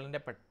സൈക്കിളിൻ്റെ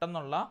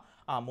പെട്ടെന്നുള്ള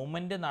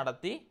മൂവ്മെൻറ്റ്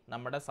നടത്തി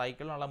നമ്മുടെ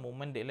സൈക്കിളിനുള്ള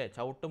മൂവ്മെൻറ്റ് അല്ലേ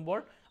ചവിട്ടുമ്പോൾ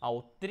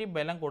ഒത്തിരി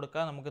ബലം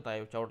കൊടുക്കാൻ നമുക്ക്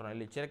ചവിട്ടണം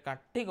അല്ലേ? ഇച്ചിരി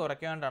കട്ടി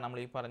കുറയ്ക്കാനായിട്ടാണ്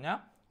നമ്മൾ ഈ പറഞ്ഞ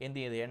എന്ത്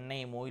ചെയ്ത്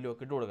എണ്ണയും ഓയിലും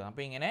ഒക്കെ ഇട്ട് കൊടുക്കുന്നത്.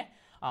 അപ്പോൾ ഇങ്ങനെ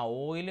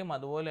ഓയിലും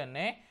അതുപോലെ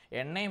തന്നെ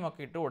എണ്ണയും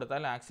ഒക്കെ ഇട്ട്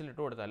കൊടുത്താൽ, ആക്സിൽ ഇട്ട്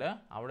കൊടുത്താൽ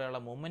അവിടെയുള്ള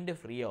മൂവ്മെൻറ്റ്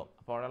ഫ്രീ ആവും.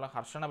 അപ്പോൾ അവിടെയുള്ള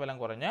ഹർഷണ ബലം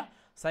കുറഞ്ഞ്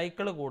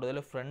സൈക്കിൾ കൂടുതൽ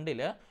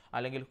ഫ്രണ്ടിൽ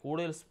അല്ലെങ്കിൽ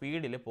കൂടുതൽ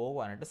സ്പീഡിൽ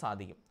പോകുവാനായിട്ട്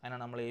സാധിക്കും.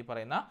 അതിനാണ് നമ്മൾ ഈ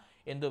പറയുന്ന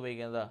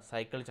എന്തുപയോഗിക്കുന്നത്?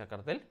 സൈക്കിൾ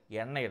ചക്രത്തിൽ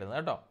എണ്ണയിടുന്നത്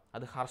കേട്ടോ.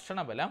 അത്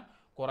ഹർഷണ ബലം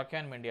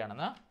കുറയ്ക്കാൻ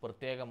വേണ്ടിയാണെന്ന്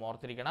പ്രത്യേകം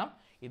ഓർത്തിരിക്കണം.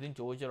 ഇതും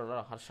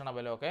ചോദിച്ചിട്ടുള്ള ഹർഷണ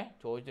ബലമൊക്കെ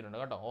ചോദിച്ചിട്ടുണ്ട്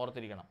കേട്ടോ,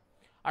 ഓർത്തിരിക്കണം.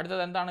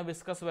 അടുത്തത് എന്താണ്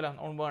വിസ്കസ് ബലം?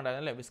 മുൻപ്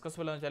ഉണ്ടായിരുന്നല്ലേ? വിസ്കസ്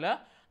ബലം എന്ന് വെച്ചാൽ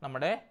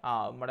നമ്മുടെ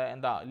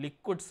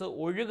ലിക്വിഡ്സ്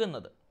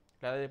ഒഴുകുന്നത്.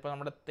 അതായത് ഇപ്പോൾ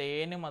നമ്മുടെ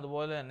തേനും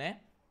അതുപോലെ തന്നെ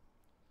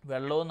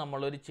വെള്ളവും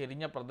നമ്മളൊരു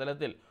ചെരിഞ്ഞ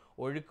പ്രതലത്തിൽ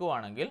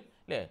ഒഴുക്കുവാണെങ്കിൽ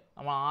അല്ലേ,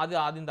 നമ്മൾ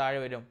ആദ്യം താഴെ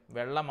വരും,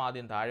 വെള്ളം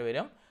ആദ്യം താഴെ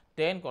വരും,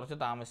 തേൻ കുറച്ച്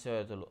താമസിച്ചേ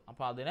വരത്തുള്ളൂ.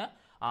 അപ്പോൾ അതിന്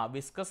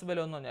വിസ്കസ്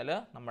ബലം എന്ന് പറഞ്ഞാൽ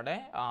നമ്മുടെ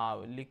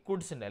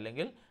ലിക്വിഡ്സിൻ്റെ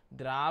അല്ലെങ്കിൽ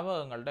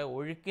ദ്രാവകങ്ങളുടെ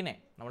ഒഴുക്കിനെ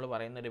നമ്മൾ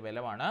പറയുന്നൊരു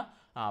ബലമാണ്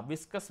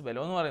വിസ്കസ്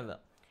ബലം എന്ന് പറയുന്നത്.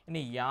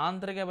 ഇനി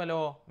യാന്ത്രിക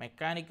ബലമോ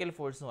മെക്കാനിക്കൽ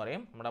ഫോഴ്സ് എന്ന്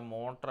പറയും. നമ്മുടെ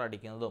മോട്ടർ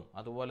അടിക്കുന്നതും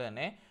അതുപോലെ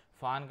തന്നെ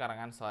ഫാൻ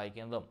കറങ്ങാൻ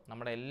സഹായിക്കുന്നതും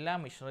നമ്മുടെ എല്ലാ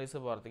മെഷീനറീസ്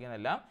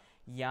പ്രവർത്തിക്കുന്നതെല്ലാം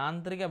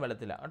യാന്ത്രിക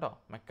ബലത്തിലാണ് കേട്ടോ,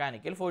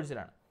 മെക്കാനിക്കൽ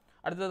ഫോഴ്സിലാണ്.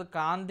 അടുത്തത്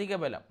കാന്തിക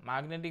ബലം,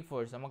 മാഗ്നറ്റിക്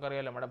ഫോഴ്സ്.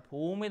 നമുക്കറിയാലോ നമ്മുടെ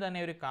ഭൂമി തന്നെ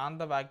ഒരു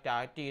കാന്തമായിട്ട്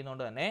ആക്ട്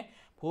ചെയ്യുന്നതുകൊണ്ട് തന്നെ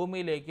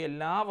ഭൂമിയിലേക്ക്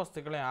എല്ലാ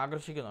വസ്തുക്കളെയും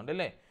ആകർഷിക്കുന്നുണ്ട്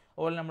അല്ലേ.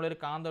 അതുപോലെ നമ്മളൊരു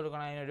കാന്തം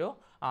എടുക്കണം, അതിനൊരു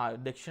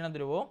ദക്ഷിണ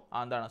ധ്രുവവും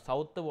എന്താണ്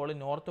സൗത്ത് പോളും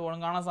നോർത്ത് പോളും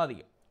കാണാൻ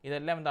സാധിക്കും.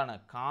 ഇതെല്ലാം എന്താണ്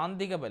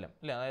കാന്തിക ബലം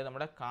അല്ലേ, അതായത്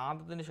നമ്മുടെ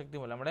കാന്തത്തിൻ്റെ ശക്തി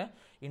മൂലം നമ്മുടെ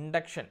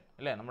ഇൻഡക്ഷൻ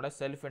അല്ലേ, നമ്മുടെ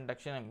സെൽഫ്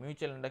ഇൻഡക്ഷനും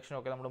മ്യൂച്വൽ ഇൻഡക്ഷനും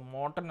ഒക്കെ നമ്മുടെ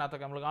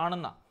മോട്ടറിനകത്തൊക്കെ നമ്മൾ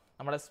കാണുന്ന,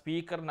 നമ്മുടെ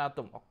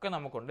സ്പീക്കറിനകത്തും ഒക്കെ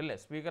നമുക്കുണ്ട് അല്ലേ.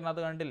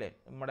 സ്പീക്കറിനകത്ത് കണ്ടില്ലേ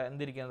നമ്മുടെ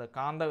എന്തിരിക്കുന്നത്,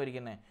 കാന്തം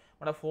ഇരിക്കുന്നത്.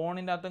 നമ്മുടെ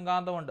ഫോണിൻ്റെ അകത്തും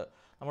കാന്തമുണ്ട്,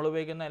 നമ്മൾ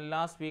ഉപയോഗിക്കുന്ന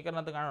എല്ലാ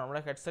സ്പീക്കറിനകത്ത് കാണണം,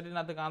 നമ്മുടെ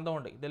ഹെഡ്സെറ്റിനകത്ത്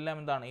കാന്തമുണ്ട്. ഇതെല്ലാം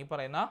എന്താണ് ഈ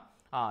പറയുന്ന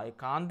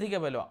കാന്തിക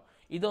ബലമാണ്.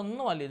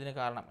 ഇതൊന്നുമല്ല ഇതിന്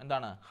കാരണം,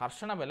 എന്താണ്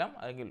ഹർഷണ ബലം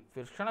അല്ലെങ്കിൽ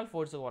ഫ്രിക്ഷണൽ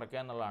ഫോഴ്സ് കുറയ്ക്കുക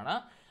എന്നുള്ളതാണ്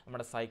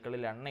നമ്മുടെ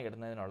സൈക്കിളിൽ എണ്ണ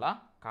ഇടുന്നതിനുള്ള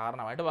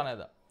കാരണമായിട്ട്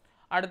പറഞ്ഞത്.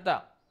 അടുത്ത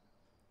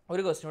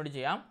ഒരു ക്വസ്റ്റ്യൻ കൂടി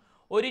ചെയ്യാം.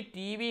 ഒരു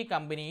ടി വി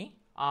കമ്പനി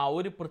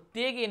ഒരു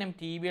പ്രത്യേക ഇനം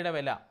ടി വിയുടെ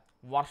വില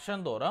വർഷം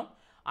തോറും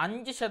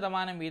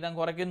 5% വീതം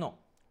കുറയ്ക്കുന്നു.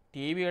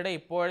 ടി വിയുടെ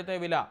ഇപ്പോഴത്തെ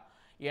വില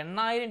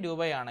 8000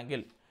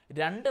 രൂപയാണെങ്കിൽ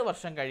 2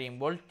 വർഷം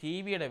കഴിയുമ്പോൾ ടി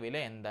വിയുടെ വില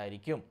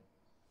എന്തായിരിക്കും?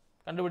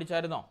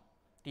 കണ്ടുപിടിച്ചായിരുന്നോ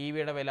ടി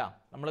വിയുടെ വില?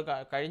 നമ്മൾ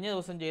കഴിഞ്ഞ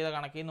ദിവസം ചെയ്ത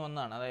കണക്കിൽ നിന്ന്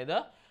വന്നതാണ്. അതായത്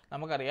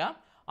നമുക്കറിയാം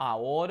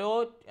ഓരോ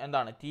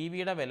ടി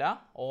വിയുടെ വില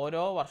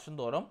ഓരോ വർഷം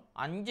തോറും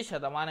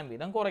 5%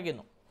 വീതം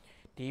കുറയ്ക്കുന്നു.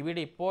 ടി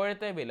വിയുടെ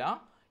ഇപ്പോഴത്തെ വില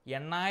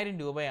 8000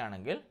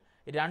 രൂപയാണെങ്കിൽ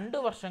 2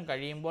 വർഷം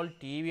കഴിയുമ്പോൾ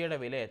ടി വിയുടെ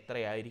വില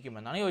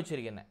എത്രയായിരിക്കുമെന്നാണ്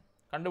ചോദിച്ചിരിക്കുന്നത്.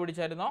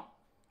 കണ്ടുപിടിച്ചായിരുന്നോ?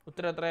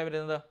 ഉത്തരം എത്രയാണ്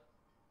വരുന്നത്?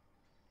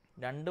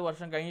 2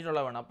 വർഷം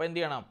കഴിഞ്ഞിട്ടുള്ള വേണം. അപ്പോൾ എന്ത്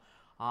ചെയ്യണം?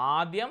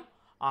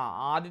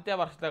 ആദ്യത്തെ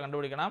വർഷത്തെ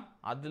കണ്ടുപിടിക്കണം,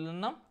 അതിൽ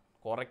നിന്നും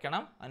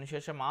കുറയ്ക്കണം,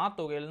 അതിനുശേഷം ആ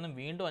തുകയിൽ നിന്നും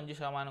വീണ്ടും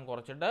 5%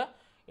 കുറച്ചിട്ട്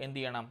എന്ത്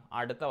ചെയ്യണം?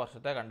 അടുത്ത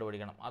വർഷത്തെ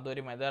കണ്ടുപിടിക്കണം.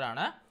 അതൊരു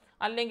മെത്തേഡാണ്.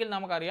 അല്ലെങ്കിൽ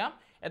നമുക്കറിയാം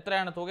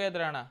എത്രയാണ് തുക,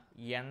 എത്രയാണ്?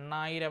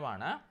 8000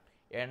 ആണ്.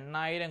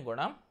 8000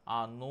 ഗുണം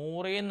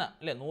 100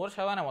 അല്ലേ,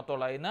 100%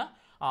 മൊത്തമുള്ള ഇന്ന്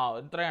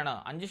എത്രയാണ്?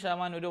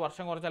 5% ഒരു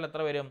വർഷം കുറച്ചാൽ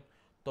എത്ര വരും?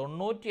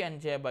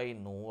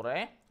 95/100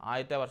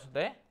 ആദ്യത്തെ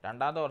വർഷത്തെ,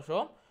 രണ്ടാമത്തെ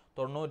വർഷവും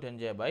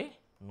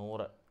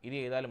 95/100. ഇത്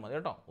ചെയ്താലും മതി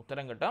കേട്ടോ,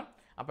 ഉത്തരം കിട്ടും.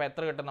 അപ്പോൾ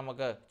എത്ര കിട്ടും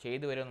നമുക്ക്?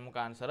 ചെയ്തു വരും നമുക്ക്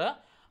ആൻസർ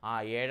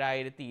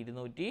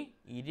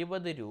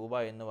 7220 രൂപ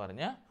എന്ന്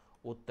പറഞ്ഞ്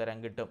ഉത്തരം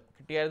കിട്ടും.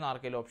 കിട്ടിയായിരുന്നു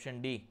ആർക്കെങ്കിലും? ഓപ്ഷൻ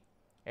ഡി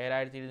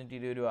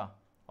 7220 രൂപ.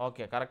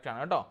 ഓക്കെ, കറക്റ്റാണ്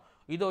കേട്ടോ.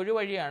 ഇതൊരു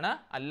വഴിയാണ്.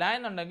 അല്ല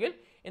എന്നുണ്ടെങ്കിൽ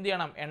എന്ത്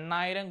ചെയ്യണം?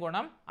 8000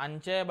 ഗുണം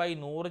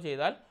 5/100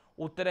 ചെയ്താൽ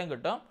ഉത്തരം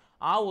കിട്ടും.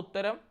 ആ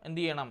ഉത്തരം എന്ത്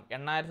ചെയ്യണം?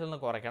 8000 നിന്ന്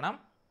കുറയ്ക്കണം.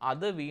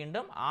 അത്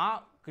വീണ്ടും ആ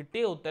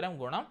കിട്ടിയ ഉത്തരം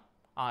ഗുണം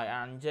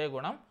 5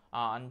 ഗുണം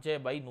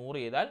 5/100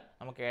 ചെയ്താൽ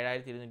നമുക്ക്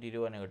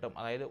 7220 തന്നെ കിട്ടും.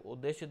 അതായത്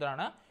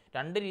ഉദ്ദേശിച്ചതാണ്.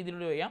 2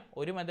 രീതിയിലൂടെ ചെയ്യാം.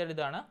 ഒരു മെത്തേഡ്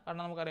ഇതാണ്,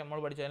 കാരണം നമുക്കറിയാം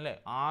നമ്മൾ പഠിച്ചതല്ലേ,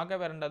 ആകെ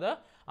വരേണ്ടത്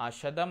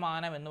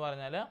ശതമാനം എന്ന്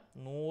പറഞ്ഞാൽ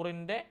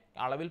 100ൻ്റെ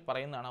അളവിൽ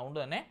പറയുന്നതാണ്. അതുകൊണ്ട്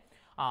തന്നെ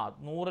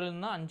 100ൽ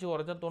നിന്ന് 5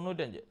 കുറച്ചാൽ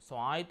 95. സോ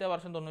ആദ്യത്തെ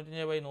വർഷം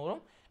 95/100,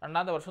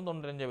 രണ്ടാമത്തെ വർഷം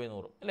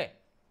 95/100 അല്ലേ.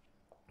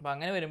 അപ്പോൾ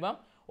അങ്ങനെ വരുമ്പം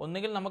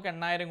ഒന്നുകിൽ നമുക്ക്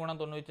 8000 ഗുണം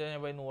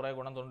 95/100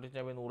 ഗുണം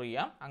 95/100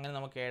 ചെയ്യാം. അങ്ങനെ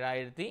നമുക്ക്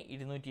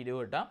 7220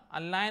 കിട്ടാം.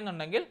 അല്ല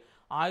എന്നുണ്ടെങ്കിൽ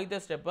ആദ്യത്തെ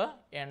സ്റ്റെപ്പ്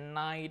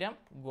 8000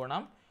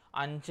 ഗുണം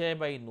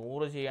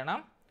 5/100 ചെയ്യണം.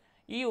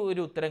 ഈ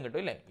ഒരു ഉത്തരം കിട്ടും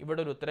അല്ലേ, ഇവിടെ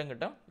ഒരു ഉത്തരം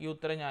കിട്ടും. ഈ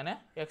ഉത്തരം ഞാൻ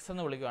എക്സ്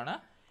എന്ന് വിളിക്കുകയാണ്.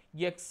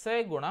 എക്സ്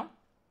ഗുണം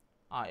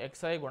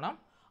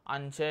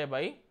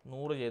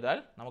 5/100 ചെയ്താൽ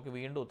നമുക്ക്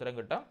വീണ്ടും ഉത്തരം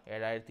കിട്ടും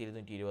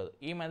 7220.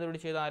 ഈ മെത്തേഡ്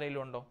ചെയ്ത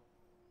ആരെങ്കിലും ഉണ്ടോ?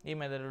 ഈ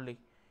മെത്തേഡിൽ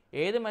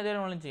ഏത് മെത്തേഡ്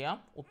വേണമെങ്കിലും ചെയ്യാം,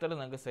 ഉത്തരം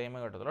നിങ്ങൾക്ക് സെയിമേ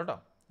കിട്ടത്തുള്ളൂ കേട്ടോ.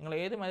 നിങ്ങൾ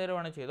ഏത് മെത്തേഡ്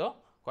വേണമെങ്കിൽ ചെയ്തോ,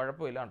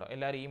 കുഴപ്പമില്ല കേട്ടോ.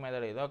 എല്ലാവരും ഈ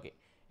മെത്തേഡ് ചെയ്തോ. ഓക്കെ,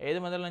 ഏത്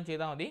മെത്തേഡിലും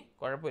ചെയ്താൽ മതി,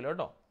 കുഴപ്പമില്ല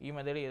കേട്ടോ. ഈ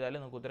മെത്തേഡ് ചെയ്താൽ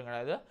നമുക്ക് ഉത്തരം കിട്ടും.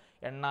 അതായത്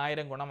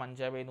 8000 ഗുണം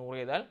 5/100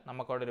 ചെയ്താൽ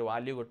നമുക്കവിടെ ഒരു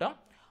വാല്യൂ കിട്ടും.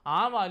 ആ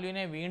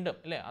വാല്യൂവിനെ വീണ്ടും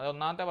അല്ലേ, അത്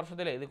ഒന്നാമത്തെ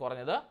വർഷത്തിലേ ഇത്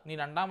കുറഞ്ഞത്, ഇനി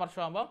രണ്ടാം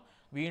വർഷമാകുമ്പം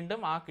വീണ്ടും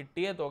ആ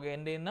കിട്ടിയ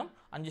തുകേൻ്റെ നിന്നും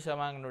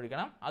 5%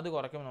 കണ്ടുപിടിക്കണം. അത്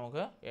കുറയ്ക്കുമ്പോൾ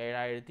നമുക്ക്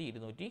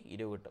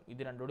 7220 കിട്ടും.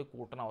 ഇത് രണ്ടും കൂടി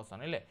കൂട്ടുന്ന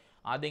അവസ്ഥയാണ് അല്ലേ.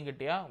 ആദ്യം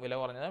കിട്ടിയ വില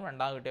കുറഞ്ഞത്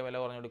രണ്ടാമത് കിട്ടിയ വില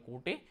കുറഞ്ഞുകൂടി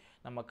കൂട്ടി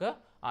നമുക്ക്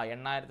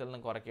 8000-ൽ നിന്ന്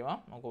കുറയ്ക്കുമ്പോൾ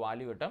നമുക്ക്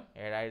വാല്യൂ കിട്ടും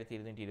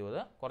 7220.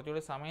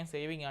 കുറച്ചുകൂടി സമയം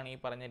സേവിങ് ആണ് ഈ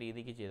പറഞ്ഞ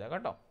രീതിക്ക് ചെയ്താൽ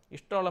കേട്ടോ.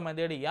 ഇഷ്ടമുള്ള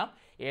മെത്തേഡ് ചെയ്യാം,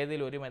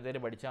 ഏതെങ്കിലും ഒരു മെത്തേഡ്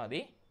പഠിച്ചാൽ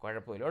മതി,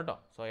 കുഴപ്പമില്ല കേട്ടോ.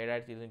 സോ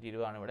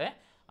 7220 ആണ് ഇവിടെ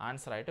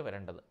ആൻസറായിട്ട്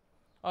വരേണ്ടത്.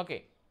 ഓക്കെ,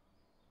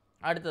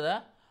 അടുത്തത്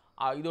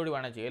ഇതോട്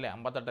വേണം ചെയ്യല്ലേ,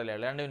 58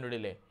 2 മിനിറ്റ്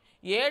ഇല്ലേ.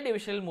 എ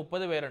ഡിവിഷനിൽ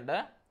 30 പേരുണ്ട്,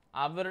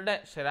 അവരുടെ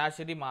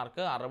ശരാശരി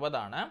മാർക്ക് 60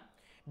 ആണ്.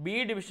 ബി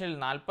ഡിവിഷനിൽ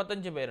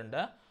 45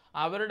 പേരുണ്ട്,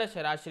 അവരുടെ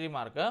ശരാശരി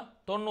മാർക്ക്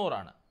 90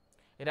 ആണ്.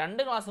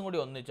 2 ക്ലാസ്സും കൂടി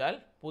ഒന്നിച്ചാൽ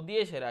പുതിയ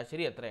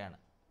ശരാശരി എത്രയാണ്?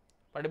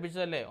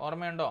 പഠിപ്പിച്ചതല്ലേ,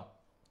 ഓർമ്മയുണ്ടോ?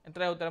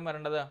 എത്രയാണ് ഉത്തരം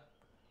വരേണ്ടത്?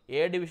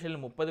 എ ഡിവിഷനിൽ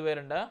 30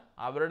 പേരുണ്ട്,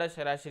 അവരുടെ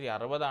ശരാശരി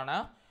 60 ആണ്.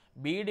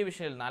 ബി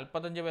ഡിവിഷനിൽ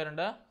 45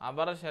 പേരുണ്ട്,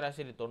 അവരുടെ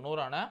ശരാശരി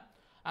 90 ആണ്.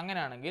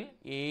 അങ്ങനെയാണെങ്കിൽ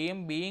എയും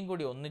ബിയും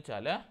കൂടി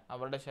ഒന്നിച്ചാൽ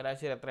അവരുടെ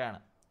ശരാശരി എത്രയാണ്?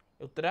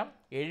 ഉത്തരം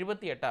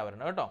 78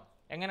 വരണം കേട്ടോ.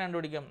 എങ്ങനെ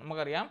കണ്ടുപിടിക്കും?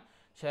 നമുക്കറിയാം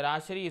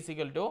ശരാശരി =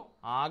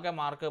 ആകെ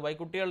മാർക്ക് ബൈ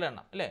കുട്ടികളുടെ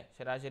എണ്ണം അല്ലേ.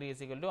 ശരാശരി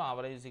 =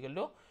 ആവറേജ് =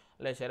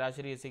 അല്ലേ,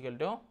 ശരാശരി =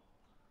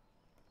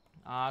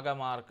 ആകെ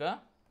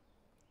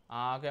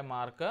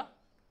മാർക്ക്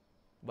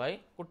ബൈ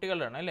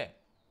കുട്ടികളുടെ എണ്ണം അല്ലേ,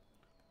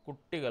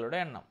 കുട്ടികളുടെ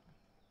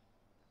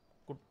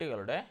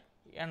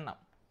എണ്ണം.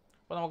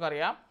 അപ്പോൾ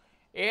നമുക്കറിയാം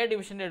എ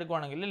ഡിവിഷൻ്റെ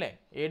എടുക്കുവാണെങ്കിൽ അല്ലേ,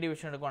 എ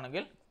ഡിവിഷൻ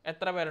എടുക്കുവാണെങ്കിൽ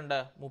എത്ര പേരുണ്ട്?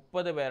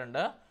 30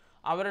 പേരുണ്ട്,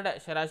 അവരുടെ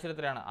ശരാശരി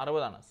എത്രയാണ്?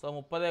 60 ആണ്. സോ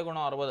 30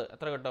 ഗുണം 60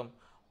 എത്ര കിട്ടും?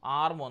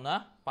 6 3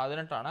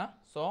 18 ആണ്.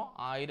 സോ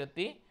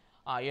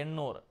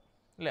 1800.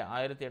 അല്ലേ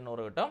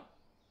 1800 കിട്ടും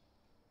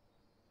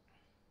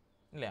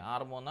ഇല്ലേ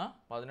 6 3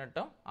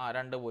 18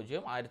 2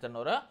 0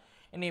 1800.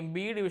 ഇനി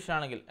ബി ഡിവിഷൻ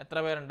ആണെങ്കിൽ എത്ര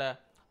പേരുണ്ട്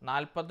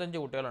 45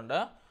 കുട്ടികളുണ്ട്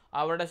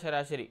അവരുടെ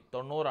ശരാശരി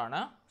 90 ആണ്.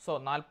 സോ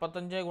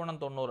 45 ഗുണം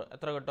 90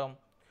 എത്ര കിട്ടും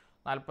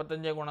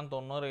 45 ഗുണം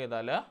 90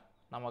 ചെയ്താൽ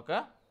നമുക്ക്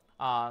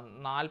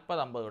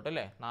 4050 കിട്ടും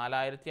അല്ലേ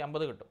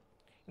 4050 കിട്ടും.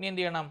 ഇനി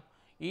എന്ത് ചെയ്യണം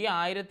ഈ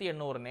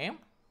 1800നെയും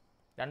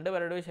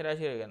രണ്ടുപേരുടെ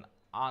ശരാശരി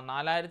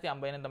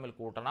 4050നെയും തമ്മിൽ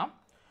കൂട്ടണം.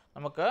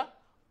 നമുക്ക്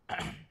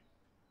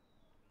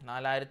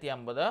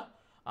 4050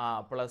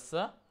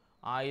 പ്ലസ്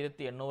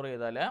 1800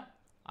 ചെയ്താൽ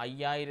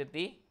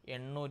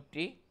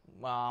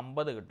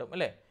 5850 കിട്ടും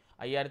അല്ലേ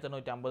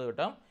 5850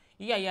 കിട്ടും.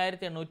 ഈ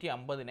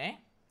 5850നെ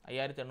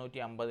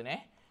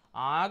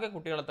ആകെ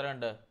കുട്ടികൾ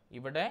എത്രയുണ്ട്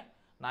ഇവിടെ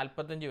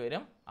 45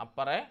 പേരും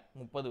അപ്പറേ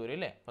 30 പേരും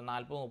അല്ലേ അപ്പം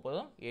 40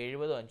 30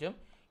 70 5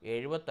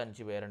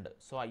 75 പേരുണ്ട്.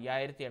 സോ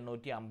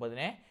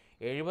 5850നെ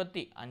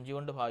 75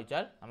 കൊണ്ട്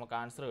ഭാഗിച്ചാൽ നമുക്ക്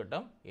ആൻസർ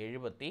കിട്ടും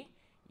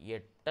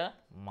 78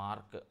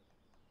 മാർക്ക്.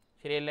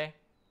 ശരിയല്ലേ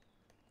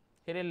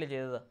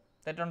ചെയ്തത്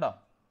തെറ്റുണ്ടോ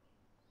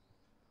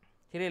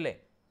ശരിയല്ലേ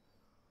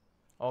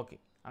ഓക്കെ.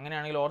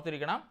 അങ്ങനെയാണെങ്കിൽ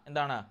ഓർത്തിരിക്കണം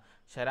എന്താണ്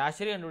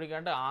ശരാശരി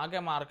കണ്ടുപിടിക്കാണ്ട് ആകെ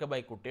മാർക്ക് ബൈ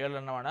കുട്ടികളുടെ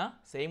എണ്ണമാണ്.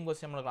 സെയിം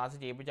ക്വസ്റ്റ്യൻ നമ്മൾ ക്ലാസ്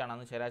ചെയ്യിപ്പിച്ചാണ്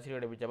അന്ന് ശരാശരി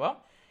പഠിപ്പിച്ചപ്പോൾ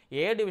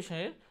എ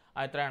ഡിവിഷനിൽ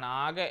എത്രയാണ്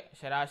ആകെ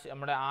ശരാശരി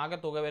നമ്മുടെ ആകെ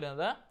തുക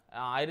വരുന്നത്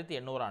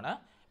 1800 ആണ്.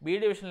 ബി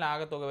ഡിവിഷനിൽ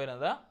ആകെ തുക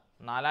വരുന്നത്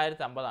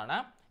 4050 ആണ്.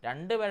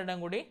 രണ്ടുപേരുടെയും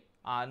കൂടി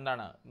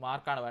എന്താണ്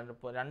മാർക്കാണ് വേണ്ടത്.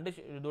 ഇപ്പോൾ രണ്ട്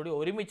ഇതുകൂടി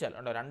ഒരുമിച്ചാൽ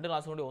ഉണ്ടോ 2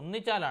 ക്ലാസ് കൂടി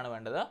ഒന്നിച്ചാലാണ്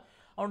വേണ്ടത്.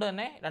 അതുകൊണ്ട്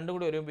തന്നെ രണ്ടും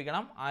കൂടി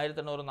ഒരുമിപ്പിക്കണം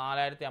 1800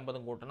 4050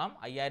 കൂട്ടണം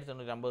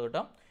 5850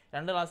 കിട്ടും.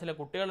 2 ക്ലാസ്സിലെ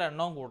കുട്ടികളുടെ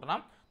എണ്ണവും കൂട്ടണം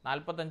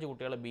 45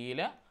 കുട്ടികൾ ബിയിൽ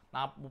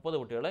 30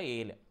 കുട്ടികൾ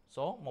എയിൽ.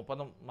 സോ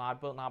 30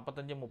 40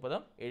 45 30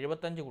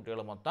 75 കുട്ടികൾ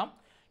മൊത്തം.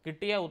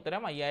 കിട്ടിയ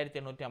ഉത്തരം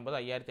 5850.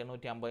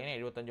 5850നെ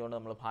 75 കൊണ്ട്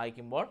നമ്മൾ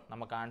ഭാഗിക്കുമ്പോൾ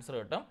നമുക്ക് ആൻസർ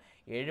കിട്ടും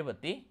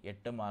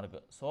 78 മാർക്ക്.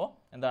 സോ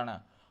എന്താണ്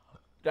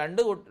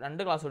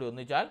രണ്ട് ക്ലാസ് കൂടി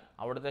ഒന്നിച്ചാൽ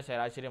അവിടുത്തെ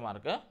ശരാശരി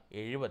മാർക്ക്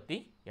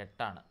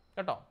 78 ആണ്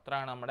കേട്ടോ.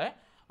 ഇത്രയാണ് നമ്മുടെ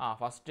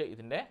ഫസ്റ്റ്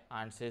ഇതിൻ്റെ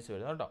ആൻസേഴ്സ്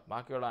വരുന്നത് കേട്ടോ.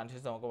 ബാക്കിയുള്ള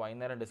ആൻസേഴ്സ് നമുക്ക്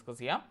വൈകുന്നേരം ഡിസ്കസ്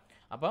ചെയ്യാം.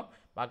 അപ്പം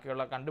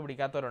ബാക്കിയുള്ള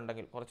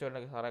കണ്ടുപിടിക്കാത്തവരുണ്ടെങ്കിൽ കുറച്ച്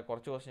പേരുണ്ടെങ്കിൽ സാറേ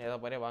കുറച്ച് ക്വസ്റ്റ്യൻ ചെയ്താൽ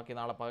പോരെ ബാക്കി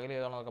നാളെ പകൽ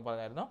ചെയ്തോളന്നൊക്കെ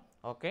പറഞ്ഞായിരുന്നു.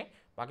 ഓക്കെ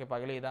ബാക്കി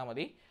പകൽ ചെയ്താൽ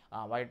മതി.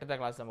 വൈകിട്ടത്തെ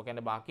ക്ലാസ് നമുക്ക്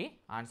എൻ്റെ ബാക്കി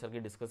ആൻസർക്ക്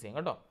ഡിസ്കസ് ചെയ്യാം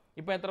കേട്ടോ.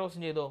 ഇപ്പോൾ എത്ര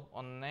ക്വസ്റ്റ്യൻ ചെയ്തു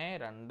 1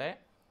 2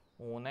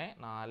 3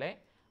 4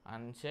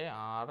 5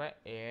 6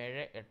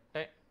 7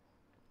 8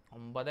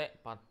 9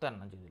 10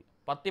 എണ്ണം ചെയ്തില്ല.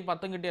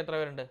 10 കിട്ടിയ എത്ര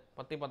പേരുണ്ട്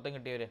 10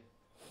 കിട്ടിയവർ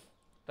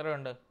എത്ര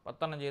പേരുണ്ട്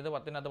 10 എണ്ണം ചെയ്ത്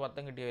 10-നകത്ത്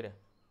 10 കിട്ടിയവർ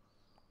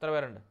എത്ര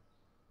പേരുണ്ട്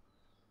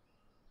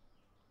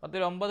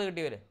 10-ൽ 9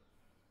 കിട്ടിയവർ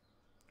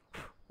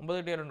 9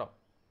 കിട്ടിയവരുണ്ടോ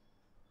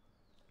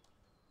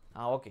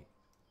ഓക്കെ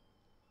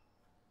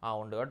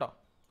ഉണ്ട് കേട്ടോ.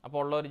 അപ്പോൾ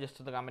ഉള്ളവർ ജസ്റ്റ്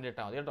ഒന്ന് കമൻറ്റ്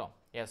ഇട്ടാൽ മതി കേട്ടോ.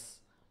 യെസ്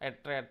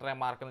എത്ര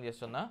മാർക്കെന്ന്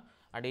ജസ്റ്റ് ഒന്ന്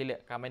അടിയിൽ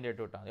കമൻറ്റ്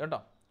ഇട്ട് വിട്ടാൽ മതി കേട്ടോ.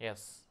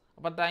 യെസ്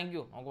അപ്പോൾ താങ്ക്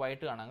യു. നമുക്ക്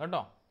വൈകിട്ട് കാണാം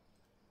കേട്ടോ.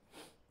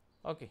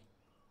 ഓക്കെ.